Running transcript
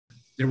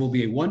there will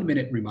be a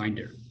 1-minute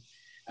reminder.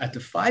 At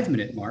the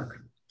 5-minute mark,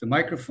 the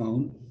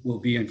microphone will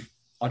be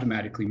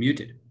automatically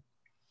muted.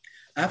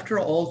 After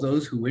all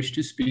those who wish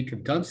to speak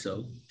have done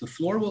so, the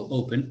floor will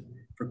open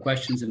for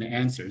questions and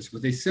answers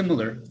with a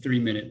similar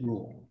 3-minute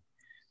rule.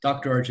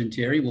 Dr.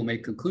 Argentieri will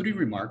make concluding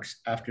remarks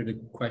after the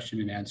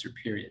question and answer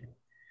period.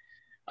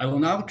 I will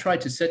now try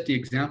to set the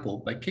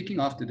example by kicking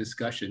off the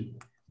discussion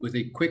with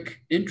a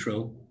quick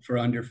intro for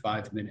under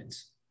 5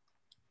 minutes.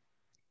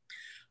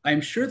 I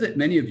am sure that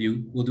many of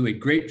you will do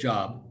a great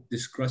job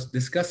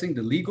discussing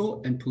the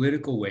legal and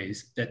political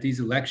ways that these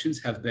elections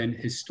have been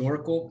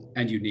historical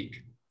and unique.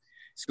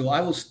 So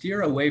I will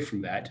steer away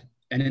from that,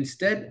 and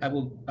instead I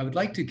would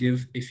like to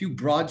give a few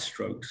broad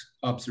strokes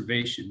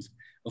observations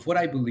of what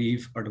I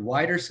believe are the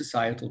wider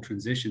societal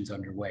transitions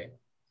underway.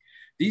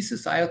 These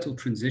societal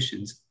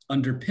transitions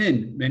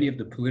underpin many of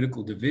the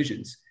political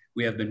divisions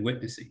we have been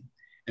witnessing,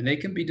 and they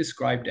can be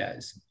described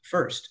as,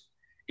 first,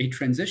 a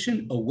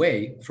transition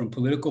away from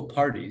political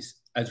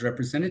parties as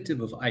representative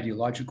of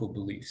ideological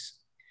beliefs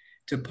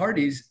to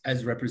parties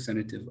as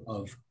representative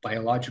of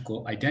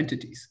biological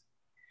identities.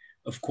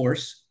 Of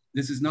course,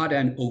 this is not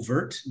an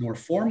overt nor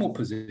formal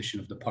position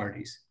of the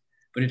parties,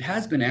 but it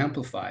has been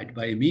amplified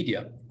by a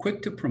media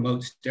quick to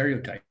promote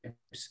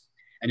stereotypes,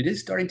 and it is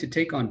starting to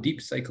take on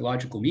deep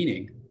psychological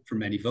meaning for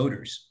many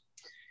voters.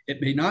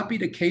 It may not be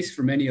the case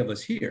for many of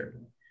us here,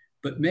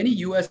 but many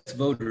US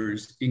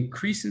voters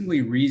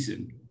increasingly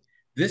reason,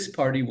 this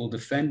party will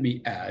defend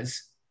me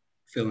as,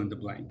 fill in the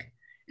blank,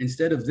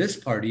 instead of this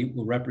party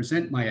will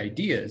represent my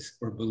ideas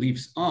or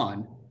beliefs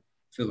on,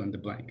 fill in the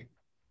blank.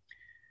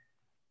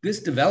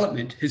 This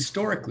development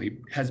historically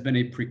has been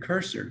a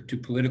precursor to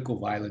political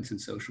violence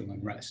and social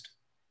unrest.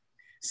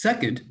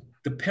 Second,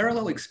 the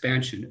parallel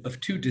expansion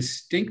of two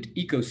distinct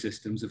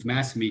ecosystems of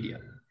mass media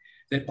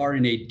that are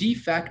in a de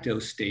facto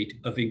state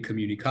of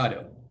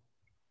incommunicado.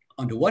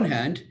 On the one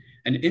hand,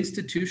 an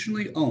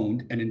institutionally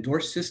owned and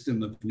endorsed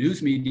system of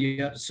news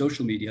media,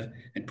 social media,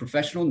 and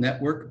professional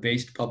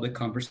network-based public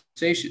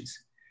conversations,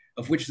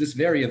 of which this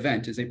very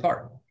event is a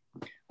part.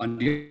 On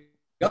the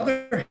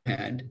other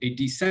hand, a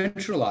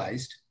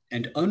decentralized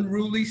and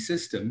unruly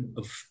system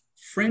of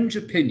fringe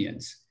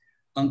opinions,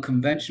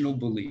 unconventional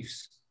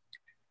beliefs.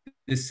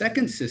 The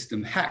second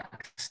system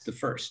hacks the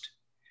first,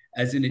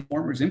 as in the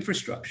former's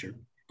infrastructure,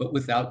 but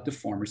without the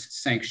former's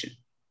sanction.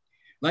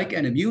 Like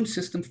an immune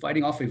system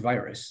fighting off a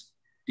virus,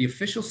 the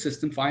official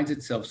system finds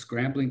itself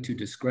scrambling to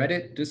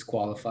discredit,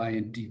 disqualify,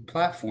 and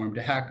deplatform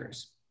the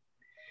hackers.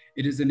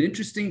 It is an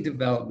interesting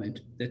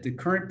development that the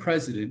current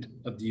president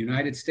of the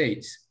United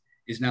States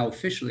is now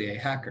officially a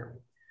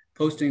hacker,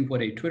 posting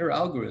what a Twitter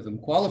algorithm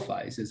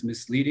qualifies as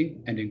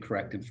misleading and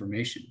incorrect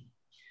information.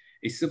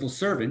 A civil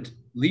servant,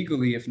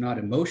 legally if not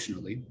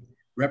emotionally,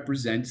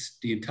 represents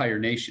the entire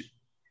nation,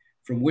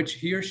 from which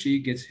he or she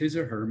gets his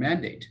or her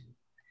mandate.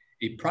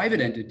 A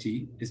private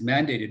entity is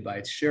mandated by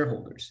its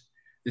shareholders.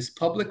 This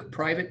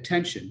public-private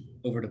tension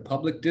over the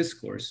public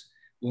discourse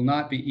will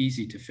not be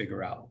easy to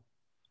figure out.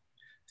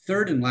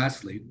 Third and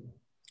lastly,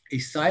 a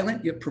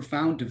silent yet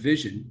profound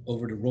division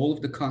over the role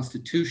of the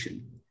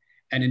Constitution,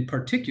 and in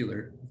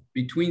particular,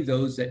 between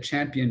those that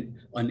champion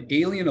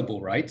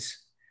unalienable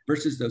rights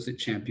versus those that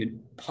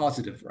champion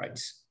positive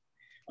rights.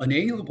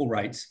 Unalienable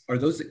rights are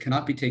those that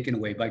cannot be taken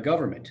away by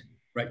government,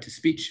 right to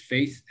speech,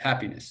 faith,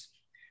 happiness.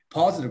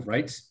 Positive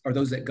rights are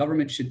those that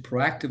government should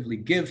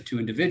proactively give to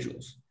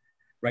individuals,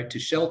 right to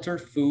shelter,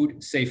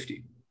 food,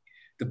 safety.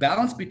 The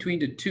balance between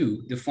the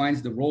two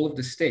defines the role of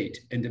the state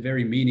and the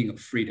very meaning of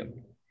freedom.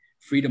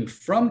 Freedom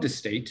from the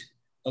state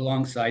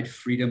alongside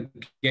freedom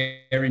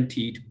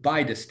guaranteed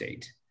by the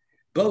state.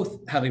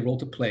 Both have a role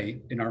to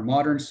play in our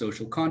modern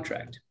social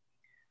contract.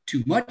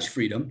 Too much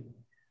freedom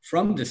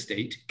from the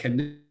state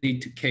can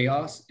lead to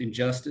chaos,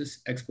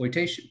 injustice,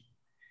 exploitation.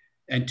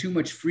 And too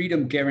much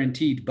freedom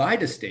guaranteed by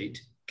the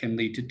state can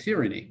lead to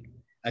tyranny,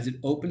 as it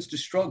opens the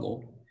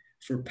struggle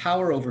for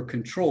power over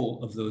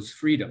control of those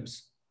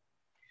freedoms.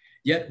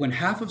 Yet when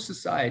half of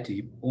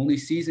society only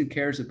sees and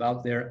cares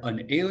about their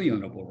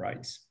unalienable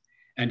rights,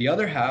 and the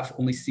other half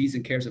only sees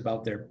and cares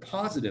about their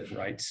positive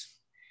rights,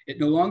 it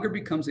no longer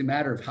becomes a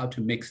matter of how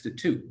to mix the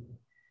two,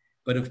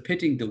 but of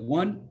pitting the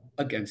one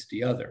against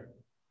the other.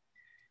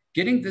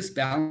 Getting this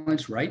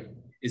balance right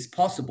is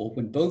possible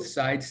when both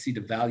sides see the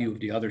value of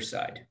the other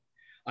side.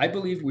 I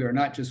believe we are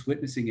not just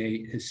witnessing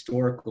a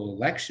historical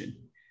election,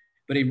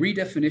 but a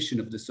redefinition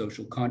of the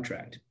social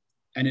contract.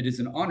 And it is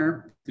an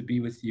honor to be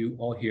with you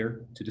all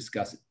here to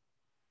discuss it.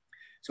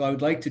 So I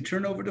would like to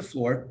turn over the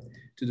floor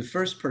to the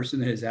first person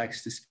that is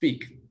asked to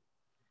speak.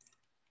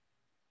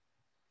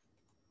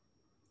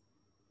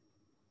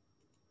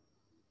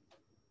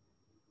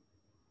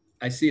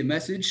 I see a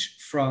message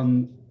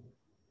from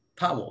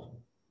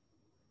Powell.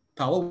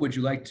 Powell, would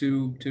you like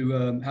to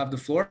have the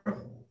floor?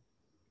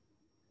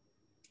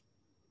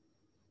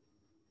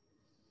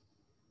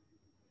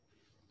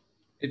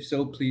 If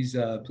so, please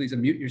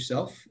unmute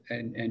yourself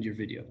and your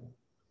video.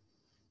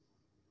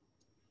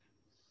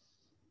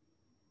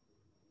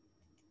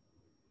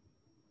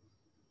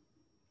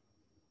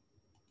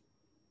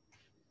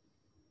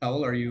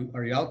 Powell, are you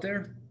out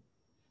there?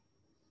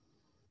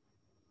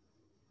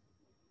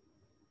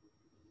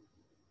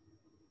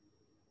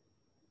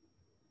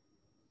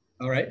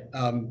 All right.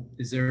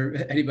 Is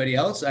there anybody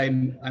else?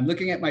 I'm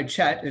looking at my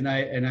chat and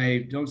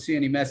I don't see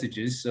any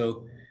messages.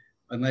 So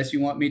unless you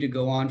want me to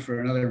go on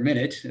for another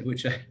minute,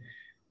 which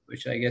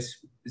I guess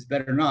is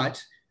better not.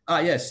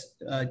 Yes,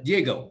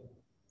 Diego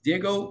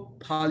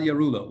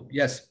Pagliarulo.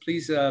 Yes,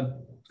 please Yeah,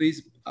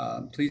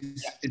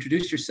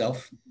 introduce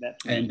yourself.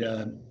 that's me.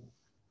 And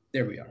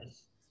there we are.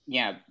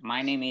 Yeah,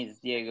 my name is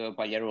Diego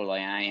Pagliarulo.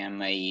 I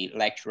am a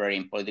lecturer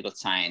in political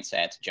science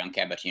at John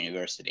Cabot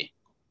University.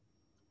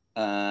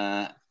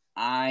 I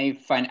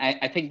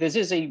think this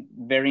is a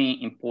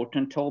very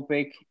important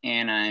topic,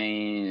 and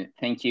I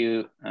thank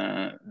you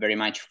very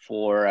much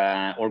for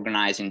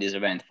organizing this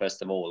event,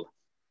 first of all.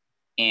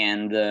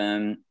 And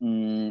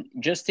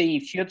just a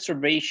few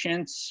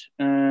observations.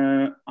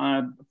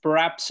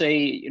 Perhaps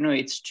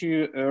it's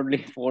too early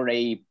for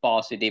a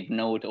positive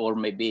note, or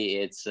maybe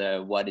it's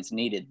what is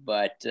needed.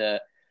 But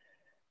the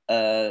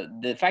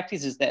fact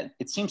is that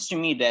it seems to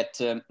me that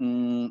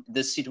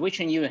the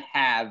situation you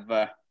have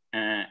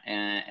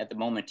at the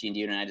moment in the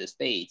United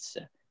States,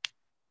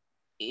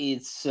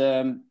 it's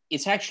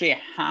actually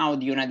how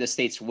the United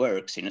States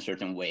works in a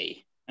certain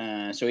way.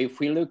 So if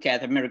we look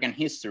at American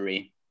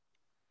history,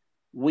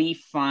 we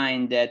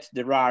find that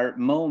there are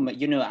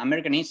moments,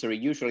 American history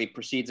usually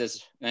precedes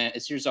as a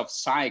series of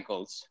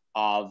cycles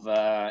of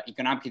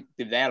economic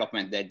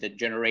development that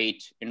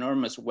generate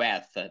enormous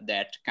wealth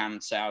that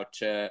comes out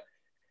to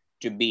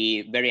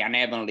be very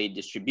unevenly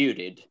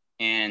distributed.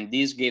 And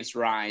this gives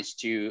rise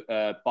to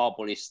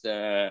populist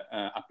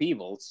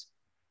upheavals.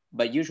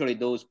 But usually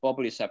those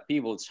populist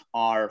upheavals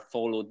are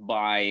followed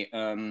by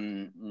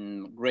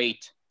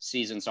great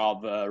seasons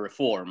of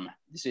reform.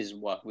 This is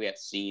what we have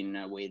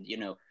seen with,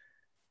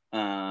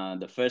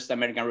 the first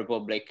American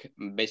Republic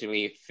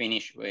basically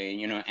finished,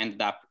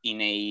 ended up in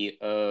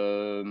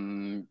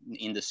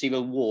the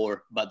Civil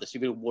War, but the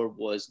Civil War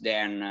was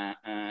then,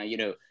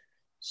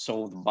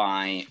 solved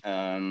by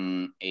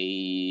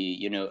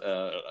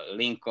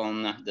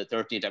Lincoln, the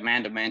 13th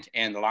Amendment,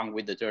 and along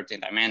with the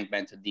 13th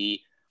Amendment, the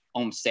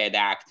Homestead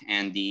Act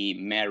and the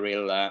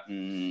Merrill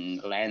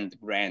Land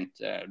Grant,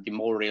 the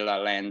Morrill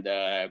Land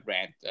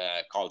Grant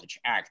College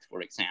Act,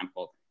 for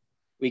example.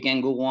 We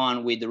can go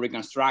on with the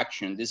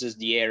Reconstruction. This is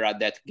the era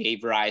that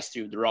gave rise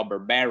to the robber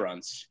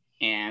barons,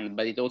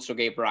 but it also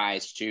gave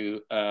rise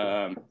to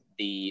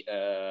the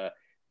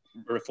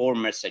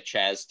reformers such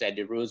as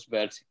Teddy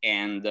Roosevelt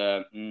and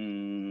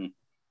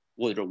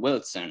Woodrow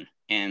Wilson.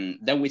 And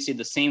then we see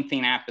the same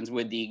thing happens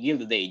with the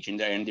Gilded Age in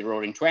the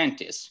Roaring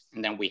Twenties.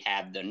 And then we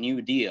have the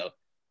New Deal.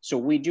 So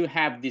we do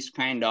have this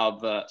kind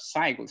of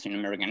cycles in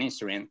American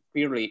history, and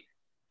clearly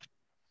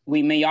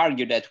we may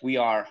argue that we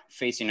are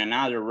facing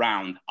another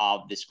round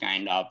of this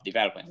kind of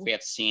development. We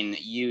have seen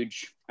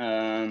huge,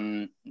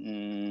 the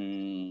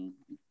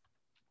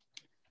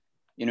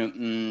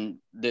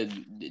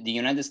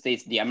United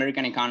States, the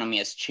American economy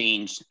has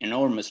changed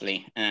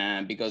enormously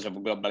because of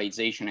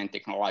globalization and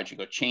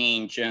technological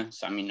change,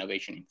 some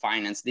innovation in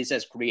finance. This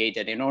has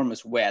created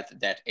enormous wealth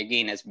that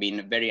again has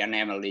been very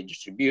unevenly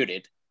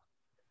distributed.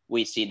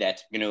 We see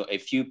that, a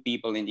few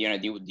people in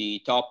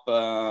the top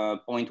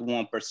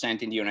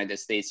 0.1% in the United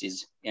States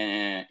is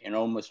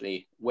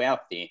enormously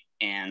wealthy.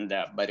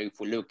 But if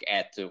we look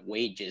at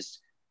wages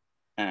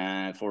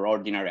for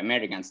ordinary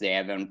Americans,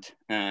 they've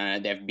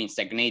been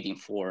stagnating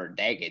for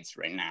decades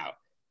right now.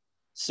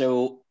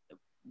 So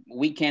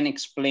we can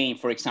explain,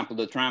 for example,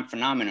 the Trump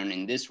phenomenon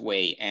in this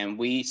way. And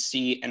we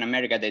see an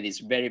America that is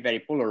very, very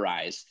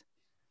polarized.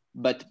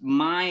 But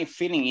my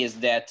feeling is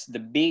that the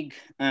big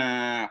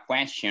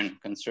question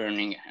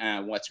concerning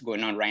what's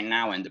going on right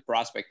now and the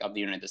prospect of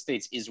the United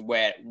States is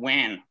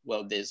when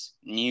will this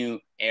new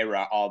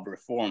era of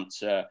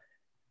reforms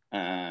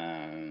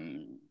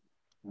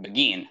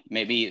begin?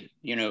 Maybe,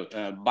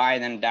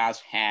 Biden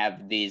does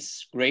have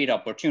this great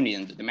opportunity,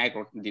 and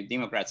the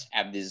Democrats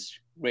have this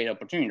great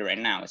opportunity right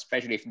now,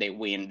 especially if they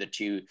win the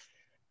two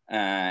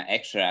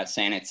extra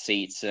Senate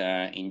seats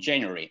in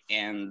January.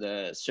 And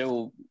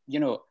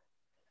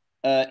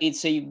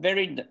it's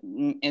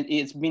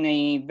been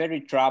a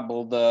very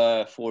troubled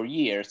 4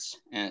 years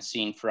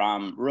seen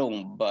from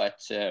Rome, but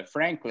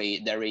frankly,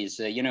 there is,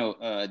 the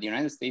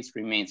United States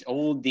remains,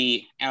 all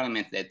the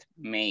elements that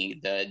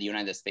made the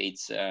United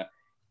States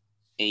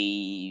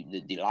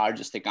the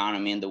largest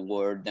economy in the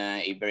world,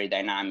 a very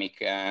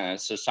dynamic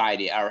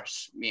society, are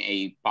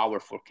a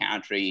powerful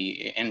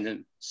country,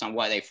 and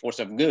somewhat a force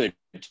of good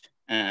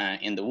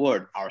in the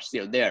world are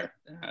still there.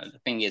 The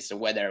thing is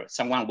whether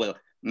someone will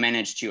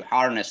manage to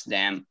harness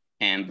them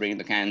and bring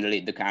the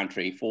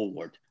country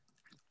forward.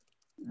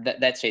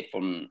 That's it for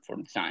the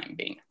time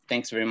being.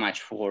 Thanks very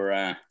much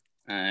for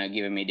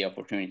giving me the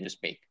opportunity to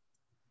speak.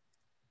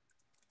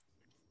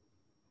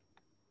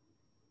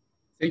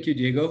 Thank you,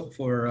 Diego,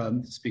 for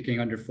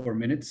speaking under 4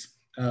 minutes,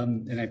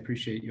 and I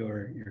appreciate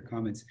your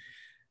comments.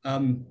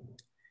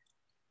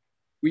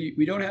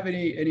 We don't have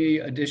any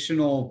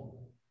additional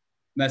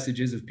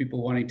messages of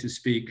people wanting to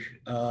speak,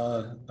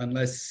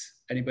 unless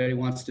anybody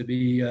wants to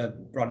be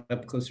brought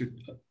up closer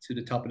to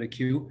the top of the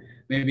queue.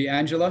 Maybe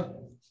Angela?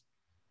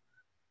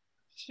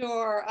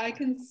 Sure, I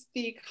can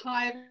speak.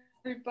 Hi,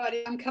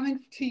 everybody. I'm coming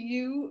to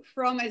you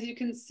from, as you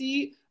can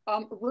see,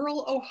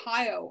 rural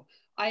Ohio.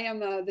 I am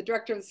the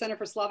director of the Center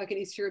for Slavic and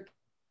East European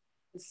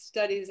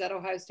Studies at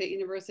Ohio State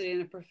University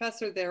and a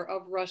professor there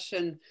of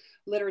Russian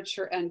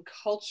literature and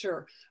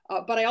culture.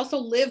 But I also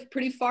live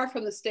pretty far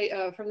from the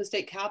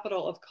state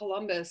capital of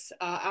Columbus,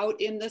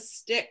 out in the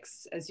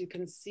sticks, as you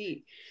can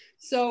see.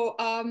 So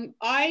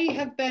I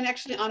have been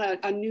actually on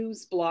a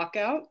news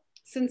blockout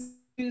since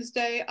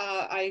Tuesday.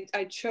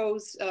 I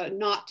chose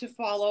not to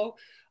follow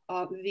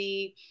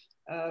the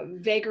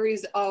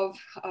vagaries of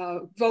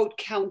vote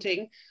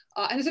counting.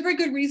 And there's a very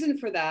good reason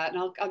for that. And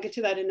I'll get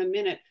to that in a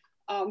minute.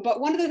 But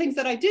one of the things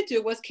that I did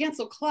do was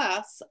cancel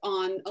class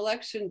on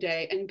election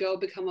day and go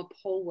become a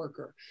poll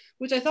worker,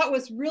 which I thought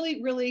was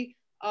really, really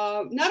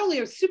not only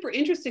a super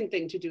interesting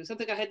thing to do,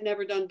 something I had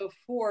never done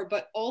before,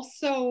 but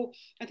also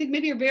I think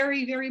maybe a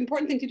very, very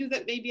important thing to do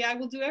that maybe I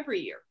will do every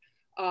year.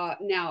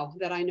 Now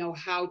that I know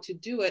how to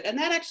do it. And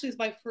that actually is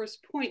my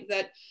first point,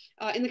 that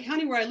in the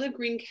county where I live,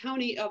 Greene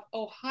County of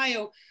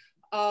Ohio,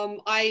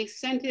 I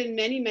sent in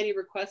many, many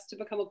requests to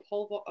become a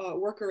poll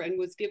worker and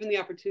was given the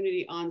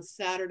opportunity on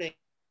Saturday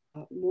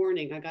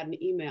morning. I got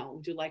an email,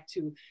 would you like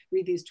to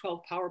read these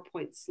 12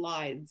 PowerPoint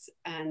slides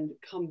and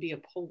come be a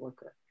poll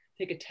worker,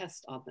 take a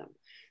test on them.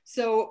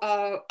 So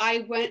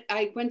I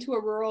went to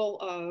a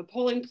rural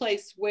polling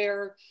place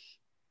where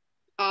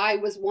I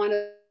was one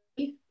of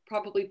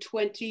probably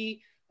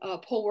 20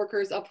 poll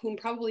workers, of whom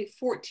probably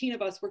 14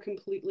 of us were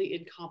completely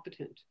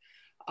incompetent.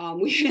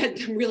 We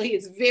had really,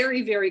 it's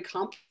very, very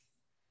complicated,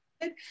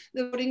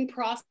 the voting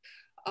process.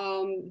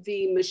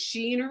 The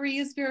machinery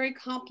is very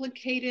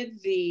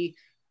complicated. The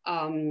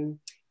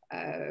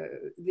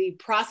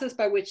process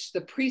by which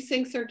the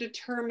precincts are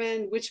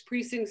determined, which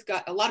precincts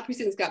a lot of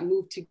precincts got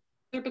moved together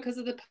because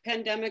of the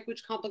pandemic,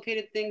 which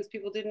complicated things.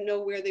 People didn't know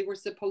where they were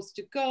supposed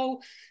to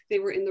go. They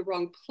were in the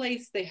wrong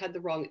place. They had the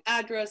wrong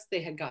address.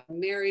 They had gotten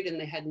married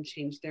and they hadn't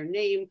changed their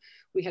name.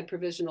 We had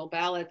provisional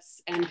ballots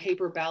and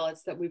paper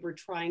ballots that we were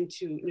trying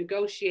to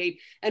negotiate.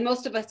 And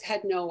most of us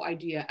had no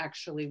idea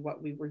actually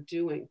what we were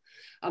doing.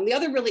 The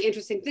other really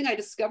interesting thing I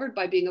discovered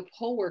by being a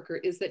poll worker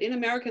is that in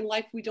American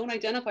life, we don't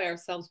identify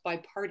ourselves by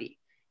party.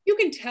 You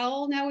can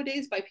tell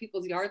nowadays by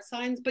people's yard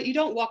signs, but you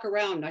don't walk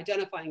around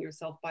identifying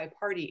yourself by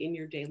party in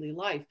your daily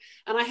life.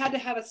 And I had to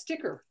have a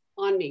sticker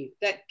on me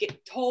that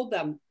told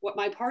them what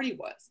my party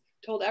was,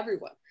 told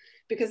everyone,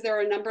 because there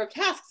are a number of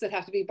tasks that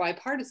have to be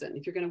bipartisan.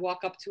 If you're going to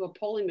walk up to a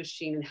polling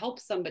machine and help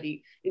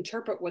somebody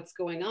interpret what's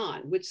going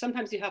on, which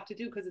sometimes you have to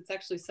do because it's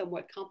actually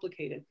somewhat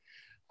complicated,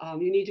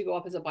 you need to go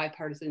up as a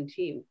bipartisan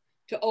team.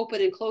 To open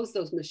and close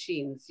those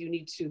machines, you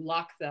need to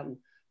lock them,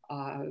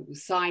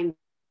 sign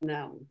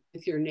them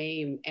with your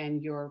name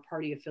and your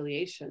party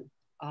affiliation.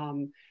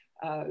 You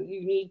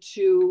need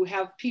to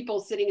have people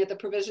sitting at the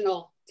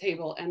provisional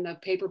table and the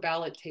paper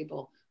ballot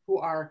table who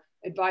are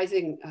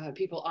advising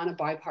people on a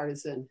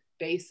bipartisan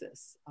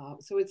basis.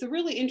 So it's a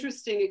really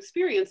interesting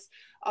experience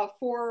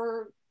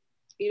for,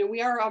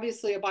 we are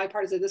obviously a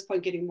bipartisan at this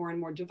point, getting more and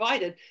more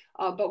divided,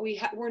 but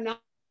we're not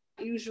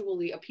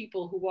usually a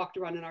people who walked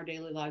around in our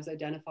daily lives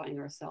identifying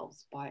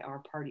ourselves by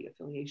our party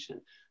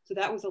affiliation. So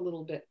that was a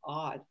little bit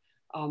odd.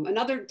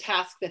 Another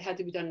task that had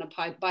to be done on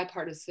a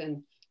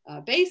bipartisan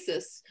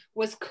basis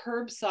was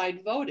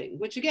curbside voting,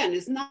 which again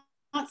is not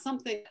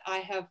something I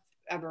have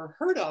ever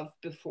heard of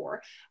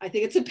before. I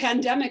think it's a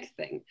pandemic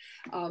thing.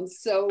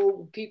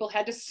 So people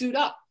had to suit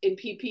up in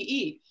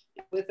PPE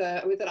with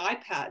an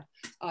iPad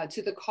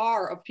to the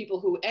car of people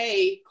who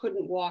A,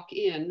 couldn't walk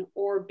in,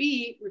 or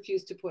B,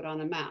 refused to put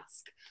on a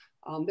mask.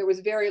 There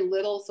was very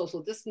little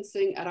social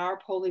distancing at our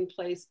polling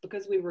place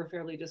because we were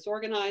fairly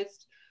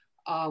disorganized.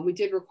 We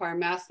did require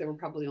masks. There were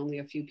probably only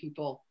a few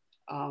people,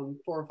 4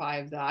 or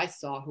 5 that I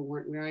saw who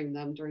weren't wearing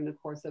them during the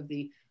course of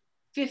the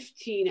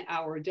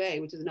 15-hour day,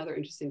 which is another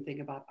interesting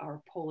thing about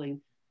our polling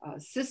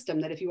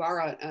system, that if you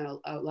are an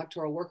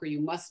electoral worker,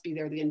 you must be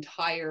there the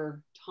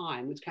entire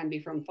time, which can be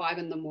from 5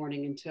 in the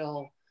morning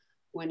until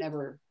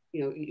whenever,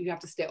 you have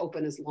to stay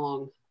open as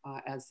long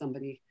as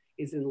somebody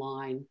is in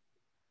line.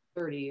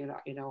 30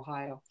 in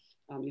Ohio,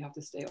 you have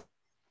to stay open.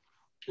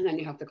 And then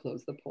you have to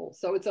close the poll.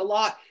 So it's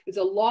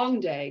a long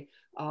day,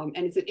 and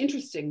it's an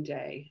interesting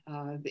day.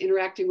 The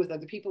interacting with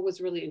other people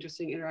was really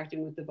interesting.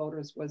 Interacting with the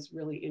voters was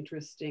really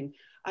interesting.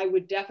 I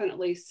would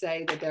definitely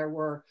say that there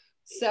were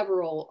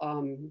several,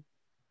 I'm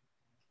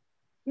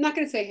not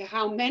gonna say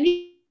how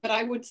many, but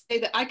I would say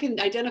that I can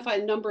identify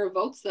a number of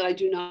votes that I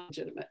do not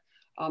legitimate.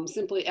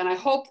 Simply, and I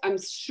hope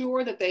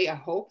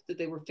that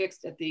they were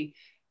fixed at the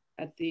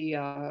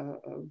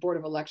Board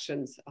of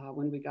Elections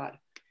when we got,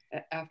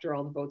 after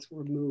all the votes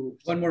were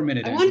moved. 1 more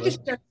minute, I wanted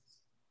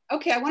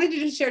to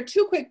just share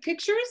 2 quick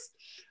pictures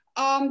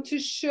to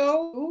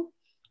show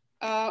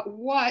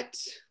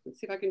let's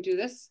see if I can do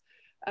this,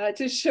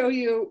 to show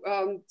you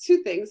 2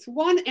 things.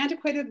 One,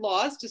 antiquated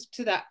laws, just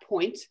to that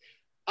point,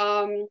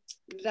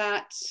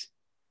 that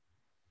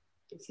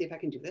let's see if I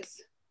can do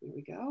this. Here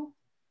we go.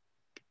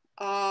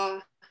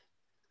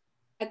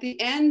 At the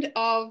end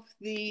of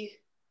the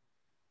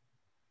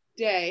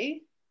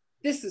day,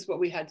 this is what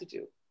we had to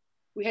do.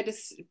 We had to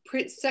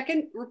print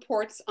second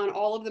reports on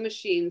all of the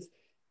machines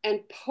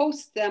and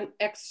post them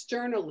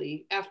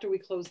externally after we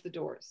closed the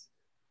doors,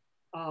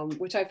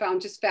 which I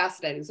found just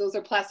fascinating. So those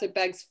are plastic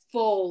bags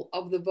full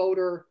of the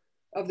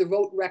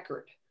vote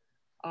record.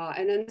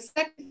 And then the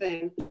second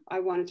thing I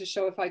wanted to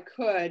show, if I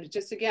could,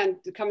 just again,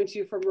 coming to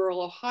you from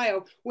rural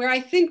Ohio, where I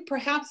think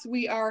perhaps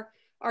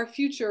our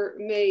future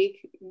may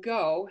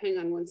go. Hang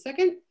on one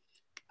second.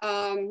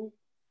 I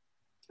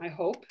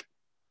hope.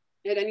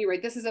 At any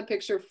rate, this is a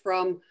picture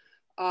from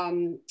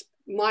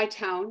my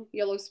town,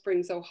 Yellow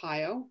Springs,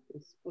 Ohio.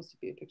 It's supposed to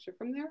be a picture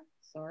from there.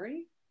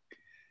 Sorry.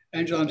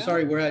 Angela, I'm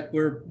sorry,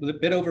 we're a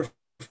bit over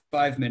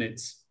 5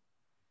 minutes.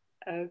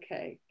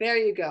 Okay, there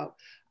you go.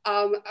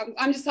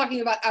 I'm just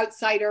talking about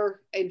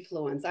outsider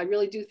influence. I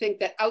really do think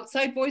that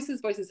outside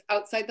voices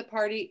outside the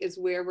party is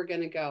where we're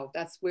going to go.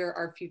 That's where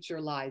our future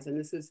lies. And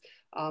this is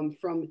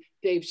from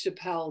Dave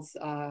Chappelle's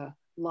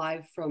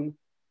live from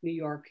New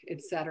York.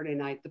 It's Saturday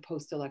night, the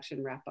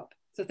post-election wrap-up.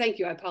 So thank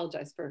you. I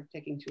apologize for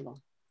taking too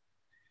long.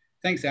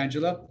 Thanks,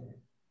 Angela.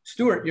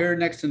 Stuart, you're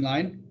next in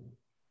line.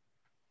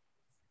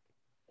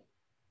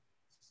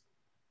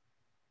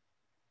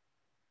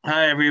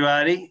 Hi,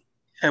 everybody.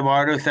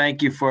 Eduardo,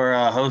 thank you for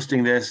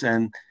hosting this,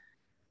 and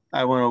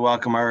I want to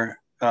welcome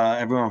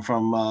everyone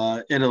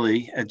from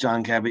Italy at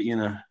John Cabot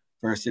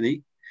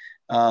University.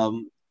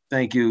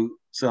 Thank you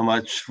so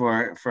much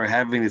for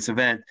having this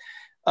event.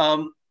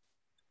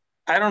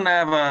 I don't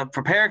have a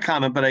prepared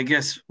comment, but I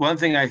guess one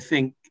thing I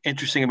think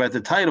interesting about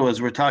the title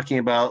is we're talking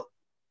about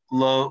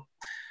low,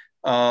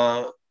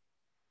 I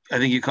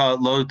think you call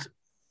it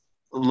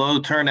low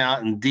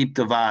turnout and deep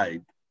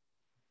divide.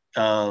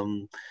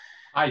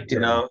 High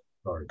turnout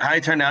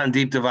and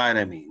deep divide,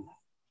 I mean.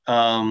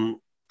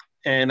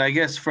 And I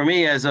guess for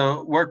me as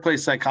a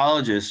workplace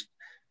psychologist,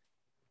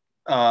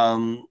 we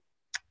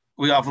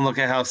often look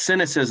at how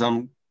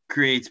cynicism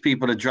creates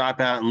people to drop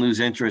out and lose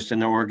interest in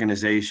their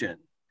organization.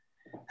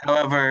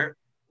 However,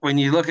 when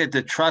you look at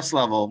the trust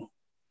level,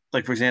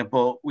 like for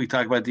example, we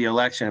talk about the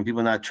election and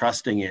people not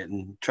trusting it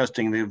and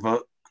trusting the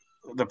vote,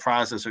 the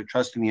process, or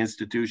trusting the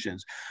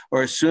institutions,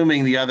 or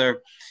assuming the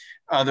other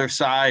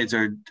sides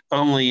are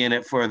only in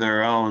it for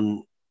their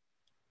own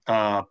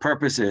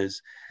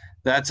purposes.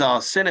 That's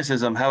all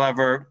cynicism.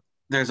 However,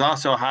 there's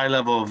also a high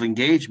level of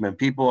engagement.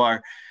 People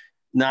are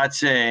not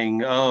saying,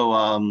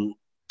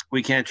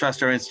 we can't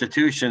trust our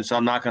institutions, so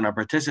I'm not going to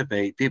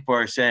participate. People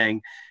are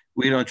saying,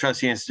 we don't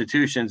trust the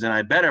institutions and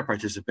I better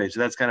participate. So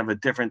that's kind of a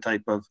different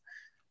type of,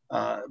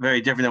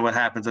 very different than what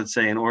happens, let's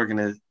say, in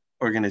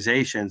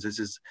organizations. This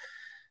is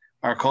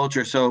our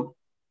culture. So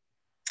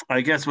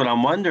I guess what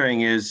I'm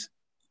wondering is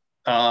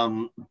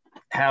how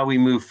we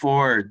move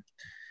forward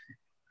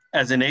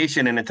as a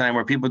nation in a time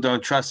where people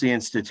don't trust the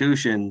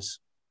institutions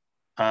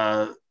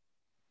that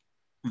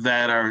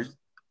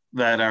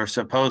are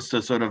supposed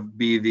to sort of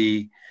be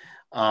the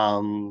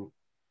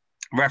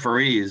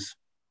referees,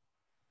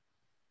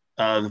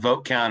 the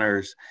vote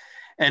counters.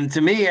 And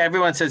to me,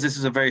 everyone says this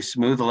is a very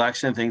smooth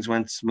election. Things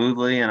went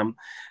smoothly. And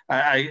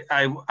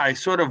I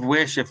sort of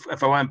wish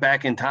if I went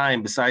back in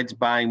time, besides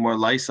buying more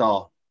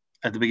Lysol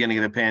at the beginning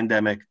of the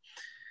pandemic,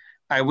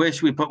 I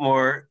wish we put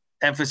more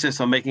emphasis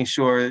on making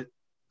sure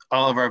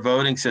all of our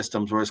voting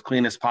systems were as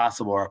clean as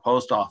possible. Our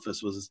post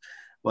office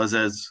was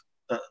as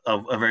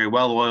a very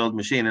well-oiled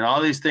machine, and all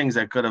these things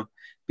that could have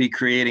be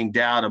creating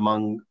doubt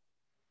among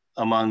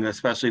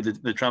especially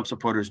the Trump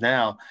supporters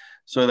now,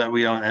 so that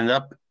we don't end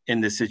up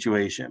in this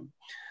situation.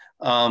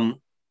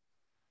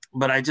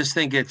 But I just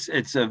think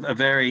it's a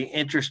very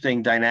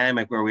interesting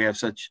dynamic where we have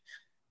such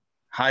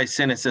high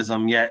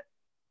cynicism yet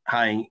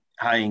high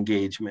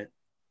engagement,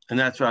 and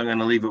that's why I'm going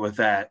to leave it with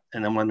that.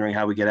 And I'm wondering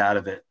how we get out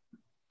of it.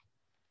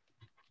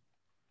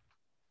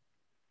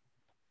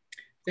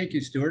 Thank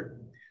you,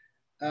 Stuart.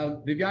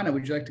 Viviana,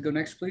 would you like to go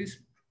next, please?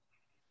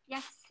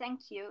 Yes,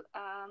 thank you.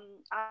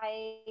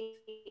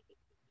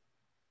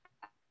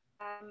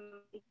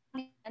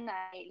 And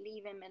I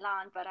live in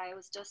Milan, but I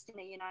was just in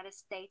the United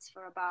States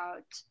for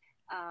about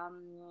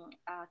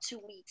 2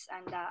 weeks,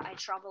 and I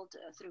traveled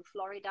through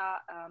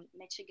Florida,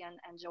 Michigan,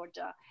 and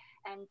Georgia.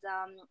 And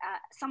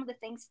some of the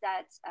things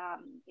that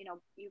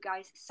you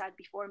guys said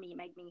before me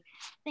made me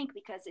think,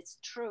 because it's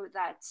true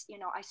that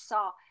I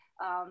saw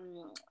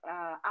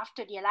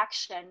after the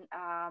election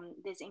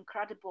this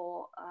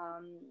incredible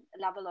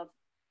level of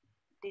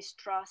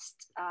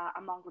distrust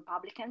among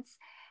Republicans.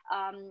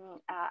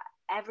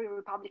 Every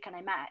Republican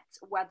I met,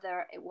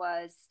 whether it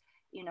was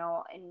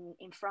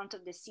in front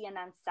of the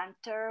CNN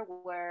Center,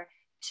 where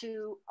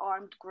two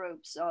armed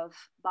groups of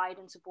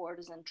Biden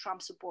supporters and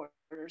Trump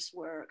supporters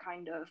were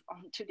kind of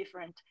on two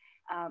different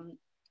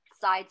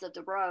sides of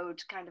the road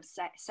kind of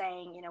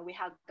saying, you know, we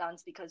have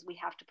guns because we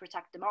have to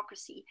protect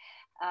democracy,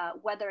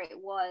 whether it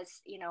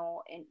was, you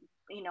know,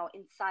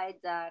 inside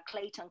the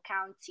Clayton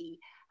County,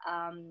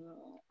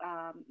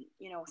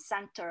 you know,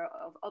 center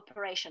of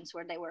operations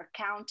where they were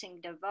counting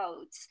the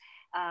votes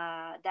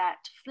that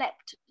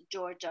flipped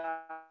Georgia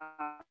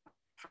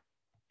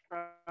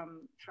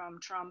from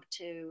Trump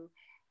to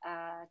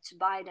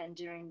Biden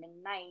during the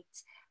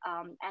night.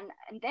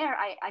 And there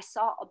I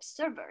saw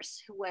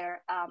observers who were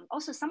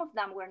also, some of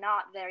them were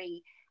not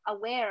very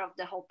aware of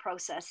the whole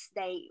process.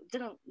 They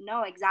didn't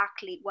know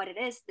exactly what it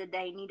is that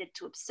they needed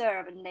to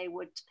observe, and they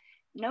would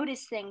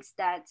notice things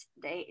that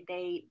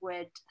they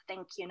would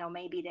think, you know,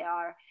 maybe they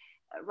are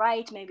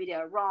right, maybe they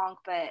are wrong.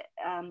 But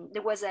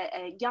there was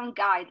a young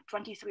guy,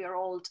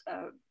 23-year-old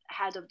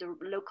head of the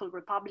local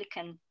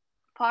Republican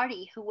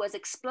Party, who was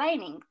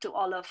explaining to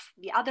all of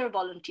the other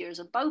volunteers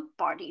of both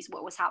parties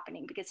what was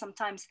happening, because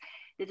sometimes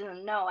they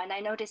didn't know. And I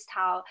noticed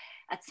how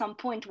at some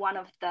point one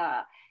of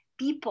the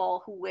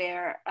people who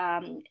were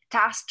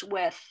tasked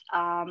with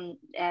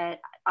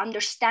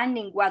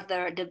understanding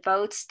whether the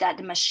votes that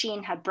the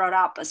machine had brought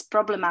up as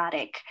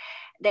problematic,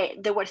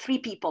 there were three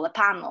people, a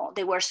panel.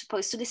 They were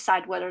supposed to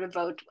decide whether the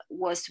vote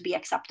was to be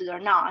accepted or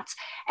not.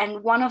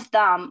 And one of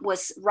them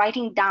was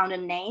writing down the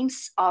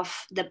names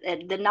of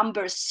the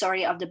numbers,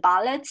 sorry, of the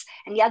ballots,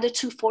 and the other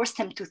two forced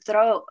him to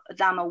throw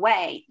them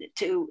away.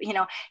 To, you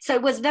know, so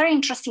it was a very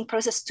interesting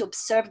process to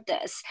observe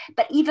this.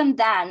 But even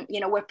then, you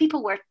know, where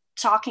people were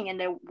talking and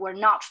they were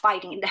not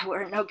fighting, there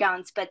were no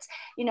guns, but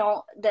you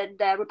know,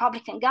 the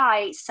Republican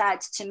guy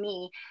said to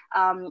me,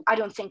 I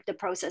don't think the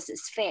process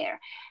is fair.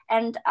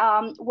 And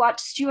what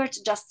Stuart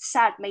just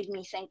said made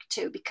me think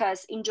too,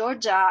 because in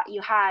Georgia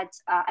you had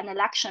an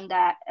election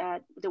that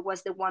there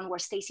was the one where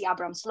Stacey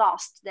Abrams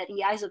lost, that in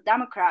the eyes of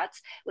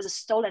Democrats was a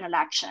stolen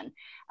election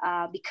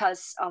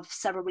because of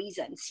several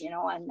reasons, you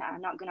know, and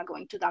I'm not going to go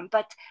into them,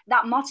 but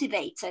that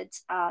motivated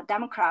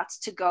Democrats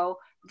to go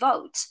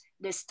vote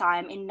this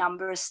time in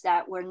numbers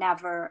that were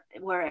not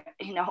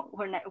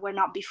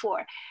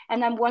before.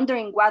 And I'm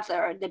wondering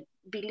whether the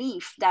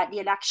belief that the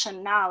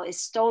election now is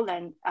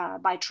stolen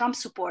by Trump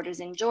supporters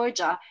in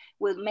Georgia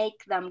will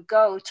make them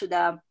go to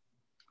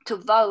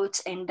vote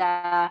in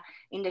the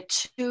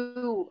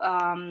two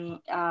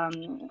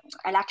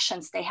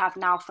elections they have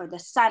now for the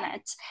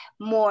Senate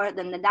more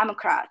than the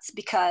Democrats,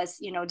 because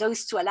you know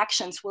those two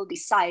elections will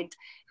decide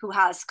who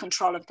has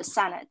control of the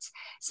Senate.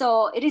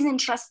 So it is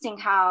interesting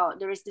how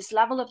there is this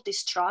level of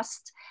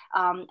distrust.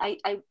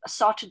 I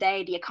saw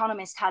today The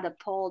Economist had a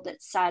poll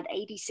that said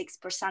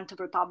 86% of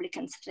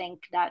Republicans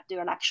think that the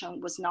election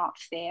was not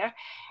fair,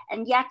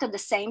 and yet at the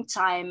same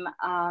time,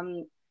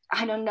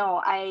 I don't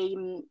know.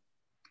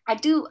 I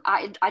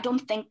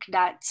don't think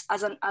that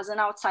as an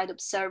outside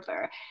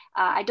observer,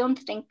 I don't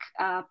think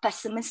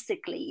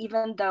pessimistically,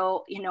 even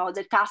though, you know,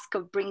 the task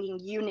of bringing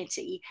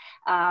unity,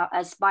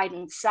 as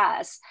Biden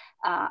says,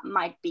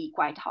 might be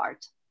quite hard.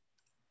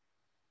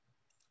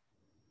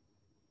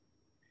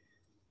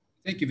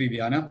 Thank you,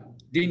 Viviana.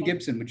 Dean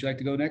Gibson, would you like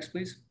to go next,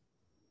 please?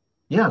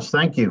 Yes,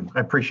 thank you. I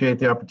appreciate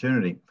the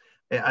opportunity.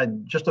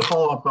 Just to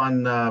follow up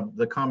on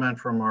the comment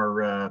from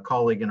our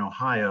colleague in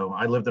Ohio,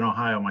 I lived in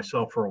Ohio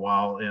myself for a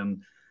while,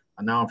 and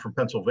now I'm from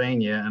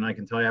Pennsylvania, and I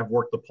can tell you I've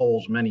worked the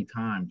polls many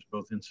times,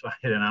 both inside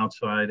and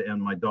outside. And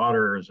my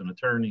daughter is an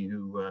attorney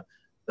who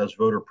does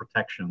voter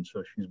protection,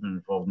 so she's been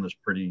involved in this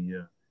pretty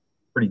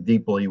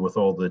deeply with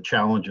all the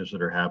challenges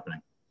that are happening.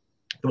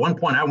 The one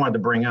point I wanted to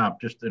bring up,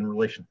 just in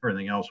relation to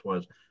everything else,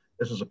 was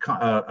this is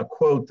a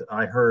quote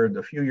I heard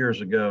a few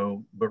years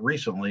ago, but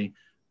recently,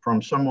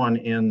 from someone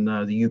in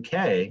the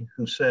UK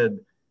who said,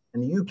 in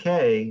the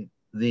UK,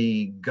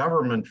 the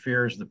government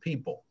fears the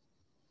people.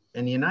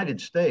 In the United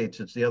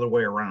States, it's the other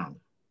way around.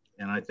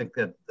 And I think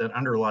that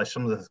underlies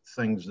some of the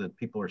things that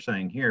people are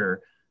saying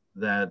here,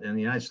 that in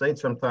the United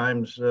States,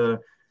 sometimes the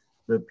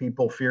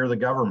people fear the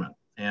government.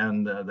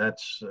 And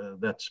that's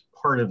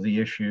part of the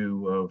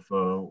issue of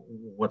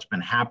what's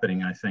been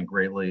happening, I think,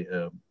 greatly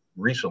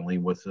recently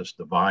with this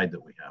divide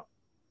that we have.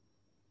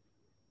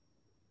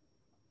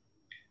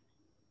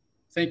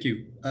 Thank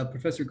you.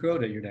 Professor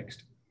Kuroda, you're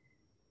next.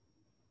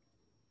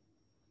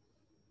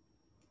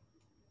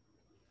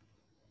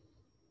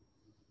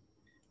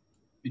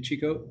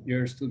 Michiko,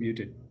 you're still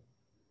muted.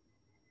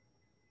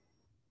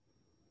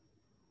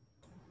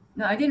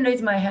 No, I didn't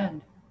raise my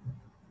hand.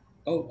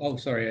 Oh,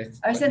 sorry.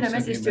 I sent a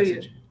message to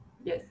you.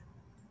 Yes.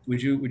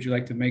 Would you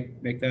like to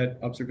make that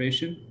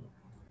observation?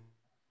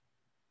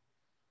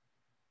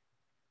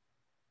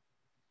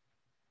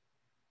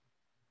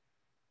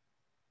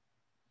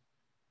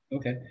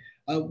 Okay.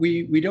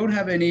 We don't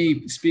have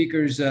any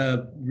speakers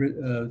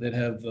that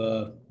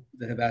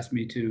have asked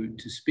me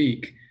to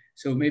speak.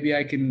 So maybe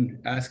I can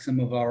ask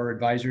some of our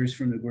advisors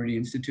from the Gurney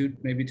Institute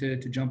maybe to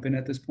jump in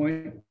at this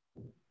point.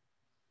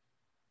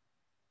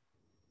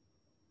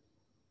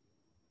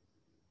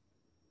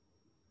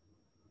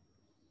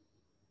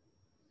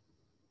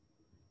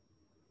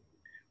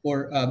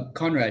 Or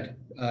Conrad,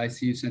 I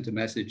see you sent a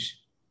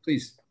message.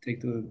 Please take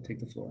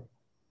the floor.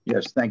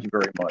 Yes, thank you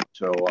very much.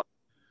 So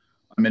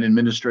I'm an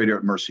administrator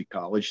at Mercy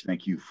College.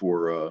 Thank you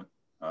for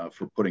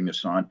putting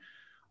this on.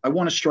 I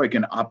want to strike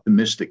an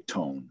optimistic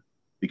tone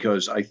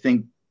because I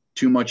think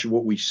too much of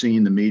what we see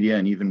in the media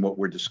and even what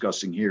we're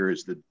discussing here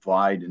is the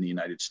divide in the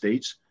United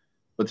States.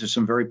 But there's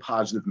some very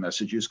positive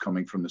messages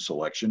coming from this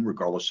election,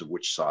 regardless of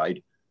which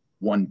side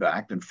won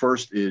backed. And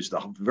first is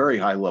the very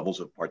high levels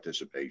of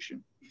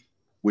participation,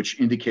 which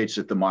indicates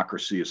that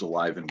democracy is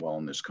alive and well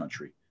in this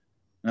country.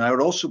 And I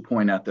would also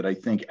point out that I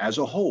think as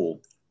a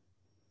whole,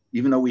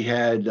 even though we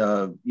had,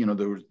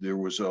 there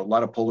was a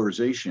lot of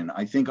polarization,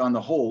 I think on the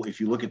whole, if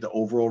you look at the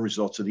overall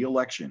results of the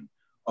election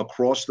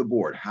across the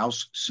board,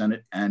 House,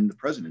 Senate, and the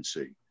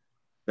presidency,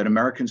 that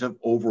Americans have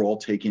overall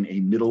taken a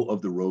middle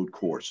of the road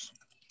course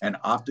and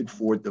opted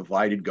for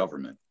divided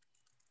government.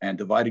 And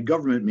divided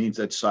government means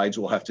that sides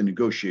will have to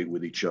negotiate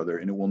with each other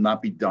and it will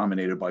not be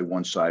dominated by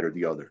one side or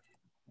the other.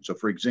 So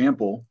for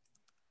example,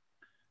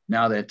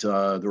 now that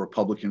the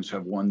Republicans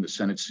have won the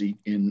Senate seat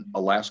in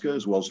Alaska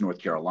as well as North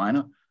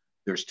Carolina,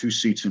 there's 2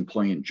 seats in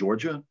play in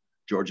Georgia.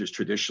 Georgia is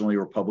traditionally a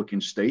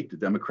Republican state. The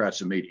Democrats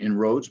have made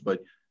inroads,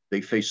 but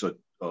they face a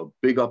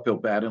big uphill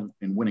battle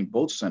in winning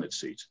both Senate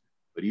seats.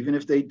 But even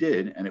if they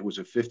did, and it was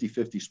a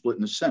 50-50 split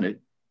in the Senate,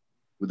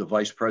 with the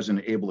vice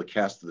president able to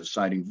cast the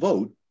deciding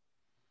vote,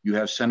 you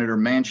have Senator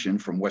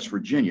Manchin from West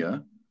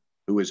Virginia,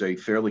 who is a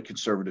fairly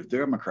conservative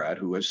Democrat,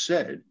 who has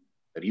said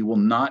that he will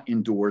not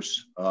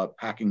endorse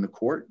packing the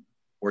court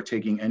or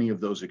taking any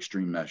of those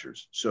extreme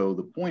measures. So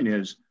the point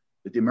is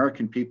that the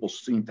American people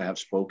seem to have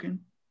spoken.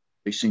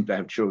 They seem to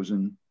have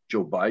chosen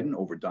Joe Biden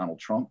over Donald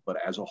Trump, but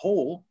as a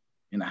whole,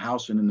 in the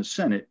House and in the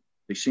Senate,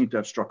 they seem to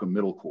have struck a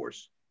middle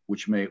course,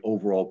 which may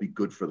overall be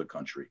good for the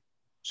country.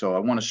 So I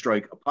want to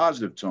strike a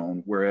positive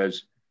tone,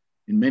 whereas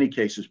in many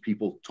cases,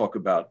 people talk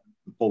about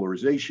the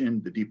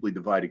polarization, the deeply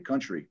divided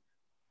country,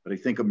 but I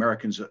think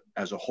Americans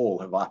as a whole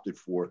have opted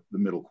for the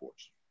middle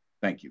course.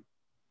 Thank you.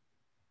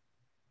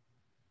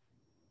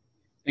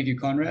 Thank you,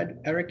 Conrad.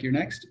 Eric, you're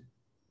next.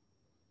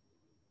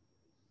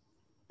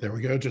 There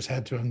we go, just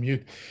had to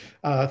unmute.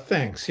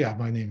 Thanks, yeah,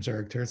 my name's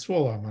Eric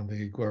Terzwell. I'm on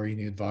the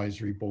Guarini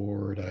Advisory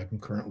Board. I'm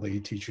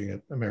currently teaching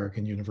at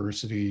American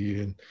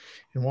University in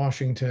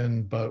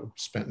Washington, but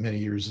spent many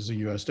years as a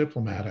US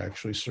diplomat,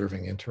 actually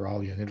serving inter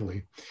alia in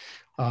Italy.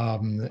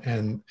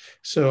 And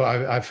so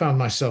I found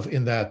myself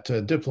in that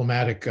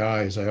diplomatic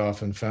guise. I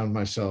often found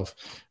myself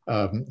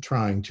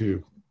trying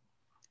to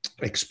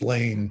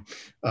explain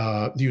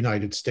the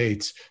United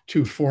States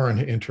to foreign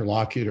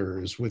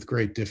interlocutors with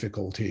great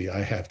difficulty.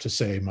 I have to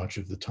say much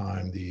of the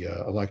time the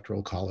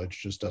Electoral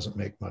College just doesn't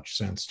make much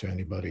sense to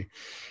anybody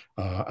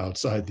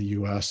outside the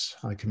US,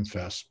 I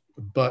confess.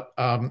 But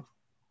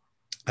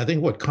I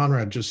think what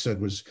Conrad just said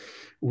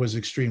was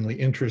extremely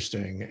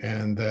interesting,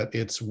 and that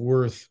it's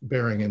worth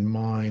bearing in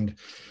mind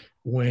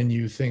when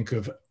you think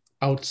of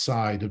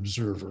outside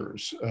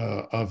observers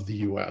of the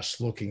US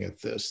looking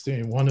at this.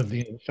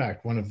 In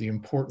fact, one of the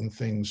important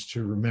things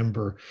to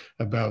remember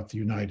about the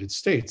United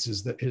States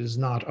is that it is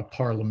not a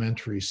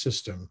parliamentary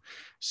system.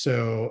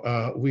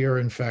 So we are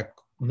in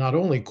fact not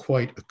only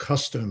quite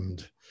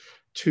accustomed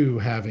to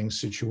having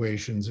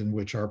situations in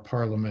which our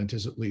parliament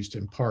is at least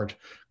in part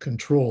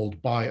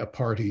controlled by a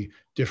party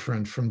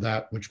different from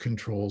that which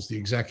controls the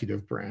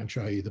executive branch,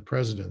 i.e. the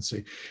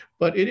presidency.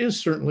 But it is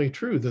certainly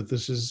true that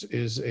this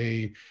is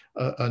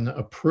an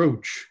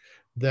approach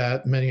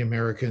that many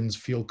Americans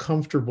feel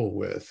comfortable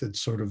with. It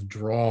sort of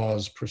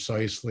draws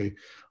precisely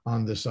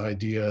on this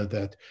idea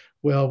that,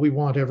 well, we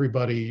want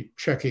everybody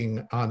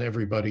checking on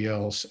everybody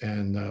else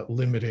and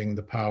limiting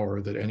the power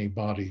that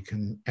anybody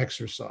can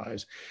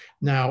exercise.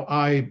 Now,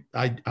 I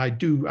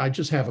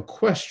just have a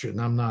question.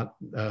 I'm not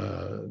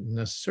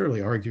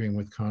necessarily arguing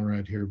with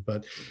Conrad here,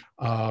 but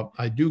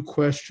I do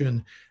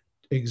question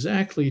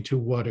exactly to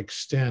what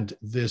extent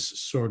this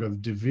sort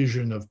of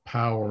division of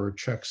power,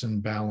 checks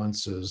and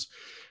balances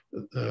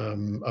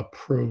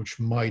approach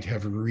might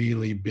have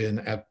really been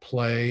at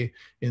play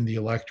in the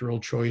electoral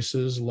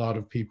choices a lot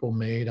of people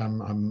made.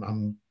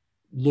 I'm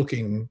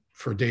looking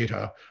for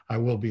data. I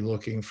will be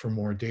looking for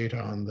more data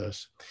on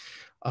this.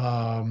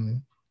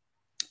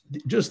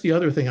 Just the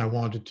other thing I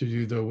wanted to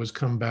do, though, was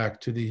come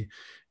back to the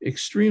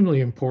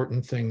extremely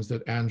important things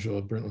that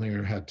Angela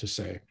Brintlinger had to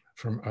say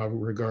from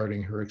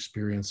regarding her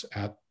experience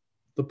at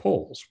the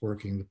polls,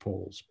 working the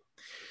polls.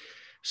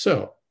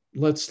 So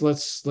let's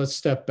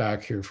step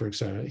back here for a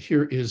second.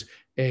 Here is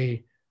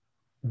a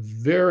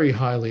very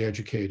highly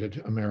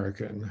educated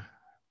American,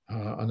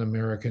 an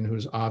American who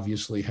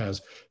obviously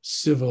has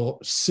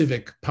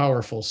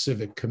powerful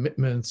civic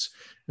commitments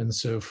and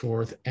so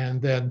forth. And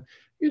then,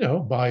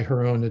 by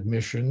her own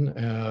admission,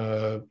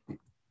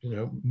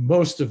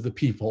 most of the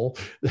people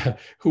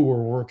who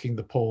were working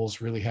the polls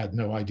really had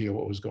no idea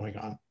what was going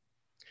on.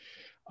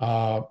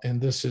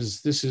 And this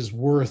is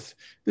worth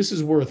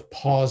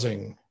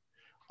pausing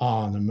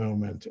on a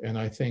moment. And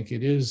I think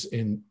it is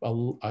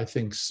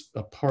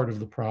a part of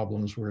the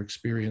problems we're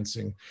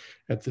experiencing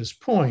at this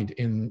point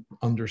in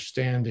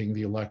understanding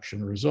the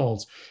election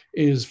results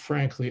is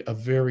frankly a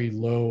very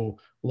low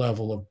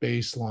level of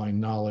baseline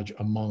knowledge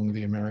among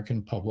the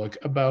American public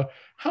about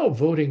how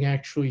voting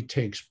actually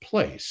takes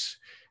place.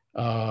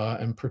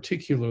 And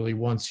particularly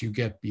once you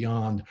get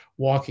beyond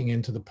walking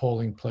into the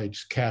polling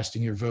place,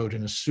 casting your vote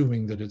and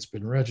assuming that it's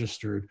been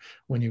registered,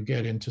 when you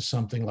get into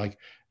something like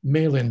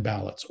mail-in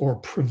ballots or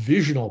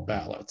provisional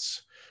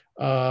ballots.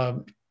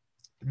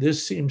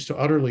 This seems to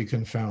utterly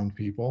confound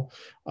people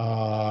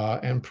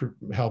and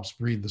helps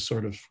breed the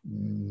sort of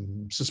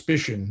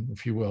suspicion,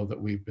 if you will, that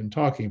we've been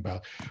talking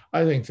about.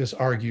 I think this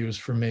argues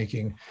for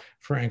making,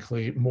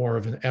 frankly, more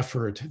of an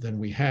effort than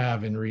we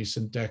have in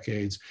recent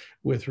decades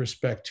with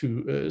respect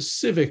to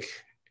civic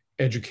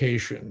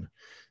education,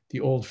 the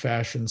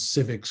old-fashioned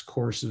civics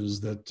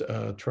courses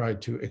that tried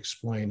to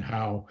explain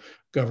how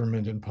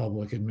government and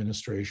public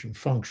administration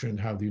functioned,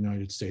 how the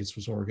United States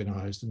was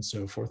organized, and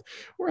so forth,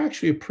 were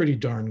actually a pretty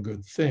darn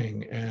good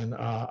thing. And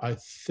I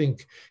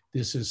think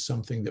this is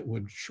something that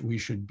we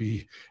should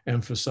be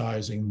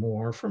emphasizing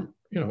more from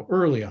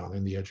early on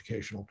in the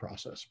educational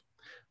process.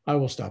 I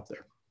will stop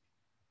there.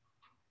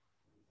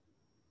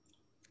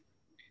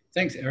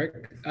 Thanks,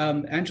 Eric.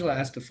 Angela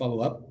asked to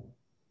follow up,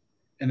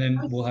 and then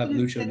we'll have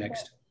Lucio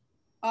next.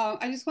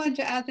 I just wanted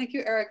to add, thank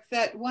you, Eric,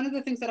 that one of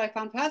the things that I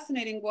found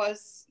fascinating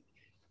was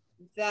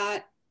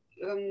that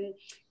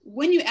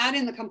when you add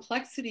in the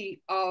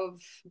complexity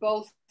of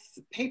both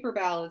paper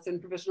ballots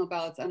and provisional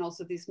ballots and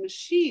also these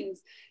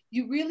machines,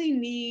 you really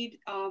need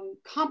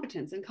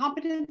competence, and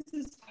competence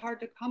is hard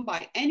to come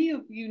by. Any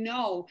of you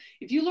know,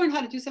 if you learn how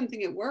to do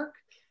something at work,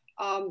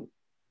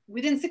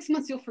 within 6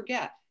 months you'll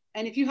forget.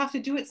 And if you have to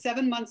do it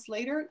 7 months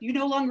later, you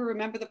no longer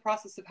remember the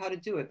process of how to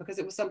do it because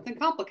it was something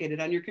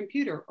complicated on your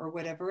computer or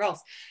whatever else.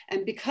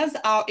 And because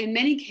in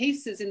many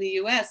cases in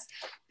the US,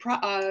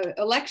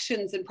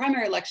 elections and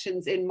primary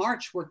elections in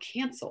March were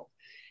canceled.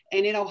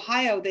 And in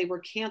Ohio, they were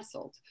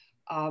canceled.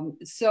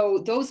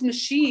 So those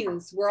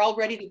machines were all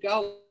ready to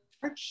go in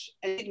March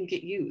and didn't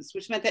get used,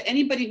 which meant that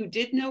anybody who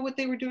did know what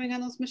they were doing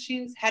on those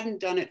machines hadn't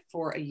done it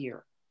for a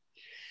year.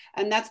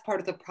 And that's part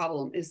of the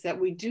problem, is that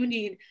we do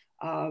need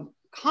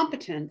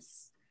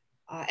competence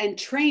and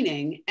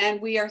training, and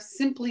we are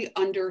simply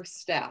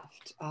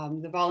understaffed.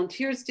 The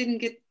volunteers didn't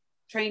get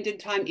trained in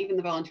time, even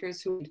the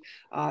volunteers who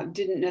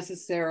didn't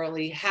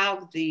necessarily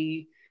have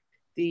the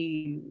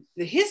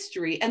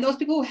history, and those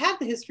people who had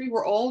the history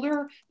were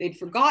older, they'd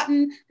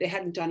forgotten, they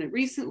hadn't done it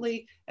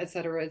recently, et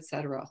cetera, et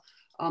cetera.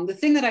 The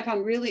thing that I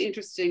found really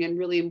interesting and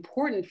really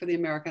important for the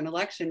American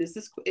election is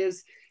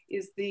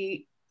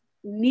the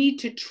need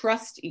to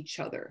trust each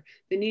other.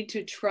 They need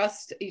to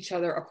trust each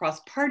other across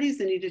parties.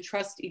 They need to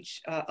trust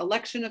each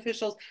election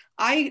officials.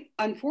 I,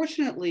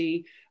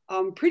 unfortunately,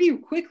 pretty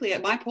quickly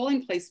at my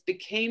polling place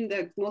became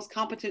the most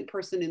competent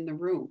person in the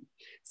room,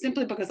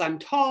 simply because I'm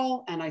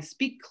tall and I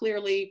speak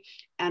clearly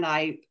and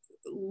I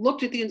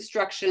looked at the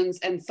instructions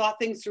and thought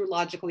things through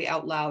logically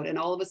out loud. And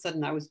all of a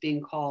sudden I was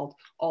being called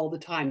all the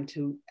time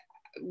to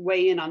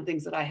weigh in on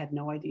things that I had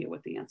no idea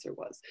what the answer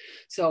was.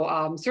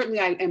 So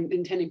certainly I am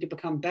intending to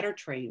become better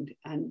trained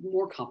and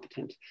more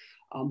competent.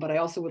 But I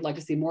also would like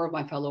to see more of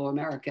my fellow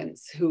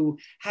Americans who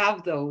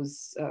have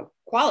those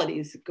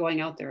qualities going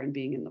out there and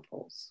being in the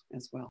polls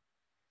as well.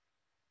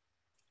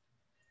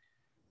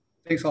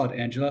 Thanks a lot,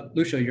 Angela.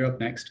 Lucio, you're up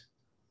next.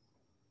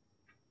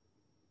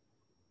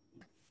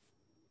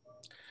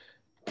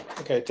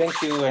 Okay,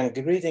 thank you, and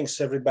greetings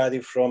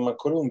everybody from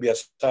Columbia,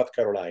 South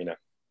Carolina.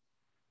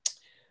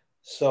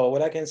 So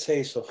what I can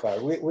say so far,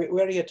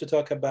 we're here to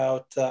talk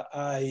about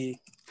high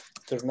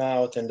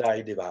turnout and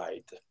high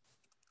divide.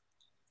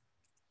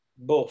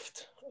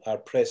 Both are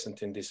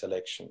present in this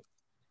election.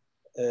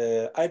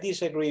 I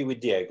disagree with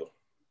Diego,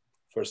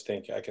 first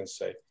thing I can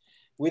say.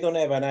 We don't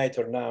have an high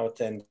turnout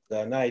and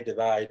an high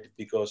divide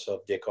because of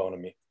the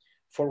economy.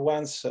 For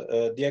once,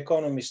 the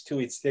economy is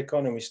it's the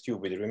economy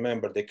stupid.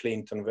 Remember the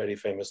Clinton very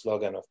famous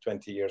slogan of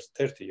 20 years,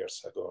 30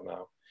 years ago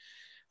now.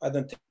 I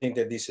don't think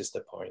that this is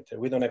the point.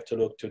 We don't have to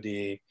look to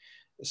the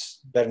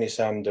Bernie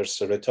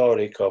Sanders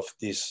rhetoric of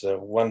this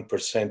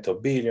 1%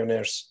 of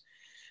billionaires.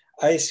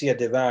 I see a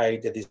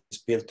divide that is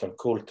built on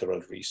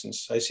cultural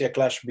reasons. I see a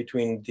clash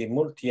between the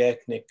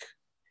multi-ethnic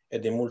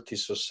and the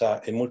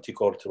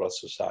multicultural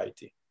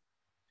society.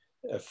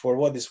 For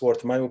what is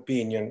worth, my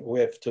opinion,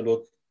 we have to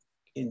look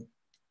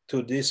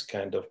into this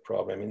kind of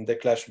problem, in the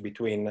clash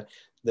between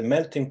the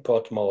melting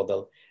pot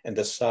model and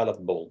the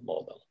salad bowl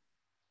model.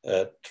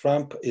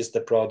 Trump is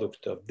the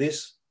product of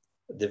this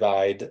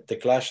divide, the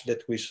clash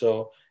that we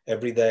saw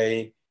every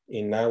day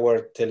in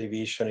our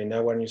television, in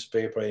our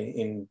newspaper,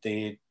 in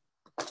the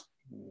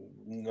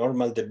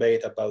normal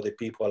debate about the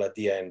people at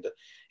the end,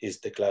 is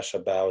the clash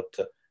about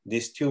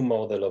these two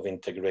models of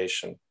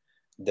integration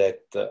that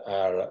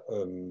are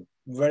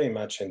very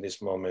much in this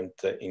moment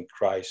in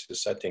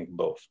crisis, I think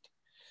both.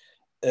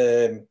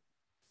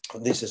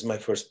 This is my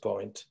first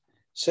point.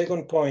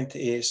 Second point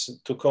is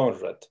to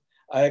Conrad.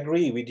 I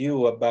agree with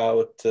you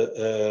about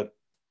Joe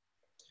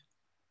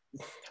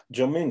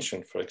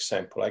Manchin, for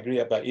example. I agree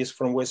about, he's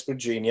from West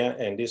Virginia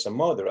and he's a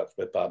moderate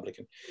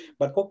Republican.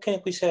 But what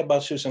can we say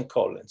about Susan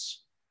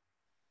Collins?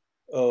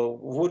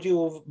 Would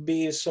you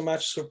be so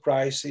much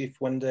surprised if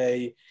one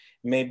day,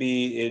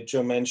 maybe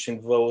Joe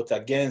mentioned vote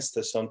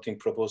against something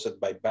proposed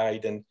by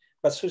Biden,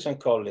 but Susan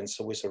Collins,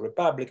 who is a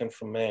Republican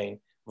from Maine,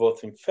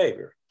 vote in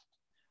favor?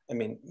 I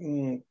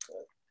mean,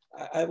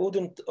 I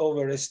wouldn't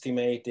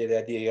overestimate the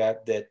idea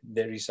that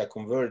there is a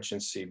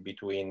convergence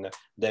between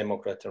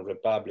Democrat and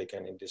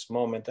Republican in this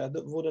moment. I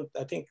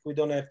think we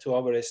don't have to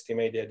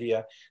overestimate the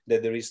idea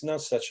that there is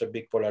not such a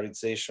big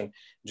polarization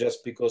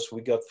just because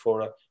we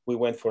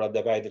went for a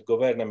divided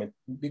government.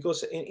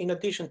 Because in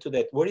addition to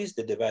that, what is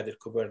the divided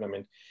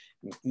government?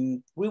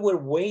 We were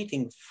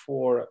waiting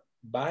for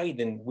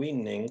Biden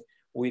winning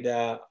with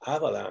an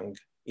avalanche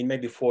in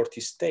maybe 40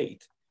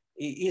 states.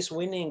 He is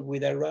winning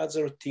with a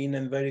rather thin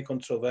and very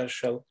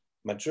controversial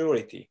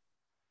majority.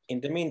 In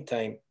the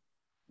meantime,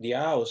 the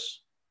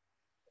House,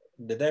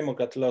 the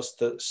Democrat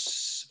lost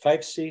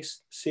 5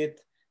 seats,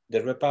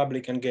 the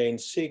Republican gained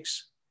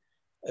 6.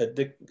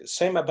 The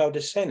same about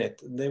the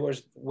Senate. They were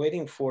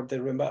waiting for the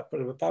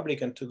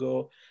Republican to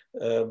go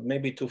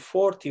maybe to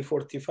 40,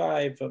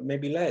 45,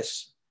 maybe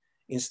less.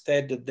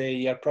 Instead,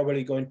 they are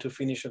probably going to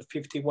finish at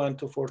 51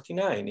 to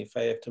 49, if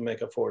I have to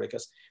make a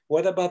forecast.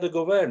 What about the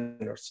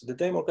governors? The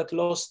Democrats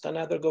lost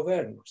another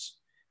governors.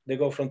 They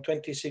go from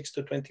 26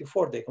 to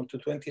 24. They go to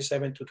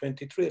 27 to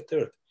 23,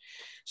 third.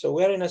 So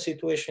we are in a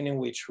situation in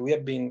which we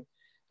have been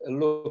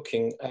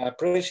looking at a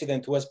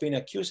president who has been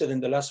accused in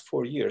the last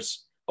 4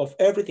 years of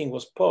everything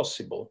was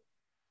possible.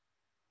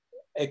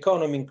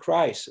 Economy in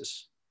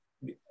crisis,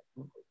 the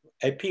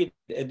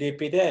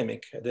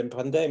epidemic, the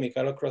pandemic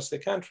all across the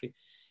country.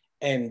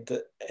 And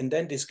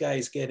then this guy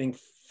is getting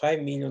 5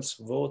 million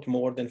votes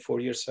more than 4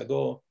 years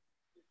ago.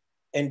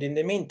 And in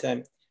the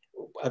meantime,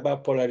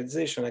 about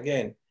polarization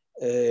again,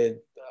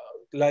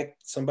 like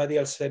somebody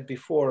else said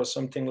before,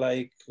 something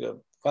like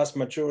vast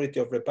majority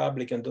of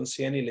Republicans don't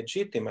see any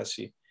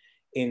legitimacy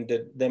in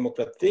the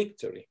Democrat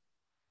victory.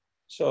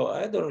 So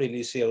I don't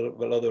really see a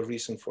lot of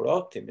reason for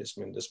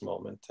optimism in this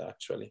moment,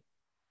 actually,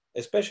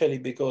 especially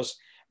because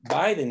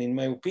Biden, in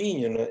my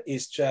opinion,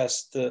 is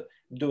just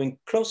doing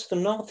close to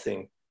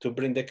nothing to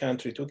bring the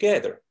country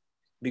together.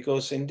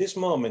 Because in this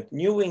moment,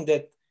 knowing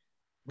that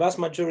vast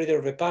majority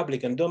of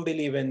Republicans don't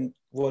believe in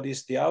what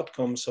is the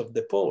outcomes of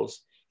the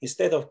polls,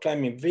 instead of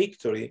claiming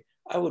victory,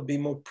 I would be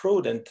more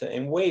prudent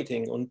and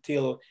waiting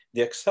until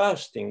the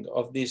exhausting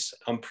of these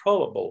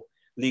improbable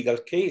legal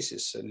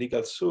cases,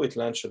 legal suit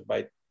launched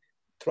by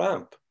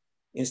Trump,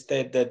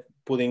 instead of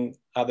putting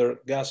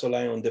other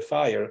gasoline on the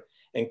fire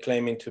and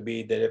claiming to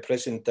be the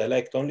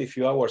president-elect only a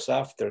few hours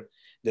after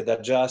that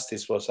a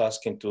justice was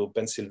asking to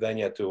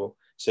Pennsylvania to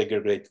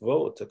segregate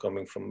vote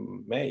coming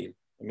from mail.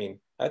 I mean,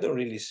 I don't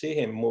really see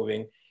him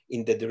moving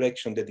in the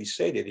direction that he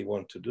said that he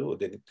wants to do,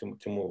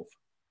 to move.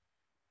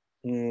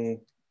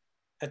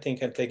 I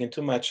think I'm taking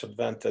too much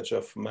advantage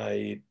of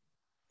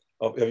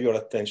your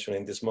attention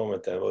in this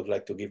moment. I would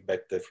like to give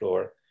back the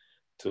floor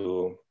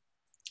to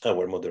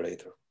our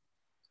moderator.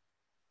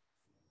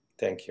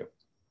 Thank you.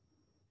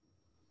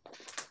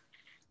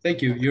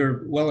 Thank you.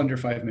 You're well under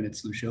 5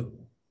 minutes, Lucio.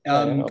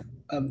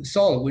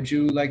 Saul, would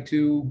you like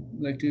to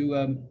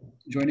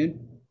join in?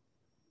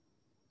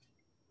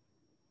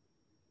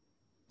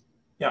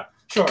 Yeah,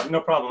 sure,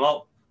 no problem.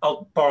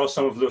 I'll borrow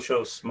some of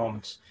Lucio's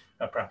moments,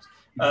 perhaps.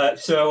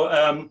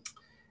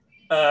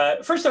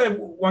 First, I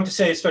want to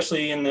say,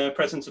 especially in the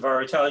presence of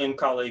our Italian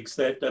colleagues,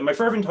 that my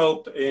fervent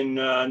hope in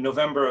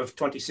November of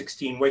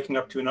 2016, waking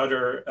up to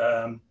another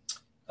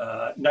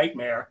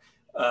nightmare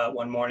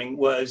one morning,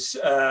 was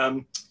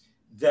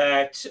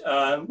that,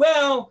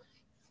 well,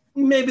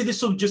 maybe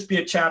this will just be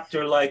a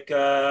chapter like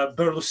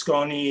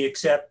Berlusconi,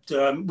 except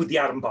with the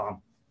atom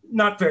bomb.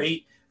 Not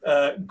very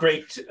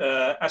great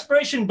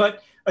aspiration,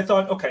 but I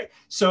thought, okay,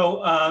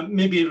 so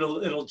maybe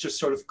it'll just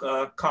sort of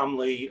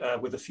calmly,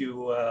 with a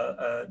few,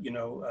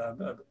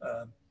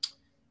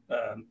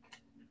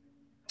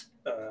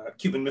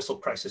 Cuban Missile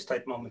Crisis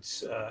type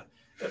moments,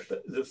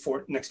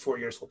 the next 4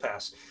 years will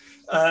pass.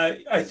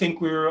 I think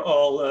we were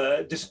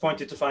all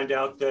disappointed to find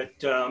out that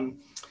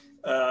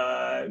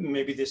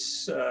maybe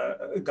this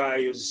guy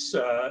is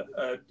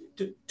a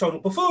total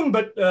buffoon,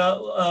 but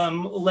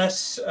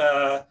less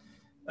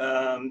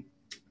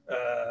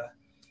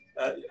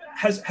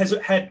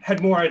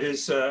had more at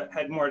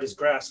his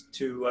grasp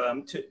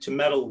to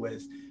meddle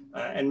with,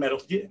 and meddle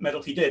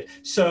he did.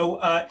 So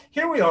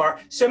here we are,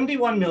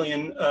 71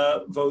 million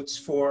votes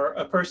for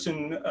a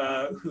person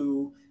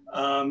who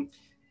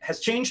has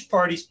changed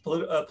parties,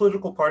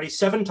 political parties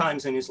 7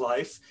 times in his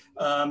life,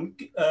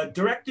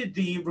 directed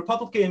the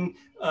Republican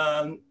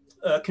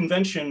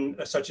convention,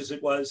 such as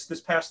it was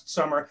this past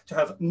summer, to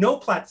have no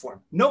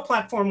platform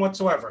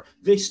whatsoever.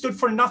 They stood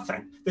for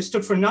nothing. They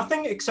stood for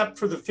nothing except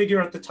for the figure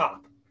at the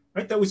top,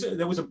 right? That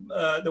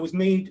was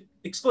made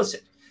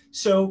explicit.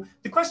 So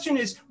the question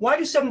is, why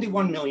do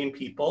 71 million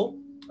people,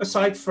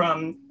 aside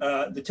from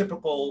the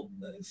typical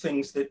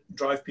things that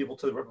drive people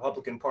to the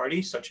Republican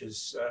Party, such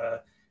as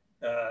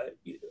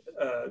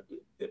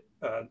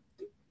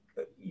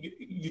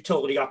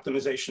utility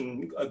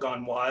optimization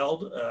gone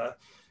wild,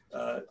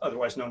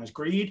 otherwise known as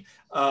greed,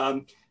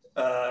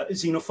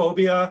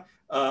 xenophobia,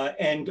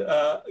 and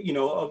you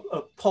know,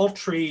 a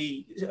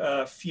paltry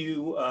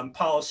few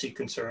policy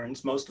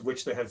concerns, most of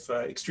which they have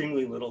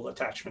extremely little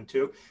attachment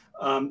to,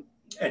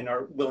 and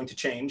are willing to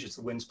change as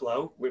the winds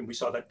blow. When we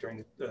saw that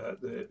during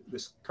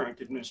this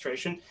current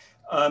administration.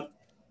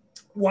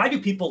 Why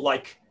do people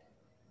like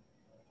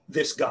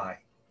this guy?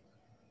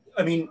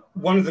 I mean,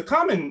 one of the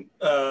common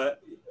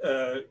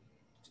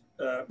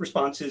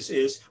responses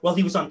is, well,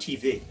 he was on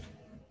TV.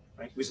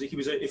 Right? He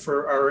was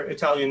for our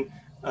Italian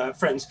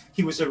friends,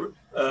 he was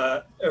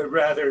a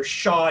rather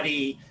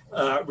shoddy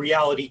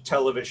reality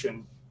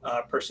television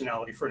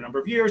personality for a number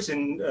of years,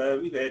 and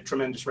they had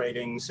tremendous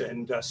ratings.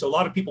 And so a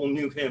lot of people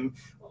knew him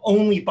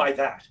only by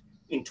that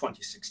in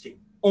 2016,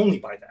 only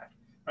by that.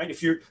 Right?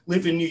 If you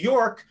live in New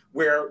York,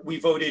 where we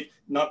voted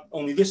not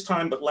only this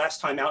time, but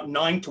last time out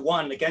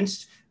 9-1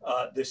 against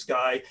this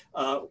guy,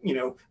 you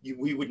know,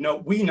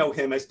 we know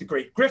him as the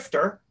great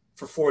grifter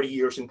for 40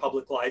 years in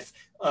public life,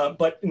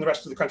 but in the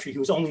rest of the country, he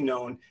was only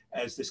known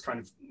as this kind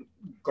of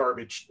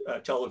garbage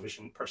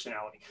television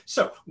personality.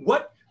 So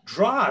what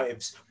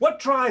drives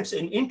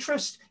an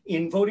interest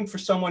in voting for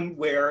someone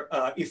where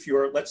if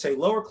you're, let's say,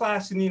 lower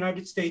class in the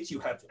United States, you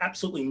have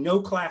absolutely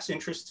no class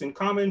interests in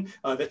common?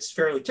 That's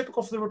fairly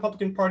typical for the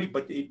Republican Party,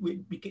 but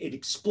it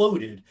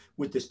exploded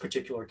with this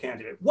particular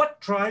candidate. What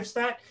drives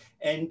that?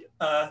 And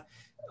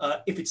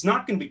if it's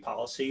not going to be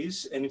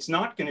policies, and it's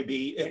not going to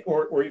be,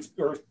 or if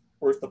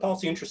the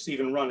policy interests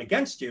even run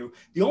against you,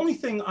 the only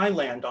thing I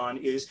land on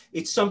is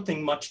it's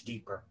something much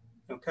deeper,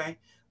 okay?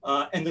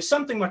 And the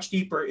something much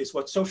deeper is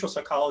what social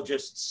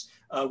psychologists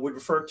would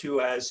refer to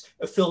as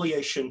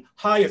affiliation,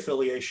 high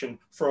affiliation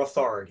for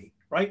authority,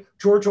 right?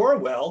 George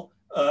Orwell,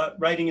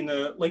 writing in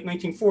the late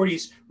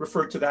 1940s,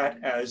 referred to that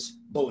as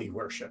bully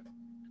worship.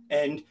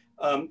 And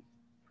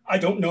I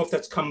don't know if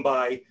that's come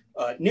by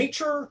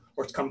nature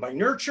or it's come by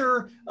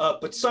nurture,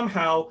 but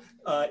somehow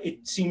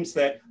it seems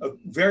that a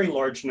very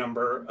large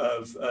number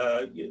of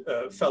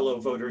fellow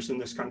voters in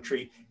this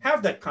country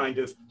have that kind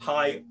of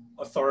high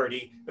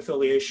authority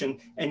affiliation.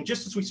 And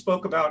just as we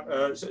spoke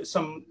about,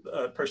 some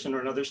person or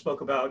another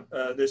spoke about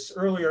this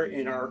earlier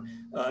in our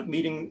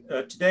meeting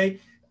today,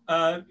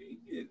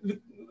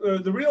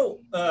 the real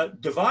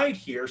divide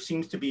here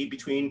seems to be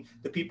between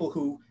the people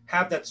who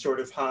have that sort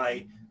of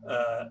high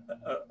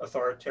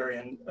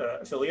authoritarian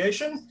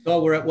affiliation.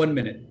 So we're at 1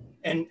 minute.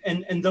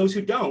 And those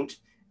who don't.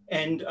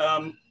 And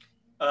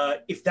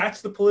if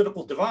that's the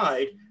political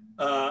divide,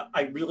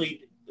 I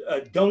really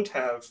don't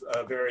have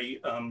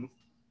very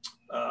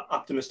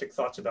optimistic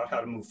thoughts about how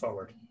to move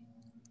forward.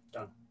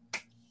 Done.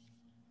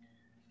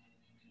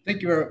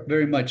 Thank you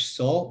very much,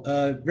 Saul.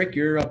 Rick,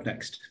 you're up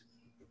next.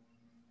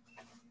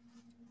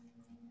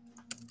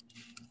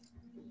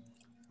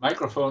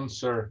 Microphone,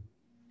 sir.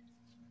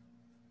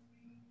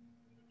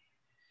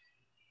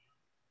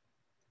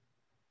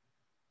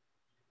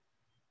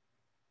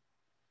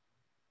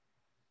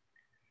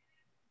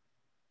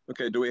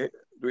 Okay, do we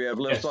have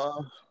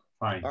liftoff? Yes.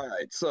 Fine. All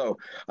right, so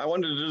I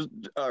wanted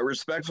to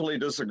respectfully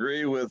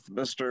disagree with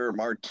Mr.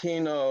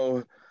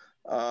 Martino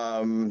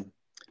about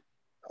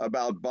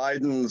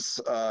Biden's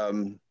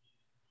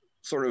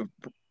sort of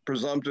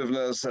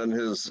presumptiveness and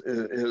his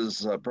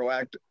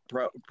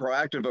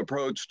proactive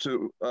approach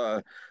to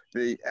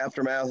the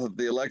aftermath of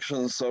the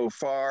election so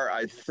far.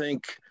 I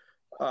think,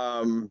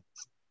 you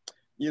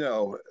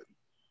know,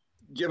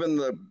 given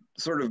the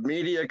sort of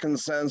media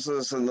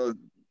consensus and the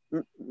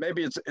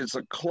maybe it's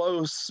a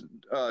close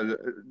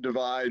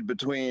divide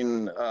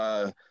between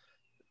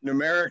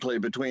numerically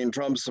between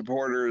Trump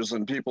supporters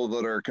and people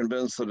that are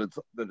convinced that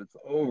it's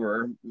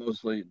over,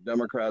 mostly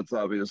Democrats,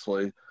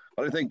 obviously.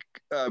 But I think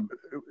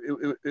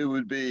it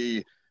would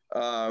be,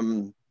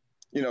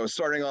 you know,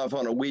 starting off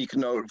on a weak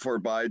note for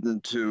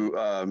Biden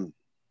to,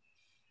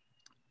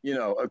 you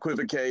know,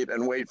 equivocate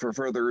and wait for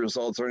further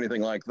results or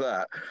anything like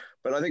that.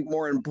 But I think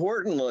more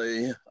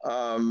importantly,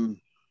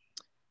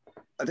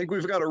 I think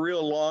we've got a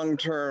real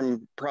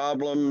long-term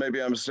problem,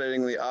 maybe I'm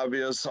stating the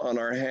obvious, on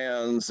our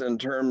hands in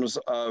terms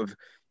of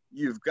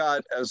you've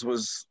got, as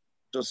was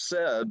just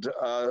said,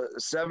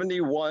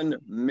 71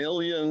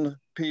 million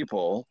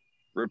people,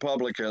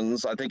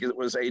 Republicans, I think it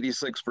was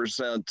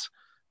 86%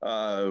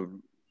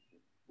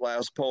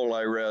 last poll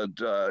I read,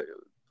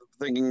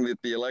 thinking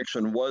that the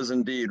election was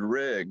indeed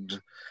rigged.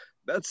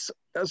 That's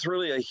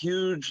really a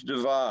huge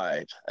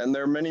divide. And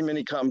there are many,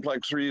 many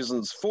complex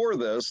reasons for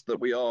this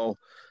that we all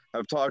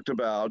have talked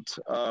about.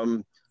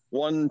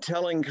 One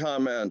telling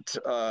comment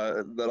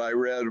that I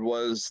read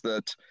was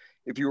that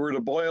if you were to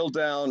boil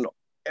down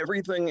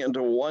everything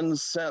into one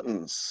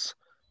sentence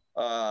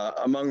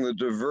among the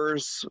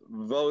diverse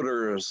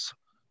voters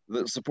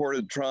that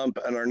supported Trump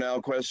and are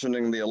now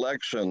questioning the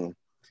election,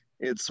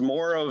 it's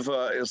more of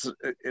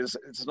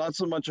it's not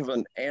so much of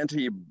an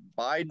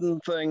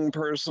anti-Biden thing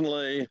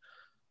personally.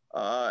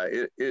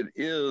 It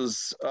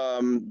is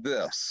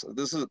this.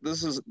 This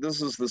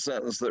is the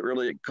sentence that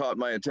really caught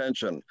my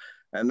attention,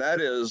 and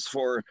that is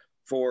for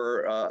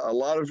a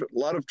lot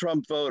of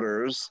Trump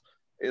voters,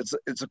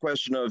 it's a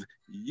question of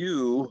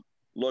you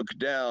look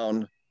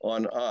down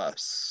on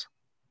us.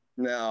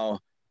 Now,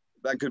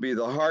 that could be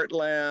the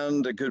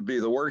heartland, it could be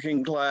the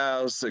working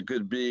class, it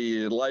could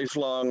be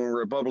lifelong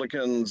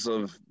Republicans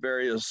of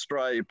various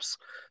stripes.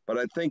 But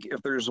I think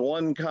if there's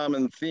one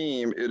common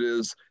theme, it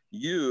is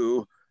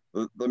you,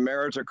 the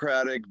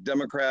meritocratic,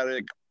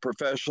 democratic,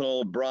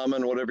 professional,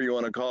 Brahmin, whatever you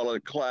want to call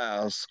it,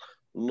 class,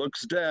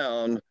 looks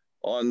down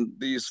on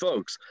these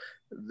folks.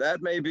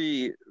 That may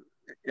be,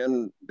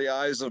 in the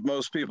eyes of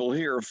most people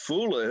here,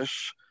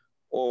 foolish,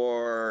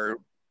 or,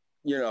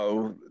 you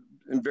know,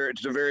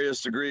 to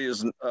various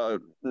degrees,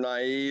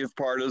 naive,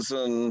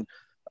 partisan,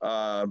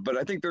 but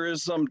I think there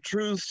is some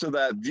truth to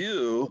that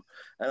view.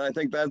 And I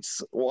think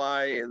that's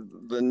why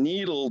the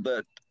needle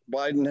that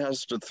Biden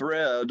has to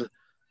thread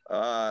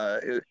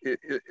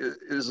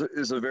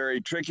is a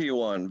very tricky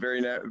one,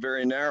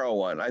 very narrow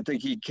one. I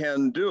think he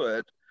can do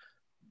it,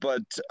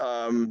 but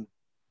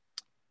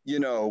you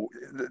know,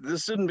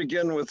 this didn't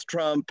begin with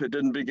Trump. It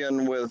didn't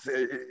begin with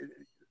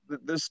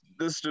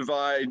this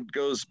divide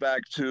goes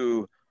back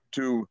to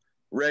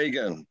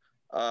Reagan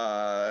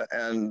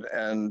and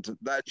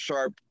that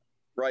sharp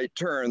right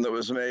turn that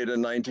was made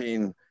in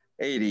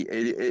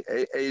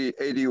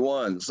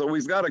 81. So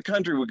we've got a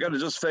country, we've got to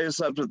just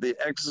face up to the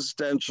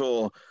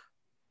existential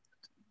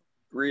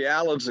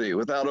reality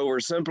without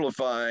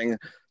oversimplifying,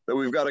 that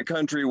we've got a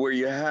country where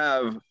you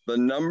have the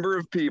number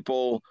of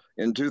people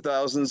in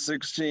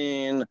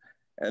 2016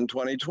 and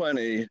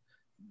 2020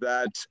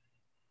 that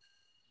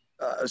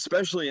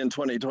especially in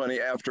 2020,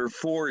 after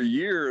 4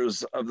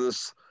 years of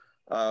this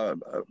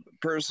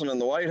person in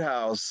the White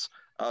House,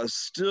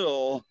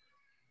 still,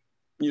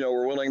 you know,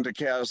 were willing to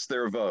cast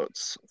their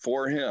votes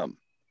for him.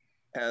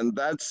 And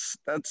that's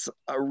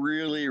a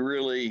really,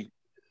 really,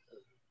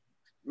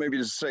 maybe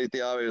to state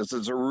the obvious,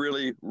 it's a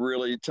really,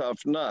 really tough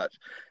nut.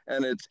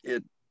 And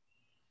it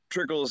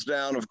trickles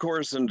down, of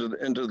course, into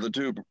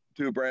the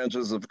two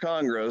branches of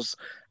Congress.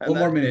 And one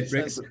more minute,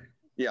 Rick.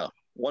 Yeah,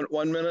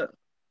 one minute?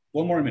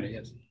 One more minute,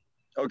 yes.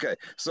 Okay,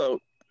 so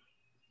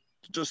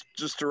just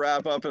to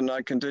wrap up and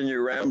not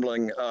continue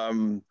rambling,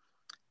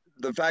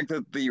 the fact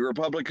that the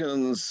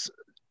Republicans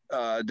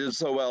did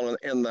so well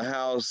in the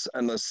House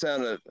and the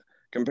Senate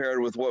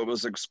compared with what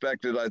was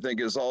expected, I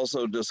think is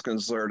also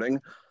disconcerting.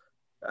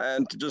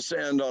 And to just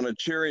end on a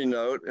cheery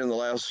note in the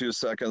last few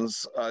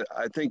seconds,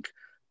 I think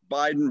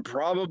Biden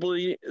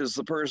probably is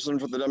the person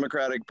for the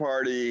Democratic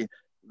Party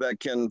that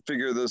can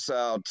figure this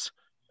out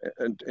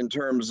in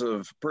terms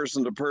of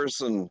person to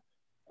person,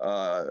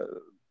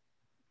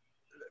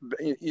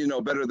 you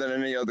know, better than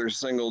any other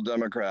single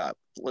Democrat.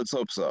 Let's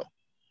hope so.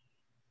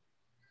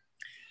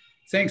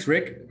 Thanks,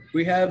 Rick.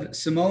 We have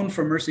Simone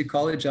from Mercy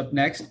College up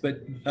next,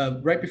 but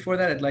right before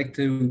that, I'd like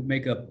to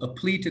make a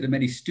plea to the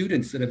many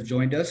students that have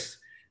joined us.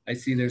 I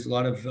see there's a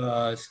lot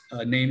of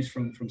names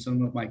from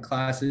some of my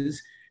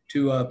classes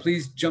to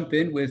please jump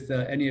in with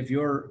any of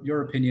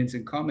your opinions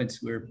and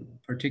comments. We're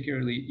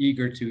particularly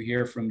eager to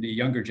hear from the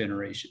younger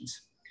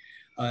generations.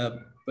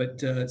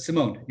 But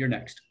Simone, you're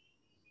next.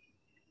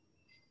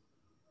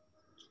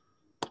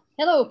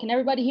 Hello, can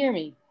everybody hear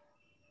me?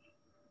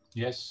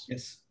 Yes.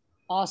 Yes.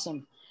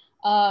 Awesome.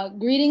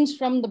 Greetings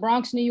from the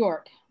Bronx, New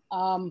York.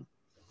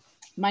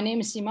 My name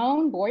is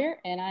Simone Boyer,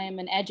 and I am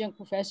an adjunct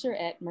professor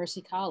at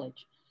Mercy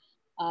College.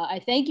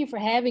 I thank you for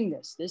having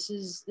this. This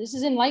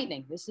is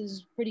enlightening. This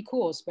is pretty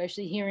cool,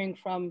 especially hearing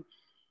from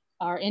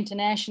our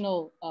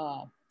international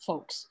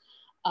folks.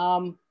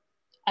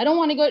 I don't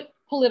want to get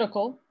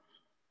political.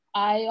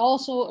 I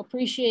also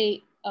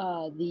appreciate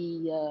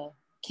the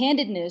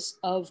candidness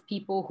of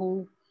people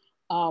who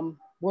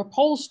were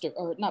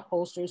not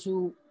pollsters,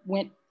 who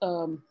went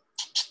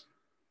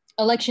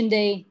election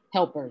day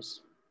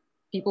helpers.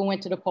 People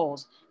went to the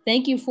polls.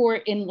 Thank you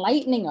for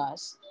enlightening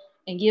us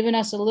and giving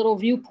us a little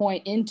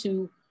viewpoint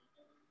into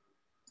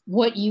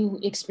what you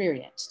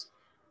experienced.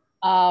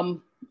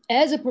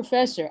 As a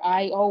professor,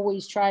 I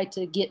always try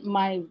to get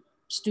my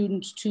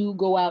students to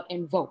go out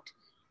and vote.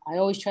 I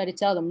always try to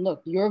tell them,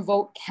 look, your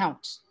vote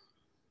counts.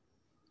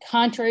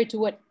 Contrary to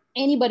what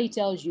anybody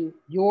tells you,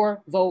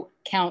 your vote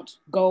counts,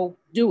 go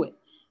do it.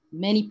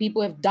 Many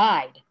people have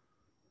died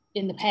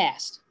in the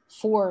past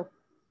for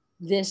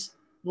this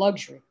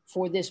luxury,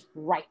 for this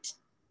right.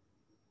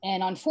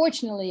 And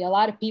unfortunately, a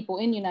lot of people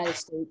in the United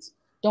States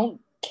don't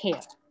care,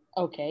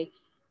 okay?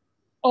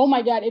 Oh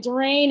my God, it's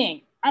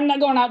raining. I'm not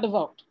going out to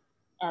vote,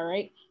 all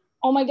right?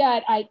 Oh my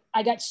God,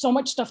 I got so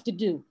much stuff to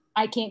do.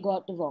 I can't go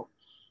out to vote.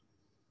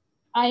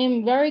 I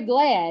am very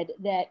glad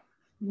that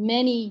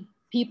many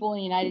people in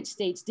the United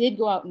States did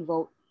go out and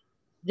vote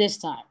this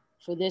time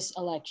for this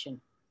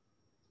election.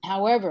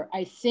 However,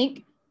 I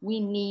think we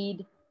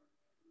need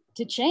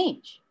to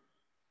change.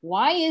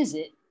 Why is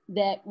it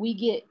that we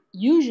get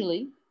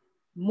usually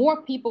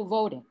more people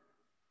voting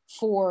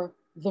for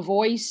The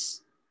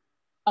Voice,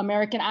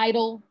 American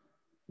Idol,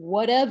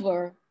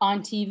 whatever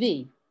on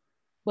TV,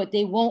 but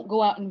they won't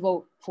go out and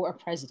vote for a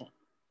president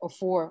or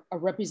for a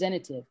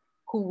representative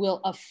who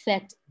will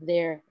affect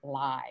their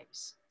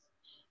lives?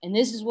 And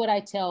this is what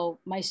I tell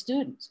my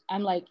students.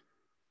 I'm like,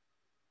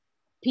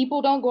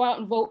 people don't go out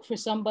and vote for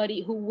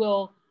somebody who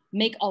will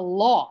make a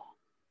law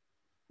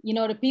You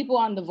know, the people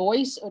on The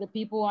Voice or the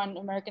people on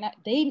American,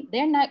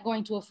 they're not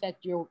going to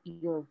affect your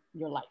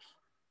life.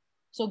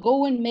 So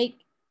go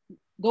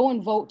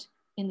and vote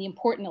in the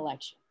important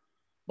election.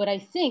 But I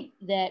think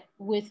that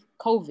with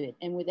COVID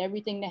and with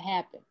everything that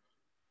happened,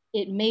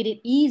 it made it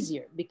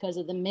easier because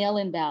of the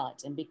mail-in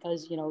ballots and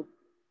because, you know,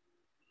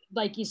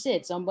 like you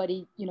said,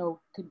 somebody, you know,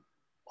 could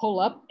pull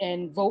up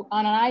and vote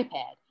on an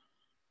iPad.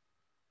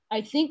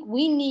 I think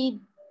we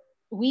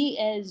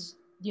as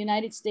the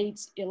United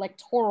States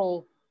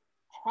electoral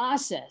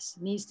process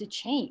needs to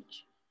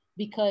change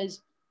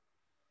because,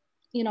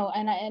 you know,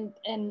 and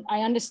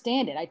I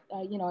understand it.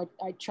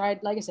 I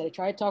tried, like I said, I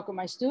tried to talk with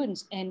my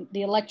students, and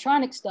the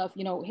electronic stuff,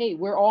 you know, hey,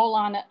 we're all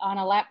on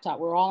a laptop.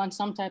 We're all on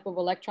some type of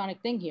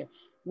electronic thing here.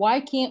 Why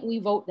can't we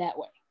vote that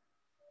way?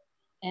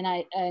 And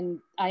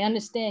I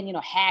understand, you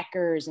know,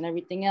 hackers and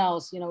everything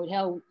else, you know,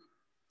 hell,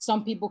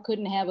 some people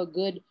couldn't have a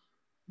good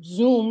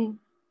Zoom,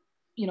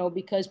 you know,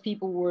 because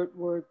people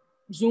were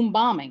Zoom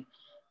bombing.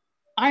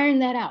 Iron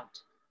that out.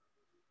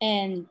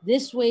 And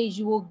this way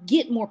you will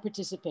get more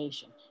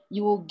participation.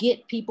 You will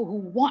get people who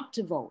want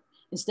to vote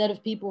instead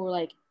of people who are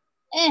like,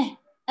 I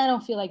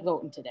don't feel like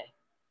voting today.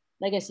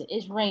 Like I said,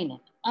 it's raining.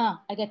 I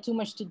got too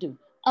much to do.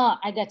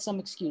 I got some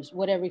excuse,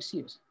 whatever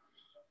excuse.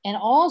 And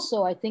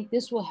also, I think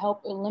this will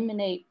help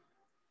eliminate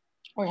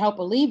or help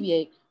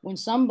alleviate when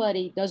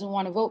somebody doesn't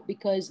want to vote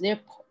because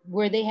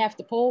where they have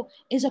to poll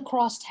is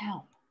across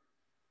town.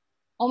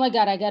 Oh my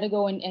God, I got to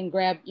go and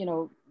grab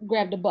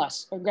the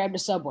bus or grab the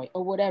subway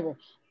or whatever,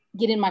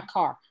 get in my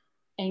car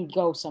and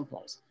go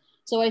someplace.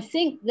 So I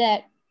think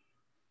that,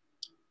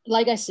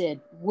 like I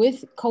said,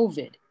 with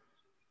COVID,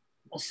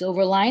 a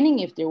silver lining,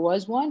 if there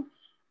was one,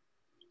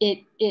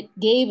 it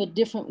gave a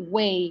different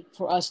way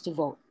for us to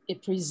vote.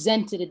 It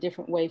presented a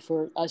different way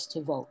for us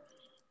to vote.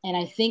 And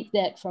I think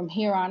that from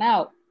here on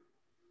out,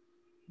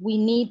 we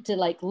need to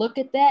like look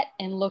at that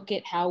and look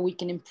at how we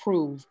can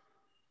improve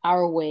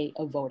our way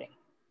of voting.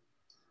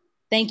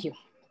 Thank you.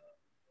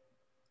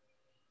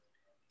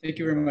 Thank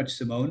you very much,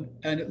 Simone.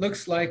 And it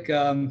looks like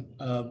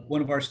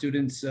one of our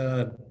students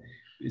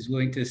is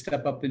willing to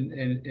step up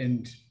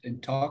and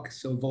talk.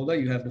 So Vola,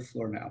 you have the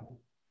floor now.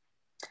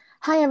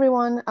 Hi,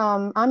 everyone.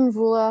 I'm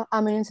Vula.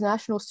 I'm an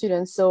international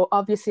student, so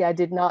obviously I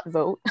did not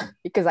vote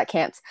because I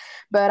can't,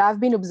 but I've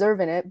been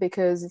observing it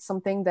because it's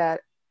something that,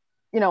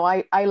 you know,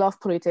 I love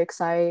politics.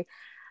 I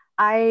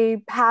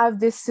have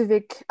this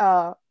civic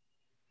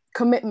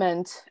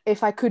commitment.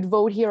 If I could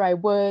vote here, I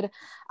would.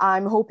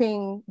 I'm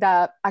hoping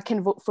that I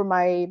can vote for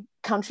my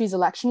country's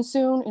election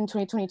soon in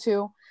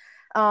 2022.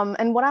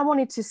 And what I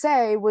wanted to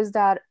say was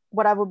that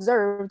what I've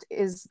observed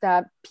is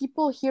that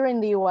people here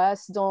in the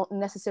US don't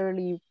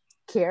necessarily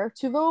care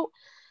to vote,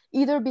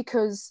 either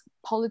because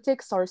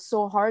politics are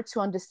so hard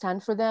to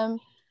understand for them,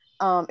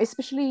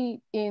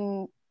 especially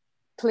in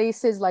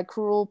places like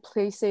rural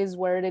places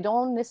where they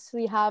don't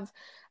necessarily have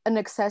an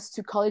access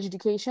to college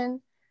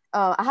education.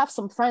 I have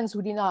some friends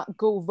who did not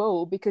go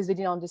vote because they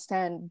didn't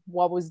understand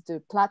what was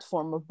the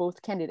platform of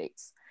both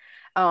candidates.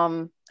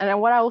 And then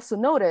what I also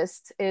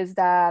noticed is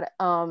that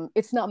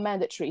it's not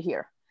mandatory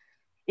here.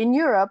 In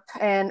Europe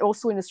and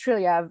also in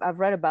Australia, I've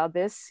read about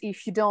this.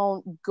 If you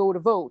don't go to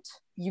vote,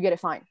 you get a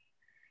fine.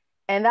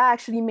 And that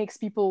actually makes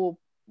people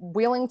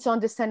willing to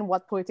understand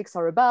what politics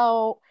are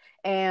about,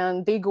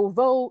 and they go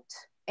vote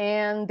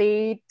and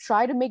they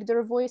try to make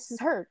their voices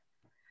heard.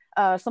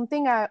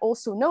 Something I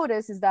also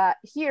noticed is that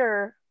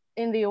here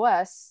in the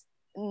US,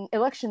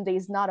 election day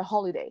is not a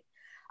holiday.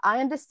 I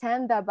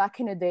understand that back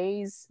in the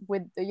days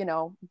with, you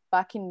know,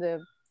 back in the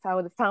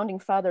founding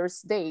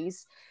fathers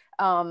days,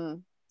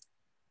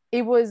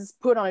 it was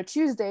put on a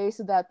Tuesday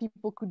so that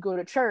people could go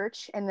to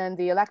church and then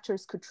the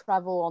electors could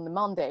travel on the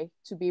Monday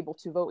to be able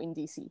to vote in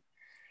DC.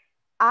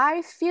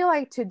 I feel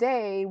like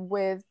today,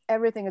 with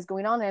everything that's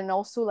going on and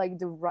also like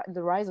the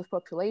rise of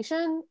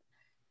population,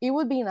 it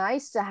would be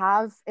nice to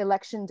have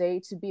election day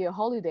to be a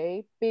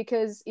holiday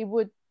because it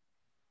would,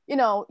 you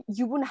know,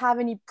 you wouldn't have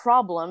any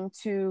problem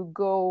to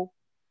go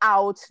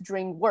out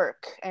during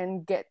work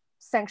and get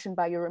sanctioned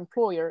by your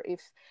employer if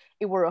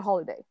it were a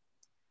holiday.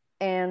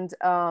 And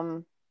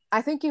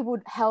I think it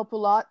would help a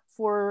lot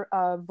for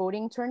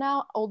voting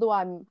turnout, although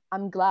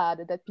I'm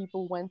glad that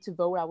people went to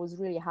vote. I was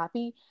really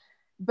happy.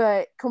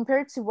 But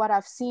compared to what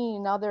I've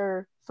seen in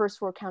other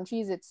first world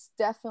countries, it's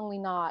definitely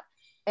not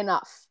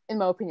enough, in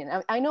my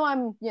opinion. I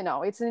know you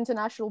know, it's an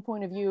international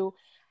point of view.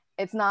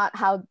 It's not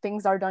how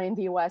things are done in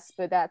the US,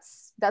 but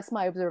that's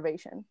my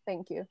observation.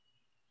 Thank you.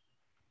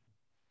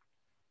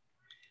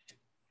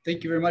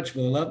 Thank you very much,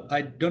 Vola.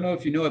 I don't know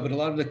if you know it, but a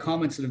lot of the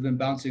comments that have been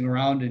bouncing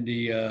around in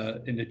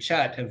the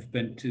chat have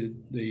been to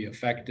the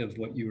effect of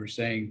what you were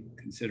saying,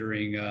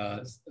 considering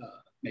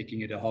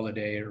making it a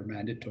holiday or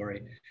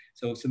mandatory.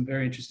 So some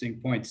very interesting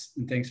points,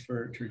 and thanks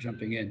for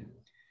jumping in.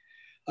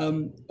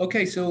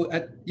 Okay, so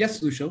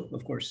yes, Lucio,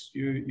 of course,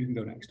 you can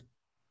go next.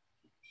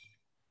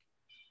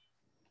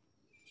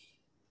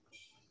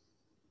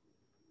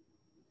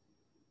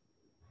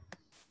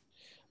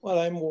 Well,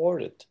 I'm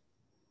worried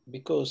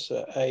because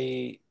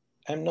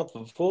I'm not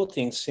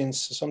voting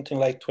since something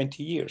like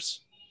 20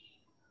 years.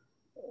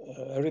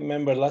 I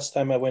remember last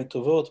time I went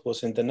to vote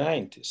was in the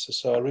 90s.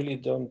 So I really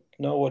don't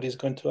know what is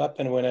going to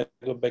happen when I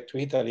go back to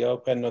Italy. I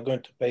hope I'm not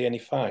going to pay any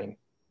fine.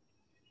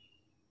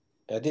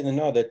 I didn't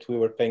know that we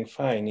were paying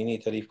fine in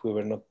Italy if we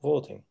were not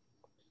voting.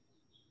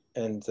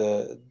 And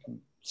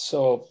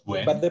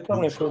but the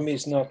problem for me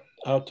is not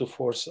how to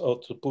force or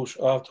to push,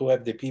 how to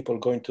have the people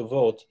going to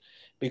vote,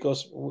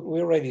 because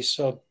we already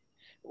saw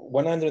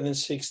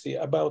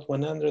about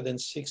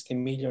 160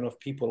 million of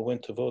people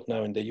went to vote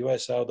now in the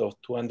US out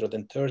of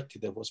 230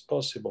 that was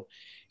possible.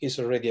 Is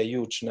already a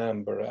huge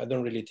number. I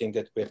don't really think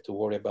that we have to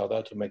worry about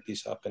how to make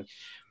this happen.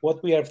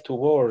 What we have to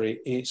worry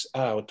is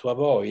how to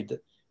avoid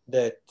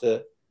that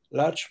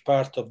large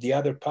part of the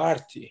other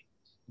party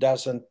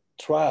doesn't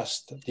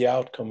trust the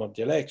outcome of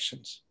the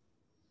elections.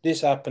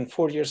 This happened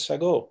 4 years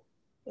ago.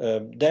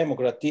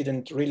 Democrat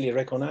didn't really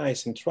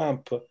recognize in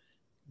Trump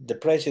the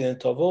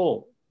president of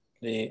all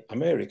the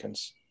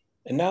Americans.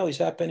 And now it's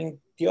happening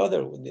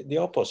the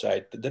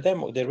opposite.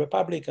 The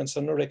Republicans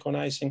are not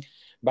recognizing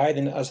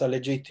Biden as a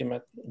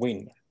legitimate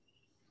winner.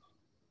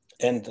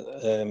 And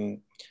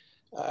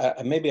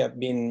maybe I've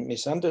been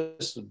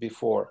misunderstood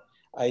before.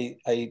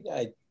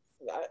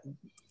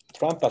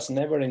 Trump has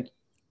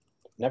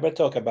never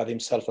talked about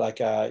himself like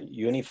a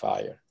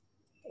unifier.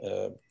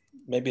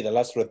 Maybe the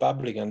last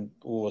Republican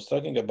who was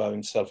talking about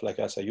himself like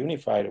as a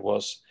unifier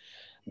was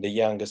the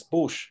youngest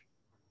Bush.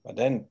 But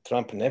then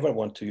Trump never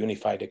wanted to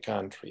unify the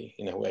country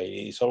in a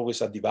way. He's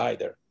always a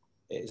divider.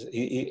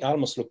 He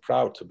almost looked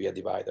proud to be a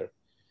divider.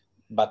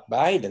 But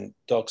Biden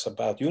talks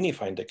about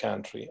unifying the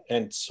country.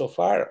 And so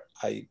far,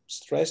 I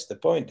stress the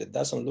point, it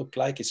doesn't look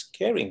like he's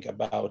caring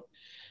about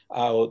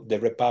how the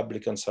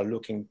Republicans are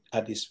looking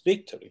at his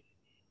victory.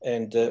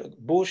 And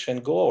Bush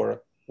and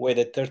Gore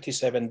waited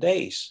 37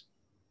 days.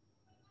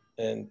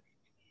 And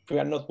we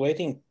are not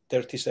waiting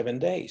 37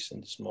 days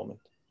in this moment.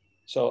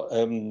 So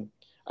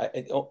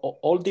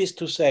all this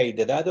to say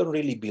that I don't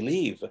really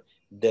believe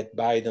that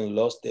Biden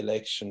lost the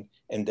election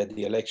and that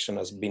the election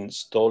has been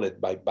stolen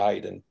by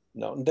Biden.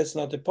 No, that's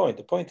not the point.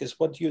 The point is,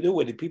 what do you do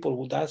with the people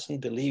who doesn't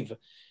believe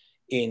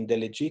in the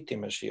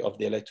legitimacy of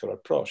the electoral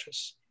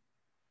process?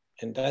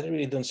 And I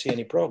really don't see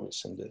any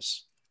progress in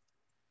this.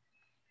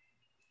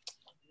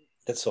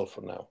 That's all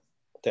for now.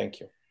 Thank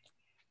you.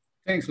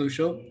 Thanks,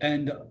 Lucio.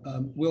 And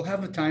we'll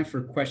have a time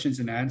for questions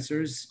and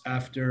answers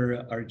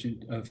after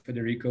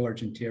Federico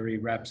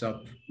Argentieri wraps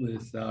up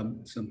with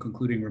some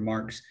concluding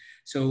remarks.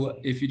 So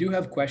if you do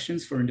have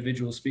questions for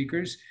individual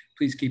speakers,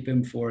 please keep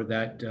them for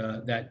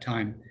that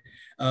time.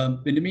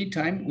 In the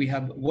meantime, we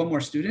have one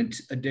more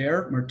student,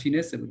 Adair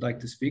Martinez, that would like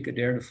to speak.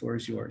 Adair, the floor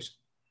is yours.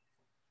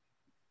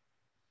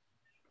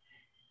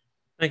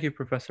 Thank you,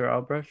 Professor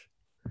Albrecht.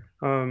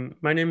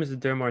 My name is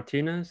Adair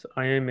Martinez.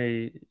 I am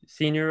a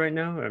senior right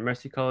now at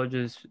Mercy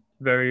College's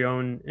very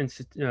own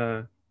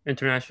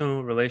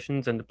International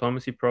Relations and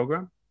Diplomacy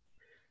program.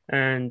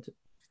 And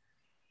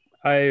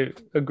I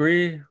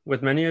agree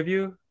with many of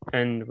you,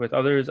 and with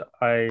others,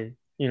 I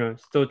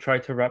still try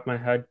to wrap my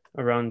head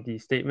around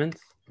these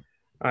statements.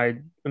 I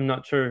am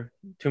not sure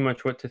too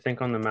much what to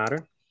think on the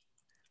matter.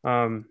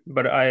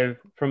 But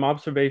from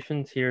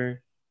observations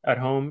here at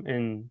home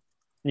in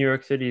New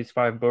York City's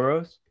 5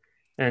 boroughs,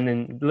 and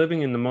in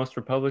living in the most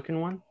Republican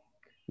one,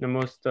 the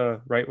most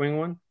right-wing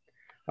one,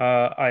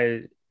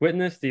 I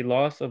witnessed the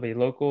loss of a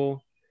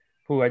local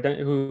who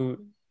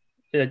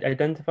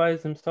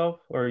identifies himself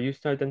or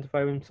used to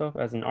identify himself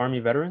as an Army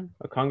veteran,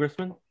 a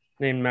congressman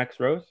named Max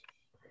Rose.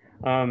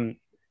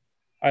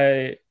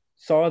 I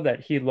saw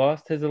that he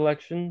lost his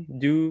election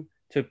due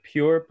to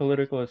pure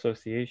political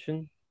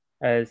association,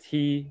 as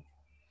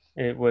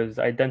it was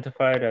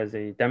identified as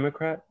a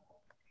Democrat,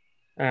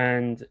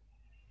 and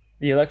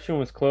the election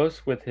was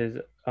close, with his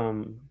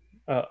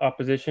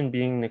opposition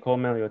being Nicole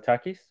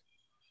Maliotakis,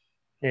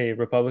 a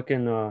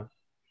Republican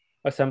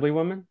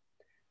assemblywoman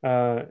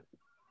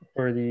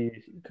for the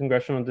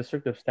congressional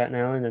district of Staten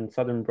Island and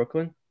Southern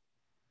Brooklyn.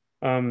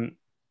 And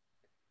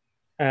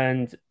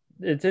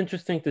it's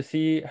interesting to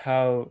see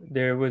how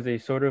there was a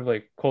sort of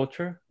like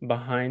culture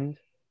behind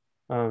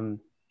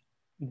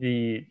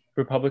the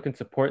Republican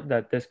support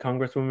that this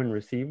congresswoman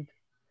received,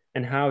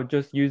 and how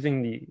just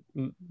using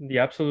the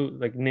absolute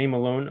like name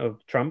alone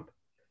of Trump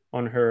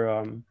on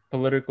her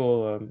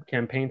political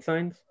campaign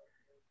signs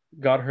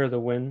got her the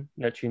win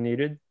that she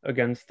needed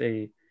against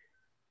a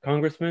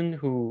congressman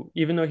who,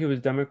 even though he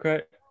was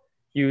Democrat,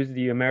 used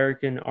the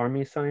American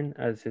Army sign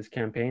as his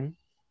campaign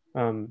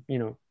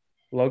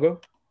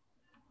logo.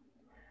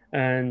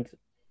 And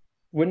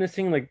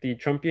witnessing like the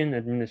Trumpian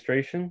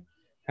administration,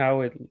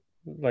 how it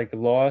like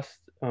lost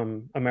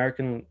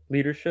American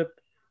leadership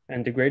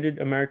and degraded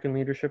American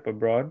leadership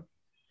abroad,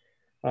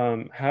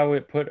 how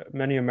it put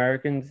many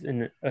Americans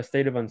in a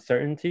state of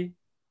uncertainty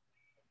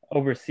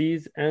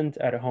overseas and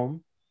at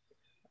home.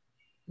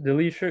 The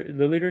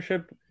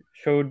leadership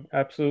showed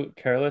absolute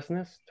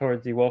carelessness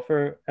towards the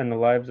welfare and the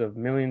lives of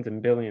millions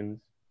and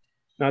billions,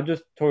 not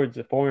just towards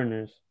the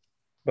foreigners,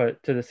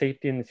 but to the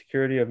safety and the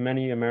security of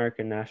many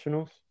American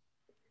nationals.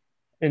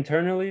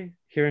 Internally,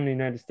 here in the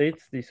United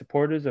States, the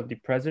supporters of the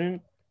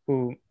president,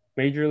 who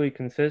majorly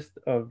consist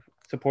of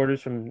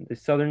supporters from the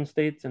southern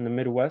states and the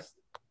Midwest,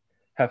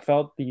 have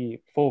felt the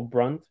full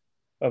brunt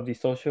of the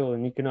social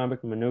and economic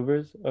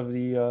maneuvers of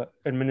the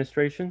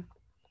administration.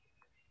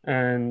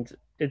 And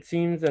it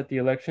seems that the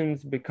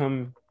elections become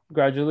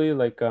gradually,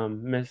 like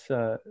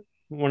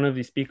one of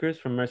the speakers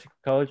from Mercy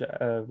College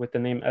with the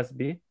name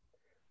SB,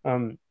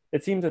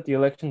 it seems that the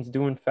elections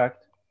do in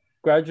fact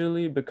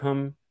gradually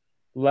become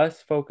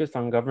less focused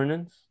on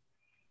governance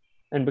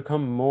and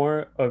become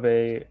more of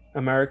a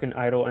American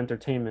Idol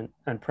entertainment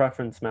and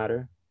preference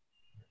matter,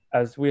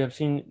 as we have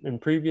seen in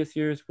previous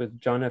years with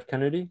John F.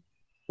 Kennedy,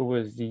 who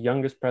was the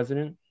youngest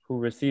president who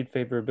received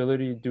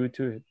favorability due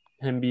to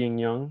him being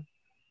young,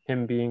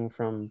 him being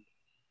from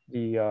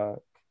the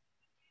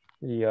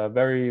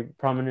very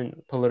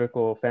prominent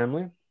political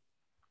family.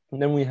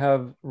 And then we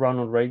have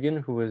Ronald Reagan,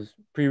 who was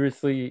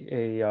previously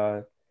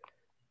a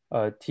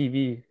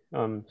TV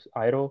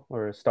idol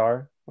or a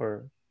star,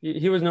 or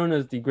he was known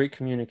as the great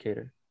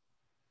communicator.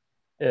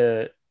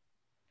 And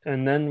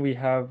then we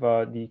have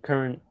the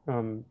current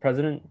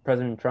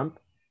President Trump,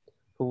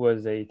 who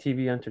was a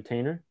TV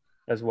entertainer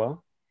as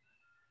well.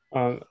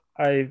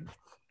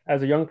 As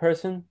a young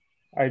person,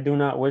 I do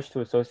not wish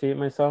to associate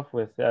myself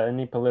with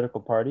any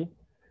political party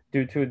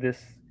due to this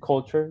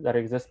culture that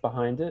exists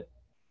behind it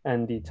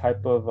and the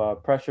type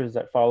of pressures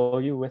that follow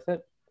you with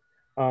it.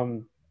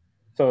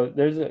 So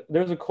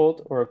there's a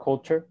cult or a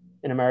culture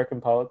in American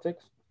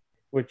politics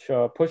which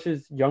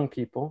pushes young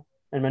people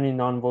and many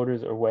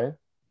non-voters away.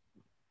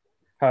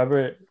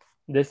 However,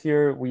 this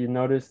year we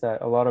noticed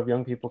that a lot of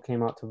young people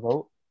came out to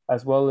vote,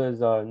 as well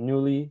as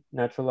newly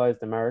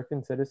naturalized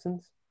American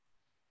citizens.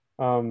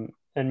 And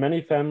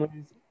many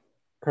families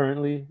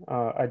currently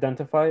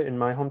identify, in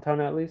my hometown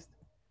at least,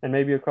 and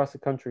maybe across the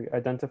country,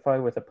 identify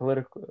with a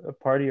political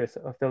party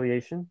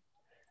affiliation,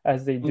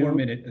 as they do. One more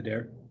minute,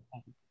 Adair.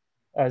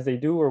 As they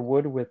do or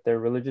would with their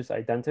religious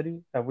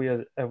identity,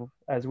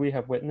 as we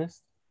have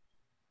witnessed.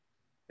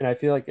 And I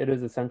feel like it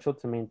is essential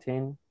to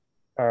maintain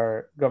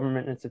our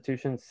government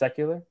institutions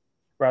secular,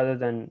 rather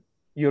than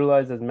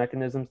utilized as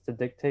mechanisms to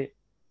dictate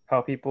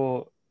how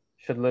people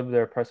should live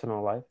their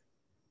personal life.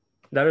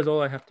 That is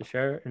all I have to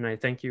share, and I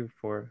thank you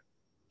for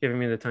giving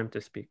me the time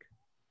to speak.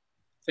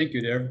 Thank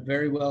you, there.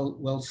 Very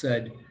well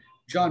said.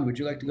 John, would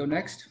you like to go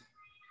next?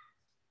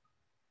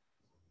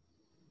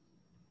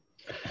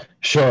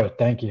 Sure,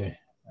 thank you.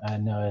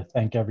 And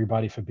thank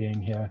everybody for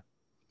being here.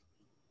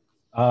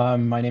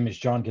 My name is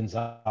John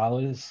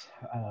Gonzalez.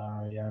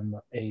 I am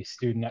a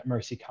student at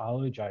Mercy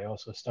College. I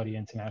also study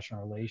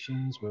international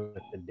relations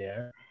with the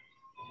DARE.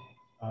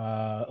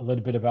 A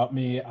little bit about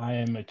me. I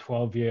am a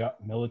 12-year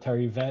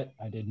military vet.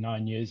 I did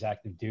 9 years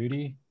active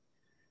duty.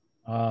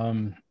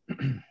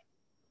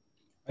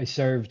 I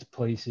served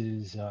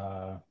places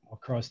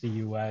across the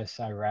US,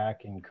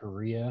 Iraq, and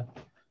Korea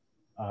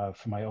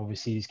for my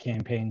overseas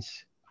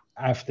campaigns.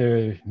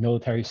 After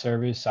military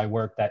service, I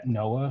worked at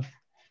NOAA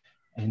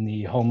in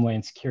the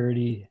Homeland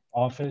Security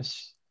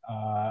Office.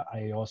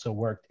 I also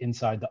worked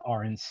inside the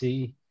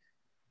RNC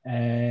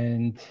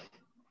and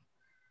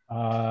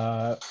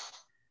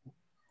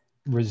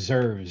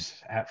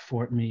reserves at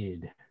Fort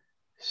Meade.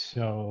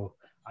 So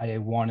I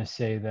want to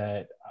say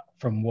that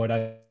from what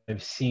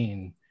I've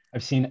seen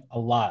a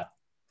lot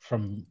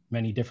from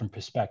many different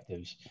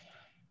perspectives.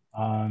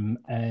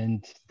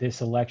 And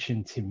this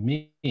election to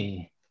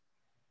me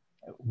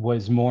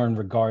was more in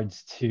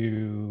regards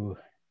to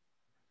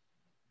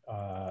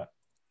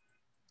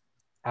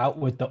out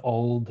with the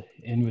old,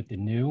 in with the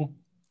new.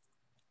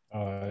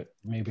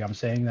 Maybe I'm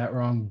saying that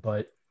wrong,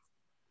 but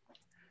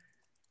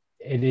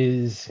it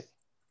is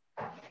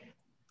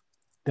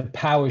the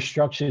power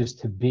structures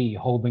to be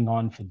holding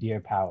on for dear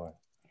power.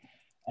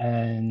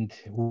 And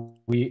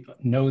we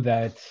know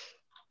that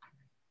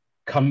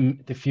come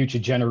the future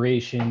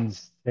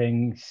generations,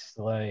 things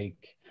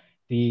like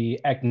the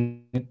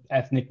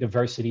ethnic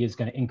diversity is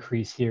going to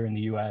increase here in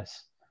the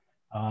US.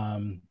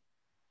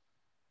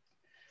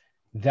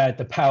 That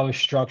the power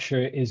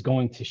structure is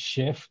going to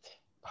shift,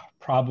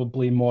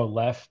 probably more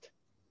left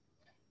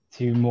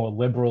to more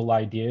liberal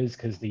ideas,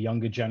 because the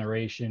younger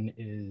generation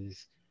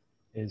is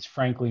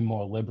frankly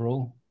more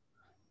liberal.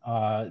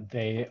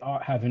 They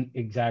haven't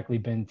exactly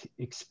been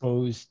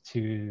exposed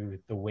to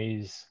the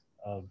ways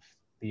of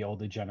the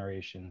older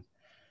generation,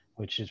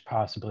 which is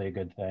possibly a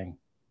good thing,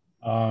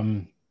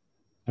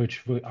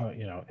 which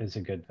is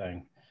a good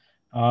thing.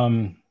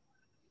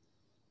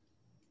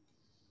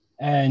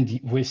 And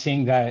we're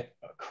seeing that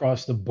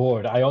across the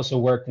board. I also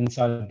worked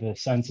inside the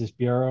Census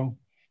Bureau.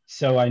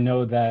 So I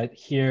know that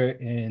here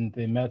in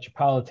the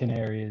metropolitan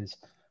areas,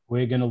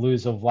 we're going to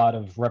lose a lot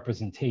of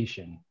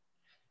representation.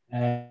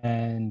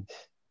 And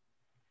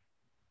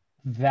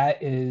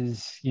that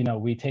is,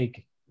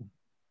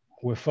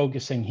 we're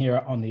focusing here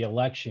on the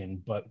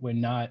election, but we're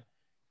not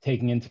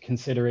taking into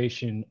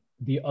consideration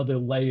the other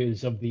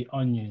layers of the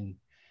onion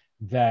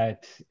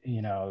that,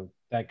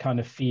 that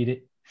kind of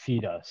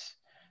feed us.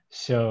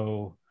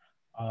 So,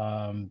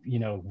 we're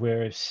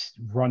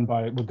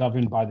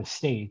governed by the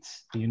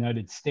states. The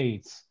United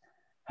States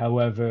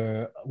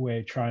However,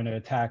 we're trying to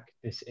attack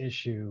this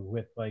issue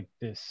with like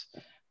this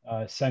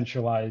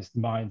centralized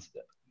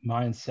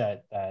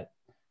mindset that,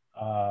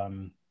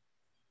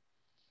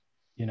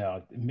 you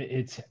know,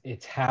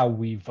 it's how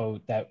we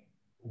vote that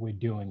we're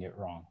doing it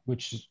wrong,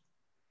 which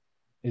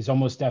is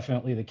almost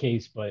definitely the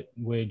case, but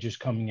we're just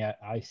coming at,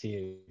 I see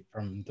it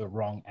from the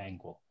wrong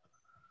angle.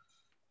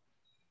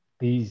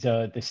 These,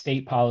 the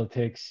state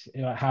politics,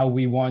 you know, how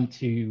we want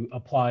to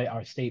apply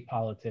our state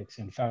politics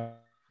and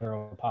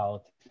federal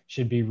politics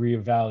should be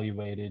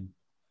reevaluated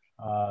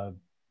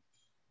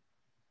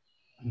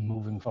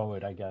moving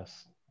forward, I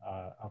guess.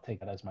 I'll take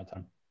that as my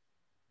time.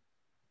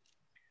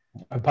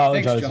 I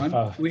apologize. Thanks,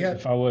 John.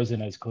 If I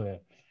wasn't as clear.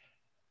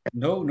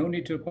 No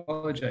need to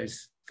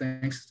apologize.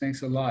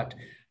 Thanks a lot.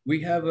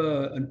 We have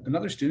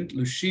another student,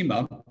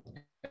 Lushima,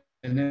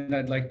 and then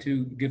I'd like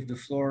to give the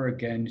floor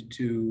again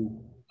to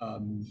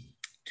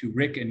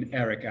Rick and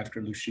Eric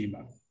after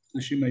Lushima.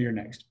 Lushima, you're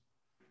next.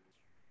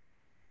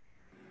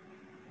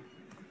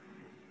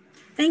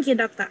 Thank you,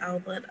 Dr.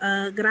 Albert.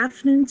 Good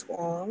afternoon to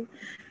all.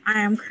 I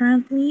am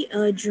currently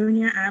a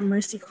junior at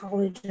Mercy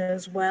College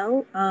as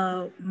well.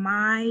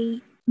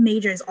 My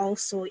major is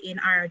also in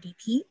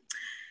IRDP.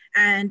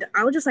 And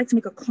I would just like to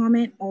make a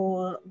comment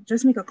or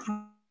just make a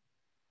comment.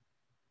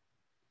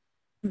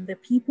 The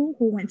people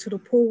who went to the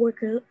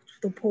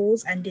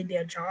polls and did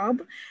their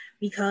job,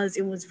 because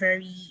it was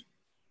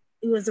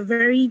a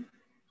very,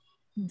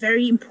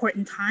 very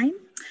important time.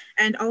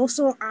 And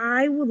also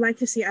I would like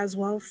to say as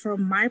well,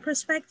 from my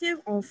perspective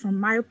or from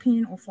my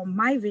opinion or from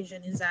my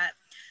vision, is that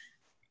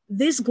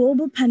this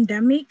global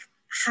pandemic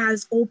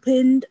has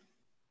opened,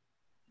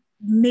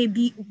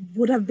 maybe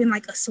would have been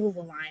like a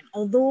silver line.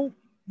 Although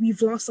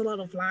we've lost a lot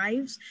of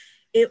lives,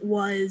 it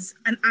was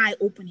an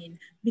eye-opening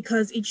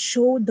because it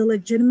showed the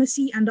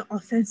legitimacy and the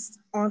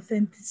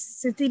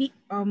authenticity,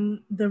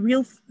 the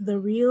real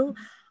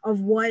of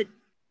what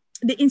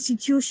the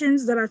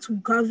institutions that are to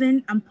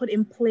govern and put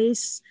in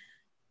place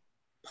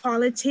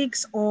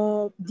politics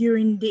or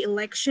during the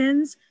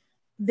elections,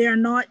 they're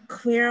not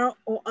clear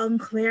or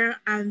unclear,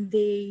 and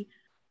they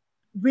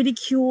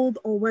ridiculed,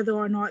 or whether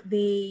or not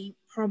they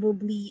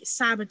probably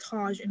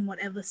sabotage in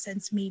whatever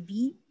sense may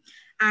be.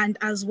 And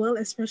as well,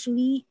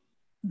 especially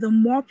the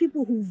more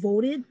people who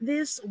voted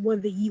this were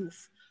the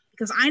youth,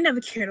 because I never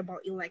cared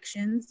about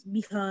elections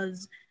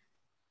because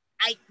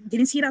I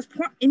didn't see it as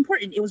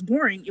important. It was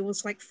boring. It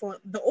was like for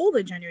the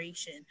older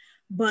generation.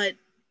 But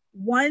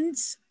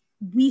once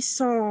we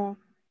saw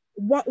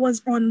what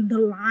was on the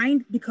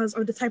line because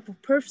of the type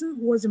of person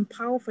who was in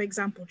power, for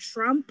example,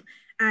 Trump,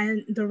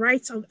 and the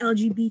rights of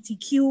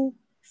LGBTQ,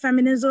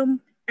 feminism,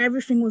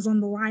 everything was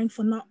on the line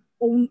for not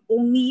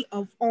only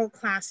of all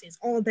classes,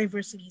 all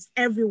diversities,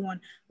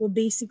 everyone were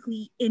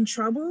basically in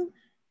trouble.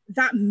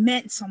 That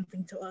meant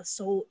something to us.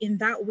 So in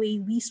that way,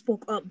 we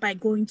spoke up by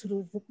going to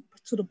the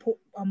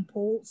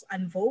polls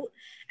and vote.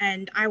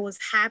 And I was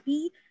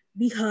happy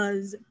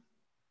because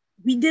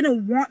we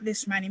didn't want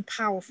this man in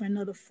power for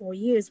another 4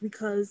 years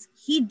because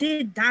he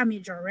did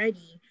damage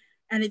already.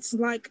 And it's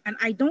like, and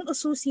I don't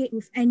associate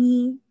with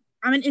any,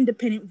 I'm an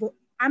independent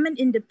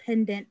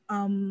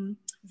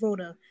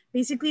voter,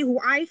 basically, who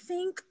I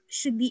think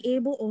should be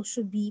able or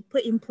should be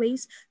put in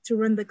place to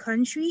run the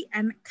country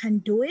and can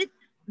do it.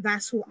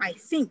 That's who I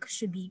think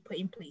should be put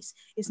in place.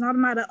 It's not a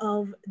matter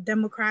of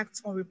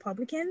Democrats or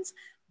Republicans,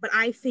 but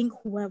I think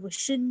whoever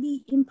should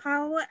be in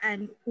power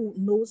and who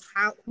knows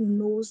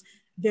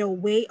their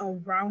way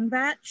around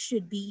that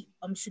should be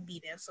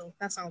there. So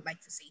that's all I'd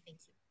like to say.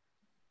 Thank you.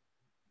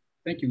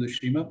 Thank you,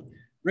 Lushima.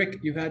 Rick,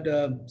 you had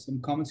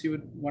some comments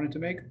you wanted to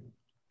make?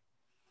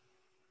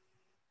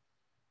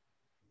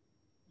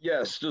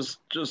 Yes,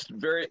 just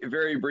very,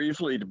 very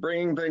briefly, to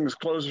bring things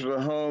closer to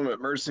home at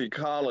Mercy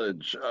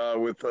College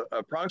with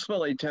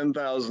approximately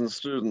 10,000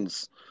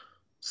 students.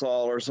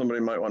 Saul or somebody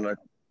might want to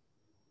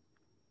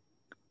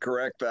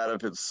correct that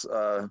if it's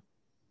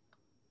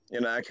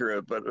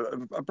inaccurate, but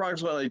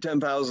approximately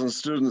 10,000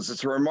 students.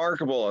 It's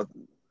remarkable.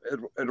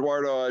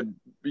 Eduardo, I'd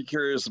be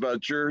curious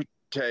about your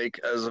take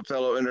as a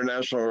fellow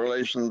international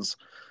relations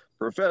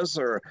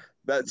professor,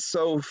 that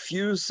so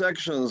few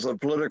sections of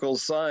political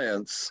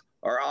science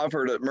are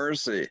offered at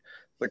Mercy.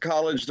 The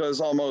college does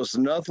almost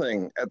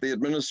nothing at the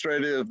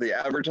administrative, the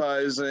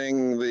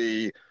advertising,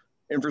 the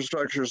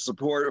infrastructure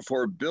support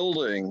for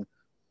building,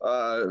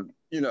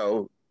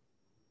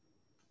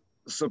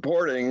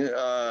 supporting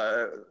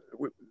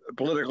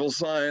political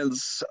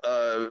science,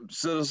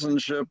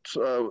 citizenship,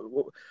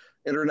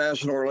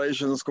 international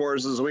relations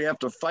courses. We have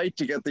to fight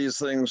to get these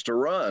things to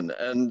run.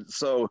 And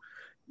so,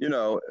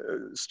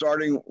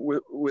 starting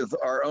with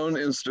our own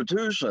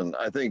institution,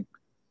 I think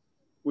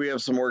we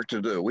have some work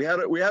to do. We had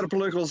a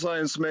political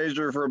science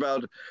major for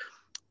about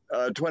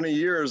 20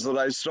 years that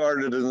I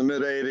started in the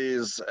mid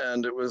 '80s,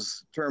 and it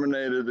was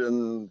terminated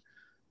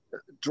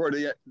toward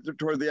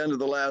the end of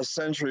the last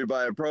century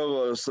by a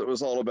provost that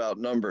was all about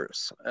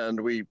numbers.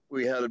 And we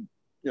had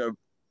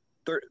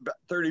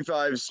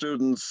 35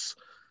 students,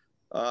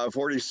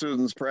 40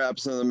 students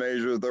perhaps in the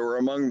major that were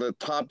among the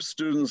top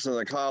students in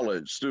the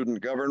college: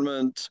 student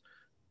government,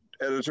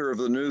 editor of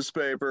the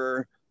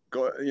newspaper,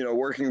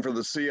 working for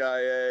the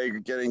CIA,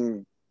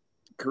 getting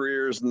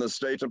careers in the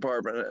State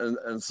Department,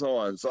 and so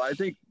on. So I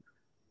think,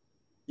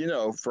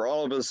 for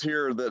all of us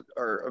here that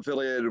are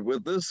affiliated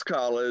with this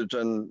college,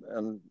 and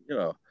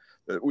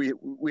that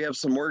we have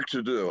some work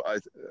to do. I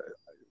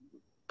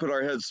put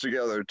our heads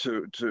together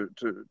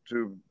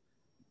to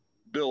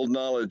build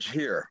knowledge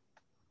here.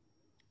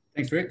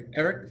 Thanks, Rick.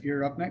 Eric,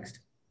 you're up next.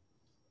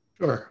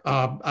 Sure.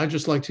 I'd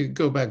just like to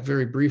go back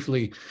very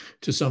briefly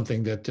to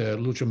something that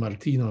Lucio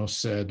Martino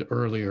said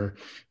earlier.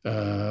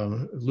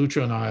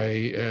 Lucio and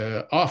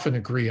I often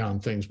agree on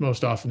things,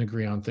 most often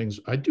agree on things.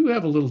 I do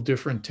have a little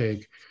different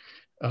take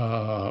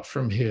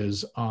from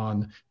his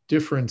on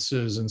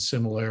differences and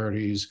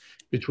similarities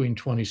between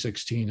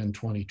 2016 and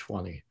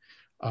 2020.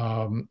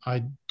 I'm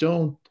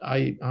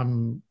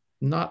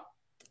not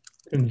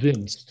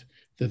convinced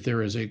that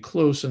there is a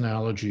close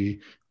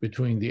analogy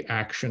between the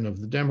action of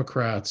the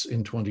Democrats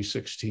in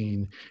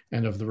 2016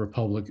 and of the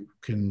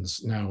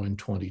Republicans now in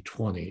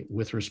 2020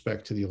 with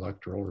respect to the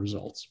electoral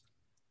results.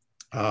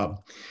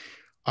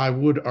 I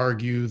would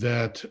argue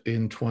that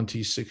in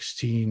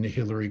 2016,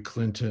 Hillary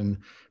Clinton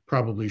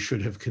probably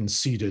should have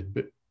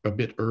conceded a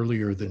bit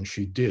earlier than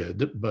she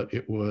did, but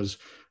it was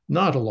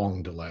not a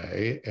long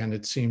delay. And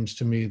it seems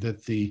to me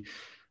that the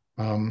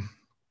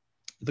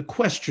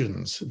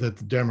questions that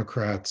the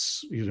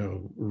Democrats,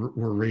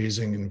 were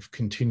raising and have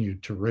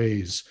continued to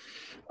raise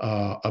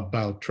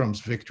about Trump's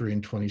victory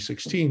in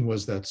 2016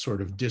 was that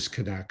sort of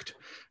disconnect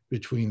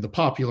between the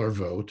popular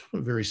vote,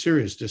 a very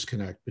serious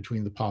disconnect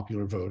between the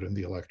popular vote and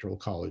the Electoral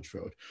College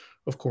vote.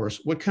 Of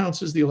course, what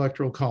counts is the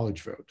Electoral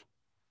College vote.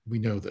 We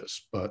know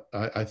this, but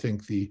I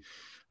think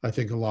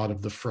a lot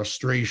of the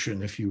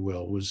frustration, if you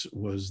will,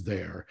 was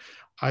there.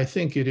 I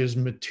think it is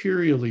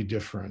materially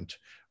different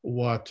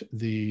what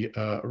the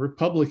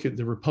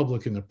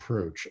Republican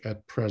approach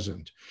at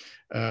present,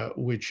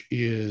 which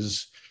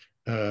is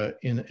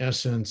in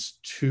essence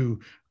to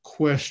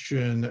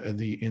question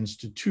the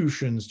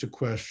institutions, to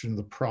question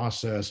the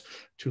process,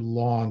 to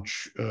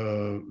launch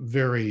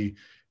very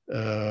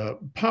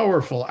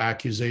powerful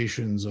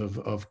accusations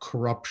of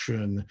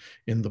corruption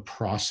in the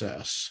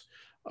process.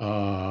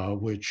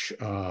 Which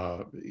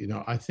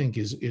I think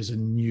is a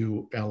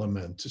new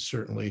element.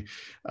 Certainly,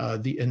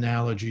 the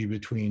analogy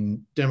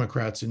between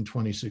Democrats in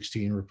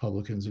 2016,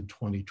 Republicans in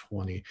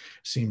 2020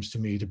 seems to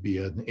me to be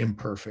an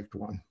imperfect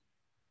one.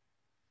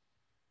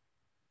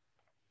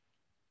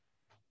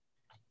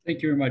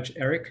 Thank you very much,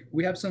 Eric.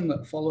 We have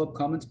some follow-up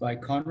comments by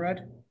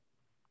Conrad.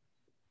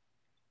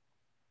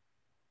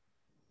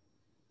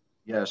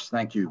 Yes,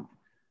 thank you.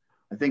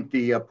 I think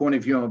the point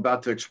of view I'm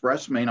about to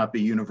express may not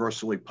be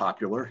universally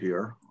popular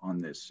here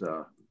on this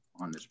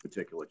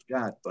particular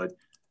chat, but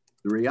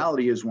the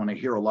reality is when I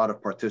hear a lot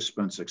of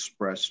participants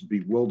express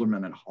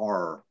bewilderment and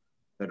horror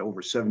that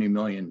over 70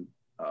 million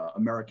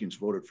Americans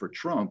voted for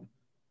Trump,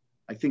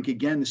 I think,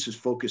 again, this is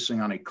focusing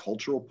on a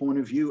cultural point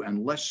of view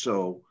and less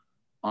so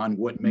on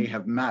what may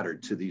have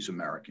mattered to these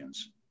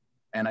Americans.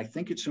 And I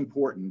think it's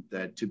important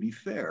that, to be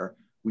fair,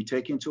 we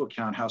take into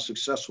account how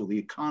successful the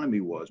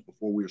economy was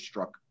before we were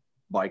struck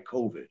by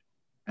COVID,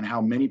 and how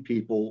many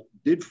people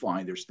did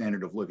find their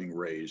standard of living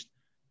raised.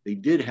 They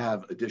did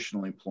have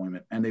additional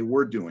employment and they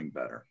were doing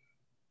better.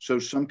 So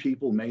some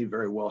people may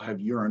very well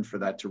have yearned for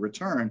that to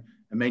return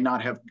and may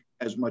not have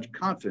as much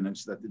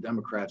confidence that the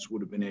Democrats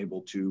would have been able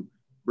to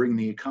bring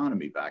the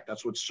economy back.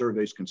 That's what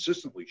surveys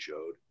consistently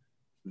showed,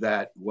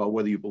 that, well,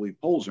 whether you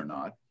believe polls or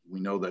not, we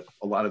know that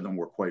a lot of them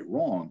were quite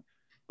wrong,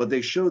 but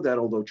they showed that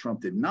although Trump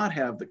did not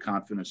have the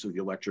confidence of the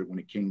electorate when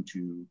it came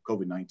to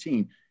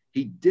COVID-19,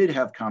 he did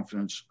have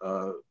confidence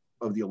of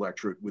the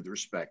electorate with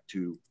respect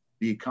to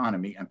the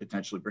economy and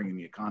potentially bringing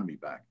the economy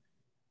back.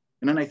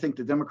 And then I think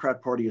the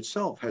Democrat Party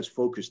itself has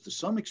focused to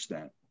some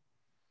extent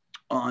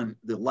on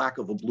the lack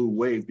of a blue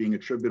wave being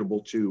attributable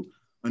to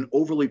an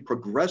overly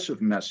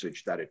progressive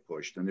message that it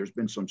pushed. And there's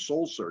been some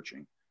soul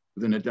searching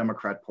within the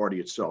Democrat Party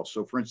itself.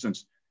 So for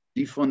instance,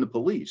 defund the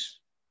police,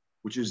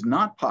 which is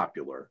not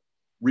popular,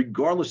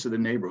 regardless of the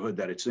neighborhood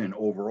that it's in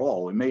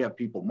overall. It may have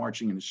people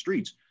marching in the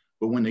streets,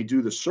 but when they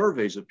do the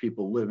surveys of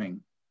people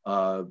living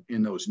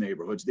in those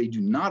neighborhoods, they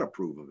do not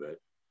approve of it.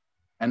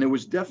 And there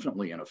was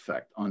definitely an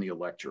effect on the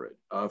electorate.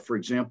 For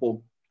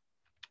example,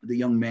 the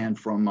young man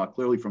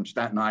clearly from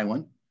Staten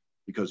Island,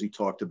 because he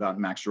talked about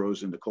Max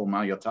Rose and Nicole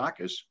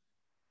Maliotakis,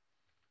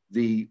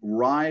 the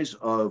rise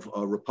of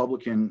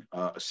Republican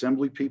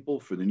assembly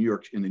people in the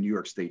New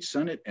York State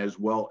Senate, as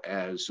well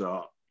as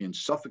in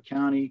Suffolk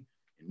County,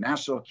 in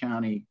Nassau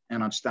County,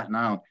 and on Staten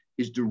Island,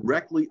 is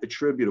directly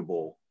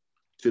attributable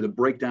to the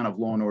breakdown of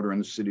law and order in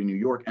the city of New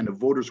York, and the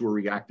voters were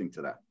reacting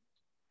to that.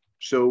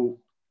 So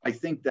I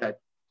think that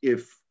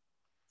if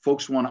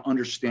folks want to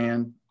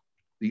understand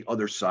the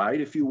other side,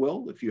 if you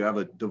will, if you have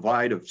a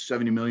divide of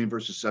 70 million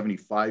versus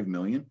 75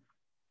 million,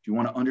 if you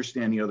want to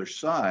understand the other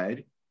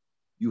side,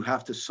 you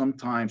have to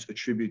sometimes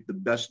attribute the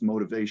best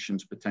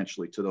motivations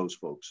potentially to those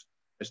folks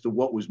as to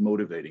what was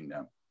motivating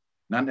them.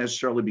 Not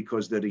necessarily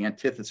because they're the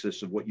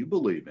antithesis of what you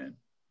believe in,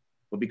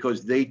 but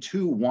because they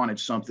too wanted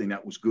something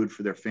that was good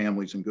for their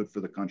families and good for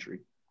the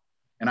country.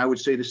 And I would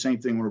say the same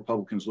thing when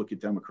Republicans look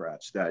at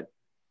Democrats, that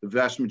the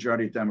vast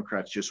majority of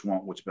Democrats just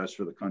want what's best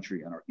for the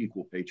country and are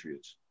equal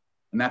patriots.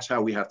 And that's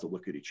how we have to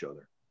look at each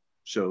other.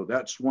 So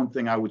that's one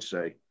thing I would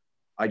say.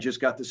 I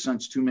just got the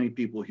sense too many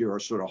people here are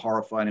sort of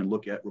horrified and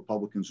look at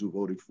Republicans who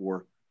voted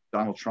for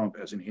Donald Trump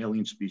as an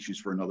alien species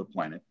for another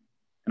planet.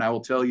 And I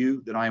will tell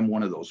you that I am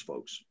one of those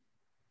folks.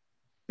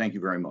 Thank you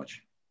very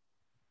much.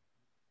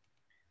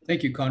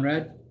 Thank you,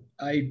 Conrad.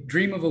 I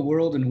dream of a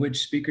world in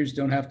which speakers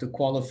don't have to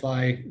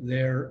qualify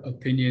their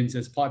opinions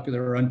as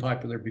popular or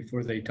unpopular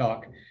before they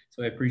talk.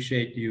 So I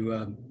appreciate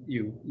you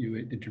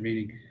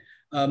intervening.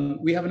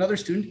 We have another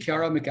student,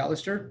 Kiara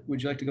McAllister.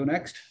 Would you like to go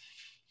next?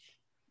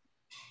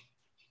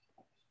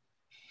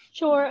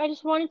 Sure. I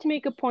just wanted to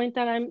make a point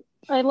that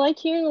I like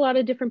hearing a lot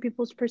of different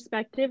people's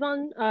perspective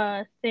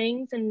on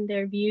things and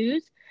their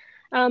views.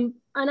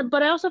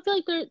 But I also feel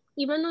like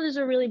even though there's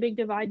a really big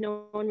divide,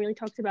 no one really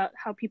talks about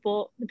how the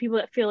people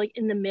that feel like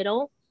in the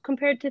middle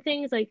compared to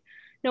things. Like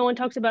no one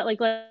talks about, like,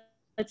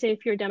 let's say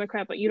if you're a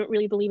Democrat, but you don't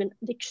really believe in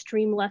the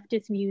extreme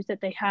leftist views that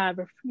they have,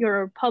 or if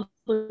you're a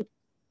Republican,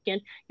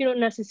 you don't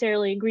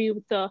necessarily agree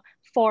with the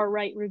far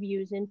right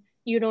reviews, and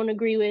you don't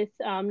agree with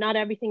not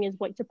everything is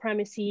white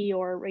supremacy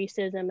or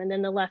racism, and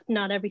then the left,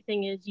 not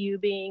everything is you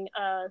being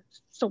a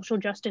social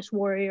justice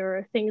warrior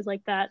or things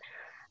like that.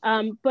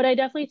 But I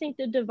definitely think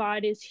the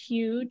divide is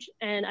huge,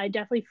 and I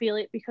definitely feel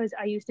it because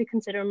I used to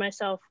consider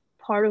myself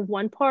part of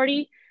one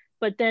party,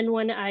 but then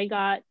when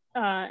I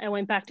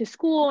went back to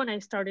school and I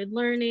started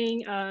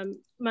learning,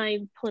 my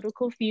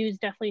political views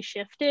definitely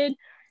shifted.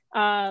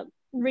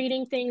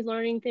 Reading things,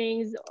 learning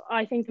things,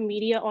 I think the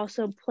media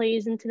also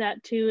plays into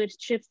that too. It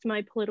shifts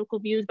my political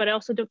views, but I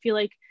also don't feel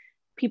like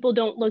people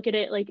don't look at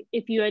it like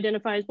if you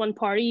identify as one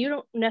party, you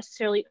don't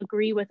necessarily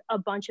agree with a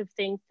bunch of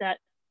things that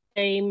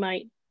they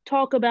might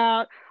talk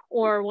about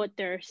or what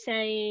they're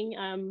saying.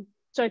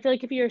 So I feel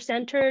like if you're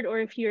centered, or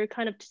if you're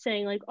kind of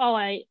saying like, oh,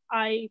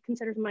 I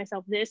consider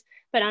myself this,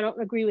 but I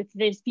don't agree with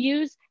this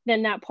views,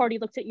 then that party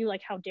looks at you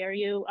like, how dare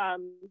you?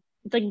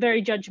 It's like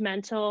very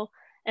judgmental.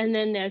 And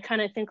then they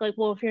kind of think like,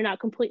 well, if you're not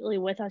completely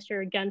with us,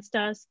 you're against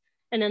us.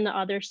 And then the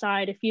other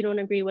side, if you don't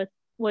agree with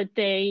what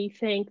they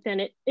think,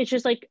 then it's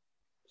just like,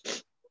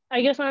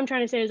 I guess what I'm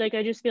trying to say is like,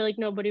 I just feel like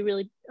nobody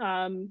really,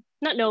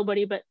 not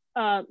nobody, but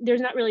there's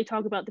not really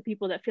talk about the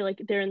people that feel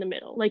like they're in the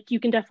middle. Like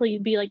you can definitely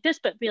be like this,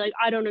 but be like,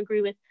 I don't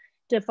agree with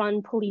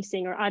defund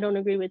policing, or I don't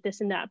agree with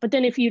this and that. But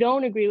then if you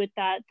don't agree with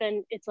that,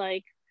 then it's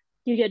like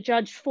you get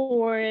judged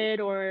for it,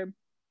 or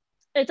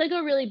it's like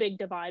a really big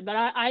divide. But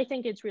I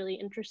think it's really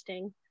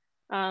interesting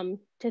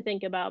to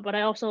think about. But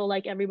I also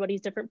like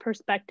everybody's different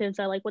perspectives.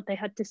 I like what they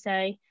had to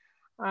say.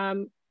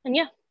 And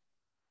yeah,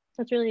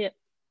 that's really it.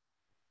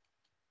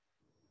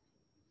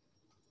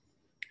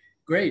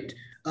 Great.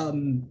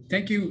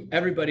 Thank you,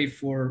 everybody,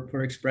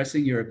 for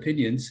expressing your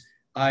opinions.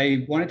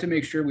 I wanted to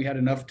make sure we had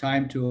enough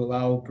time to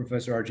allow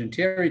Professor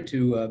Argentieri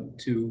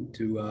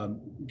to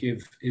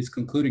give his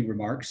concluding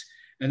remarks.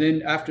 And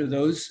then after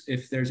those,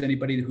 if there's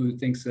anybody who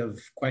thinks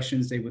of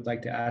questions they would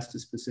like to ask the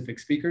specific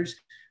speakers,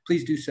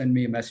 please do send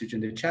me a message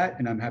in the chat,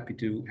 and I'm happy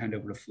to hand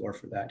over the floor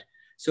for that.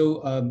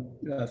 So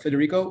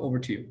Federico, over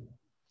to you.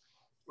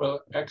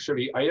 Well,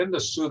 actually, I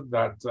understood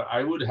that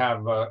I would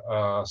have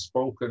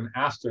spoken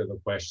after the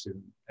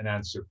question and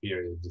answer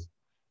period.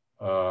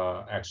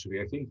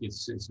 Actually, I think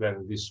it's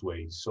better this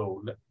way.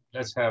 So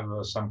let's have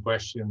some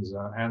questions,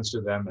 answer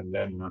them, and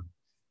then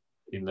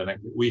in the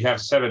next, we have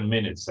 7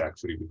 minutes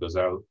actually, because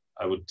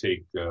I would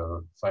take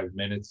 5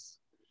 minutes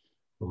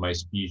for my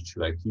speech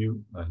like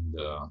you, and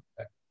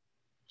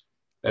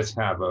let's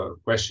have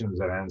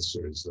questions and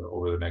answers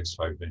over the next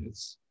 5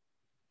 minutes.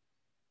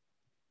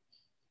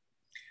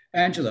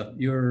 Angela,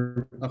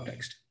 you're up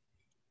next.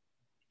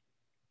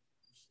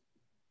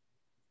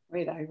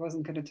 Wait, I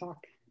wasn't going to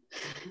talk.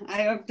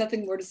 I have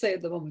nothing more to say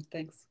at the moment.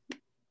 Thanks.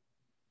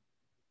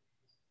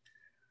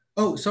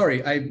 Oh,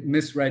 sorry, I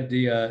misread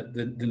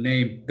the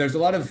name. There's a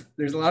lot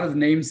of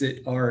names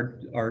that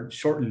are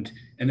shortened,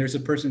 and there's a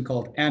person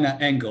called Anna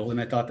Engel,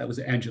 and I thought that was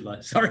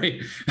Angela.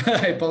 Sorry,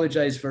 I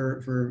apologize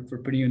for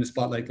putting you in a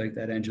spotlight like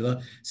that,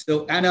 Angela.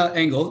 So Anna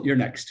Engel, you're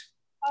next.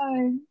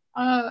 Hi,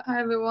 hi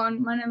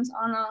everyone. My name is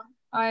Anna.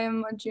 I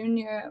am a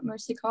junior at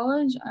Mercy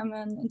College. I'm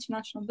in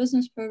international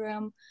business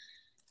program,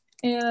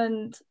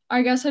 and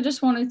I guess I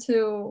just wanted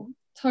to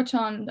touch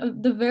on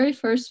the very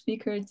first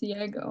speaker,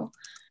 Diego.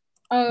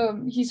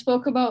 He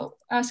spoke about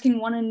asking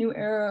when a new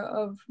era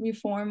of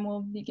reform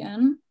will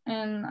begin.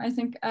 And I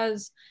think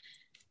as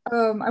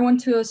I went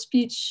to a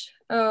speech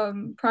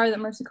prior that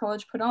Mercy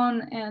College put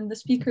on, and the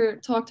speaker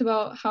talked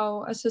about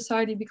how as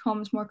society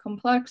becomes more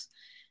complex,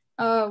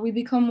 we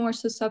become more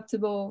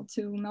susceptible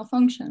to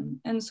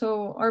malfunction. And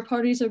so our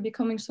parties are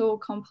becoming so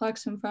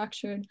complex and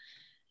fractured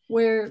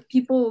where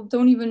people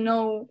don't even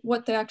know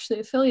what they actually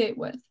affiliate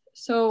with.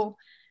 So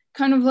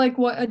kind of like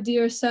what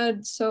Adir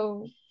said,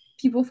 so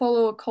people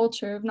follow a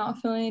culture of not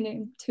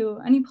affiliating to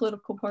any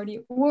political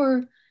party,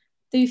 or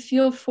they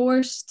feel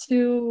forced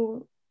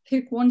to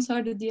pick one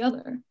side or the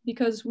other,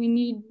 because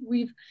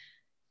we've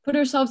put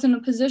ourselves in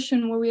a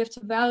position where we have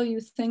to value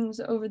things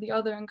over the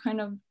other and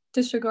kind of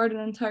disregard an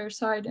entire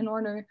side in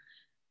order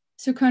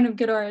to kind of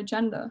get our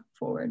agenda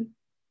forward.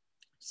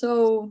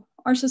 So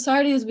our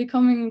society is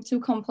becoming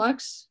too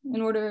complex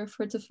in order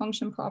for it to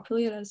function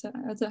properly as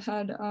it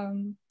had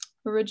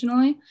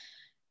originally.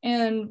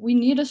 And we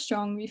need a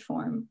strong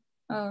reform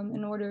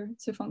in order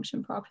to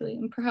function properly.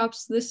 And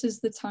perhaps this is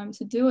the time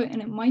to do it.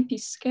 And it might be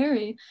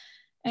scary.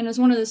 And as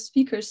one of the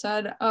speakers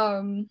said,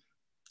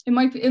 it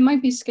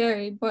might be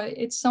scary, but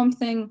it's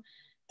something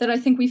that I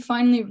think we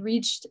finally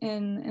reached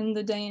in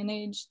the day and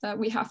age that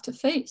we have to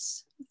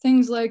face.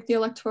 Things like the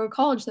Electoral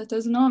College that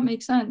does not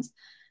make sense.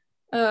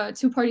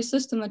 Two-party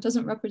system that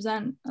doesn't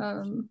represent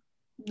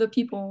the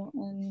people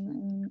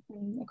in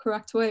a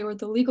correct way, or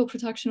the legal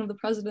protection of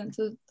the president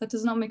that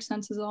does not make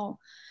sense at all.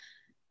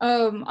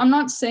 I'm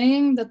not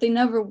saying that they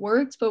never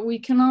worked, but we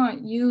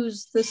cannot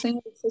use the same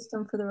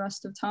system for the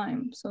rest of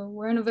time. So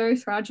we're in a very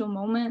fragile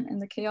moment,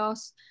 and the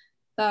chaos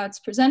that's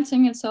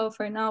presenting itself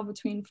right now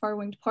between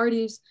far-winged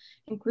parties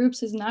and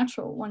groups is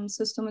natural when the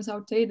system is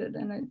outdated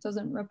and it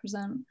doesn't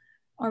represent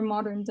our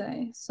modern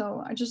day.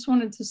 So I just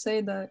wanted to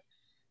say that,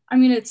 I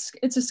mean, it's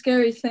a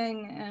scary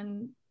thing,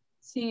 and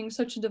seeing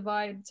such a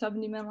divide,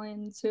 70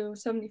 million to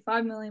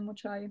 75 million,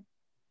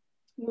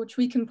 which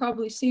we can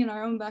probably see in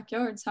our own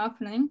backyards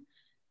happening.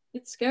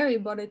 It's scary,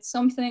 but it's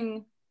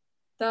something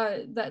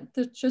that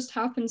just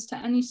happens to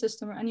any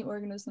system or any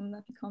organism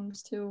that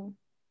becomes too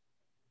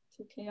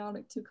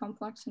chaotic, too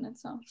complex in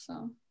itself.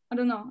 So I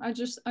don't know.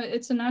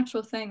 It's a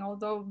natural thing,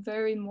 although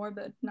very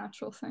morbid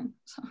natural thing.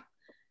 So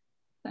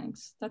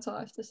thanks. That's all I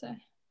have to say.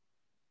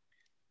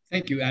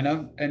 Thank you,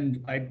 Anna.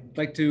 And I'd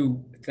like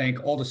to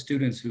thank all the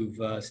students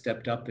who've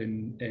stepped up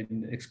and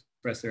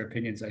expressed their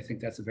opinions. I think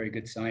that's a very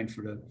good sign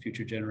for the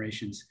future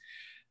generations.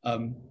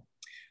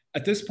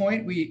 At this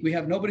point, we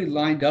have nobody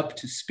lined up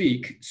to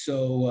speak.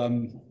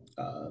 So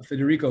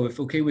Federico, if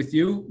okay with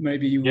you,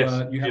 maybe you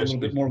have a little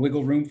bit more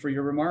wiggle room for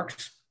your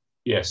remarks.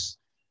 Yes.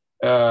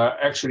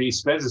 Actually,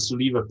 it's better to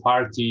leave a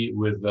party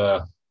with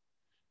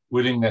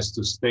willingness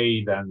to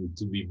stay than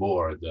to be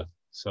bored.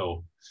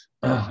 So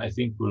I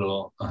think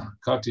we'll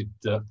cut it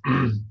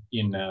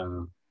in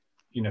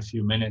a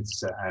few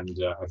minutes, and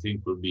I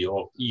think we'll be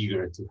all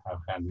eager to have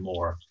had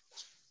more.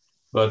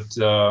 But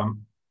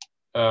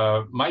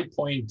my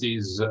point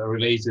is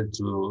related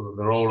to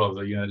the role of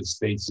the United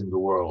States in the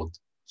world.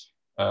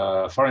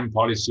 Foreign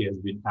policy has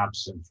been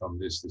absent from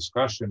this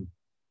discussion,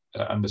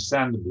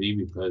 understandably,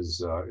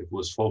 because it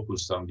was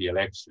focused on the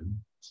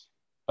election.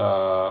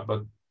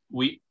 But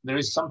there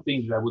is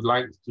something that I would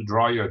like to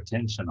draw your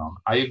attention on.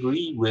 I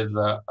agree with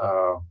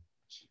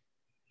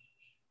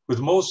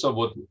most of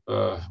what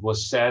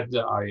was said.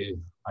 I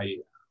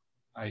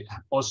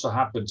also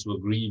happen to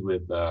agree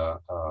with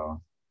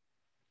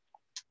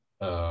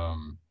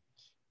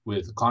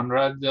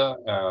Conrad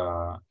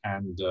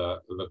and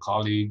the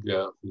colleague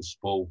who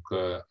spoke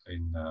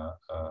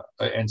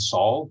and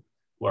Saul,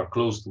 who are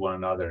close to one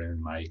another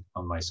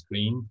on my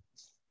screen.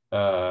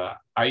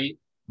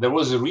 There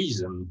was a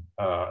reason,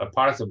 a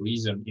part of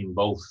reason in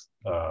both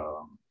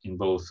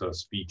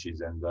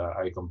speeches, and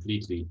I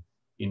completely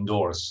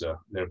endorse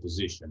their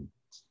position.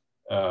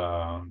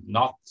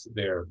 Not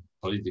their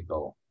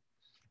political,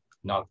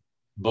 not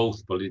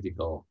both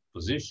political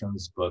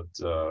positions, but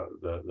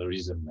the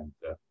reason and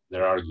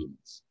their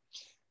arguments.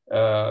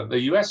 The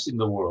US in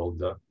the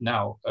world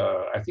now,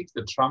 I think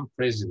the Trump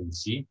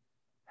presidency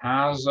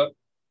has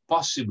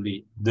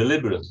possibly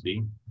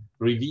deliberately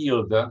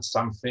revealed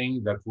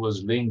something that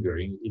was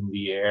lingering in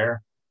the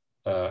air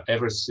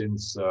ever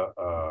since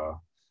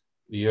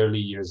the early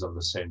years of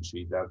the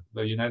century, that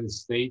the United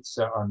States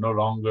are no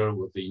longer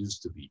what they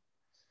used to be.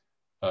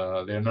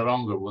 They're no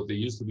longer what they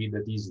used to be,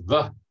 that is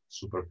the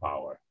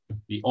superpower,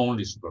 the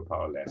only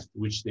superpower left,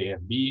 which they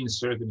have been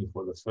certainly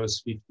for the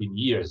first 15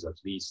 years, at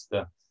least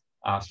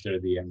after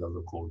the end of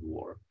the Cold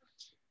War.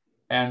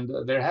 And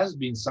there has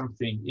been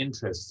something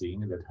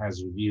interesting that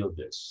has revealed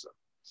this.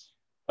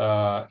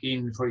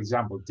 For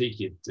example,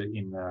 take it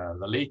in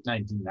the late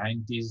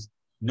 1990s,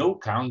 no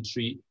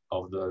country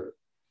of the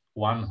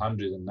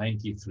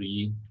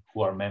 193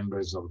 who are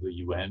members of the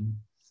UN,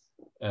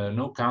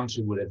 no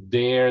country would have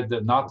dared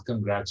not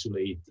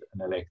congratulate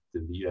an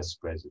elected US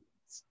president.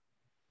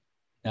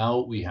 Now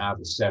we have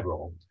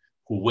several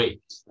who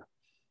wait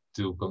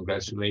to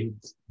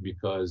congratulate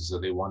because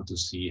they want to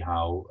see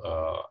how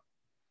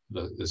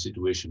the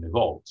situation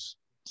evolves.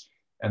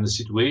 And the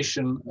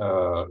situation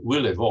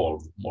will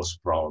evolve,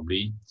 most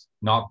probably,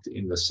 not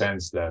in the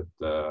sense that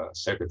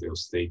Secretary of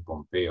State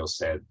Pompeo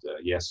said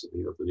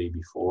yesterday or the day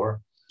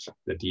before,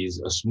 that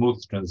is a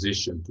smooth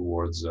transition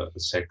towards a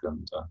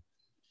second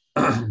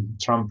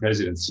Trump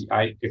presidency.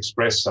 I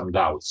express some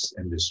doubts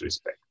in this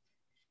respect.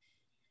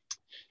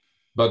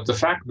 But the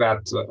fact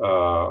that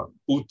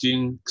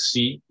Putin,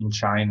 Xi in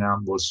China,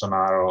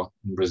 Bolsonaro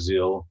in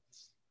Brazil,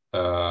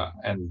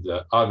 and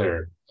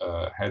other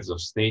heads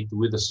of state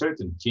with a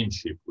certain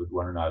kinship with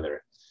one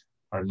another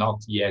are not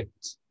yet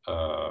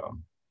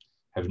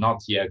have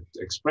not yet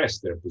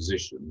expressed their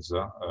positions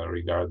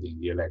regarding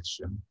the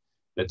election.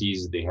 That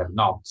is, they have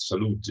not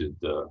saluted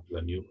the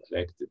new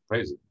elected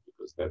president,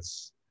 because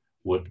that's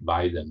what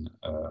Biden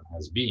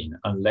has been,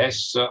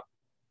 unless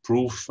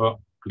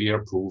clear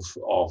proof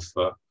of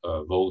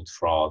vote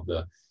fraud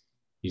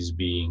is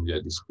being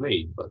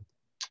displayed. But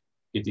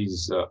it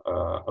is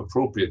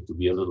appropriate to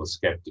be a little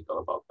skeptical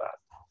about that.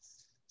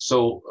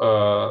 So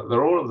the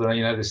role of the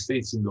United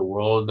States in the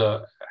world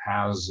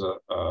has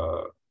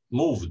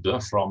moved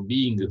from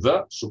being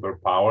the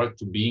superpower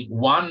to being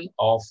one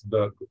of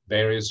the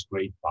various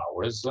great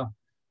powers,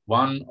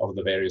 one of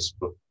the various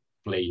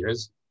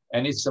players,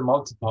 and it's a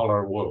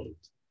multipolar world.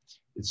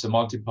 It's a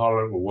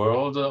multipolar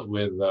world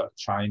with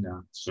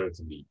China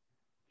certainly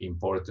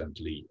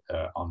importantly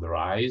on the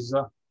rise,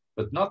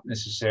 but not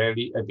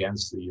necessarily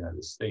against the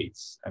United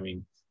States. I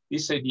mean,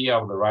 this idea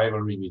of the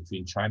rivalry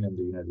between China and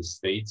the United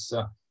States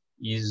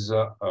is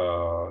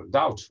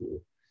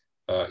doubtful.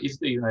 If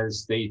the United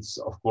States,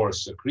 of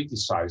course,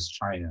 criticized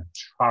China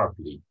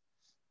sharply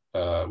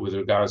with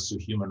regards to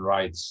human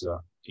rights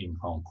in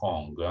Hong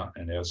Kong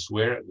and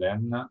elsewhere,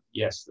 then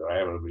yes, the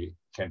rivalry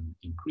can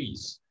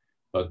increase.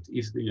 But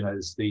if the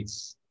United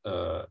States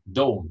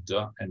don't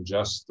and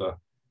just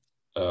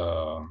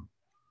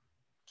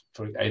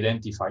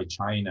identify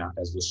China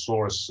as the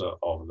source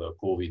of the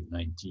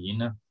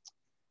COVID-19,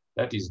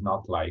 that is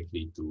not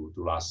likely to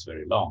last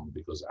very long,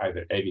 because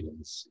either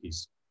evidence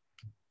is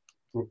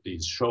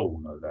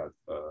shown that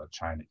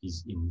China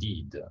is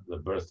indeed the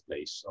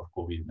birthplace of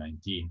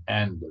COVID-19,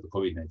 and the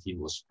COVID-19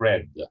 was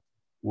spread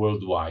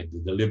worldwide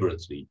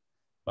deliberately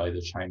by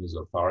the Chinese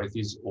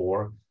authorities,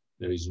 or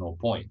there is no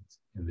point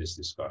in this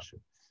discussion.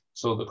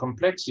 So the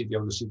complexity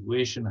of the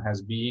situation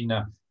has been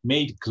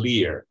made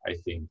clear, I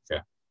think,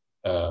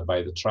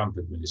 by the Trump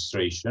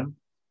administration,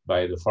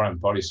 by the foreign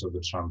policy of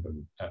the Trump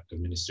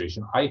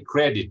administration. I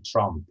credit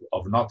Trump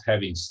of not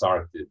having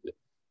started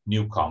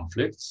new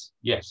conflicts.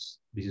 Yes,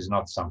 this is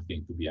not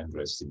something to be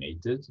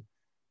underestimated.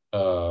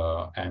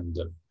 And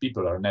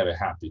people are never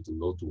happy to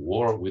go to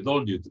war. With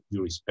all due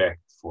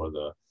respect for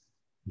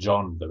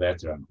John, the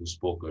veteran who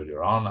spoke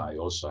earlier on, I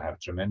also have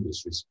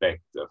tremendous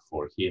respect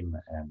for him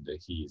and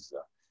his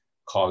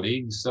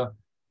colleagues.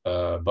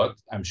 But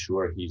I'm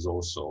sure he's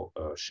also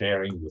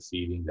sharing the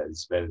feeling that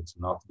it's better to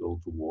not go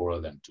to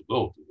war than to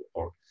go to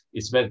war, or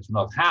it's better to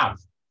not have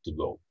to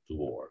go to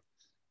war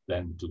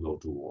than to go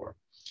to war.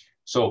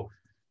 So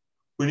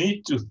we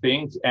need to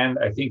think, and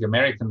I think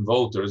American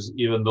voters,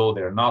 even though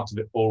they're not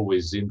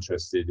always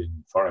interested in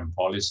foreign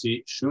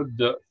policy,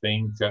 should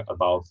think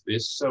about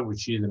this,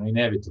 which is an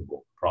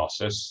inevitable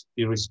process,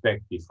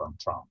 irrespective from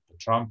Trump.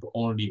 Trump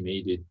only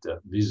made it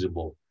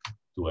visible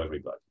to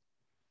everybody.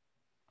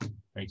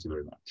 Thank you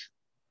very much.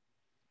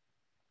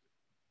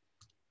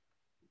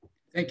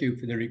 Thank you,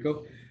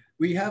 Federico.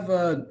 We have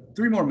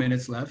 3 more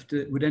minutes left.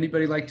 Would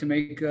anybody like to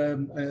make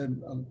a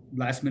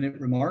last minute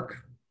remark?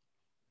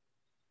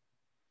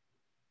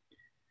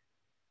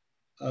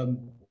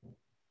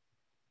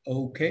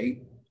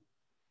 Okay.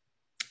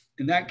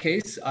 In that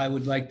case, I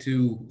would like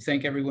to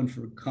thank everyone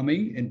for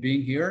coming and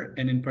being here.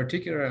 And in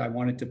particular, I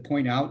wanted to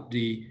point out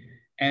the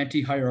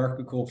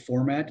anti-hierarchical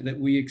format that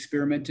we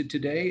experimented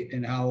today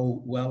and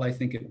how well I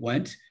think it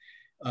went.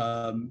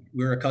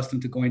 We're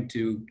accustomed to going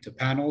to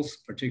panels,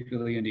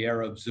 particularly in the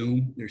era of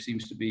Zoom. There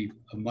seems to be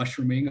a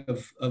mushrooming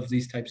of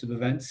these types of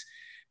events.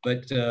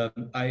 But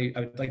I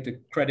would like to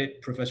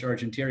credit Professor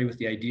Argentieri with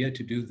the idea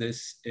to do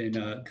this in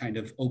a kind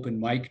of open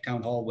mic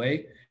town hall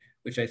way,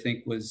 which I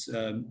think was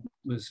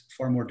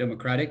far more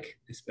democratic,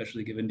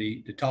 especially given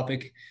the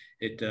topic.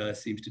 It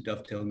seems to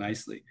dovetail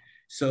nicely.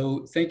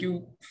 So thank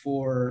you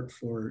for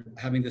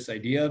having this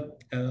idea,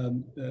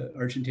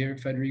 Argentieri,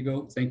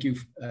 Federico. Thank you,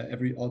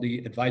 all the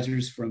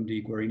advisors from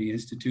the Guarini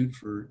Institute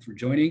for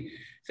joining.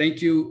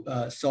 Thank you,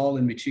 Saul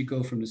and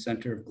Michiko from the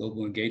Center of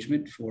Global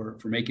Engagement for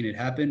making it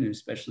happen, and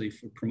especially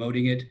for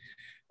promoting it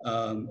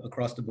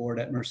across the board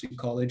at Mercy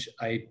College.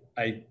 I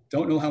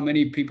don't know how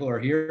many people are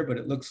here, but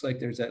it looks like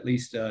there's at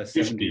least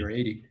 70 or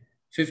 80.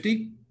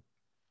 50?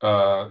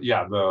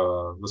 Yeah,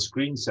 the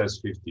screen says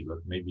 50, but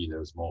maybe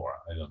there's more.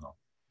 I don't know.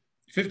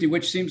 50,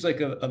 which seems like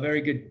a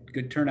very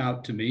good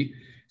turnout to me.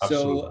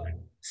 Absolutely.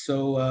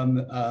 So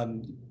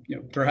you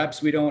know,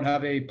 perhaps we don't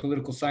have a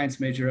political science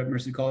major at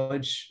Mercy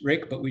College,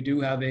 Rick, but we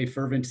do have a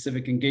fervent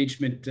civic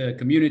engagement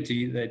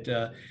community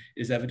that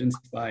is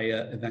evidenced by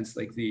events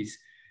like these.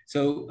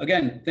 So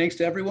again, thanks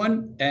to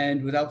everyone.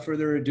 And without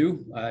further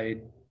ado,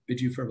 I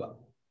bid you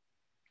farewell.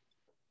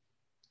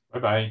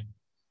 Bye-bye.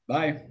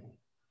 Bye.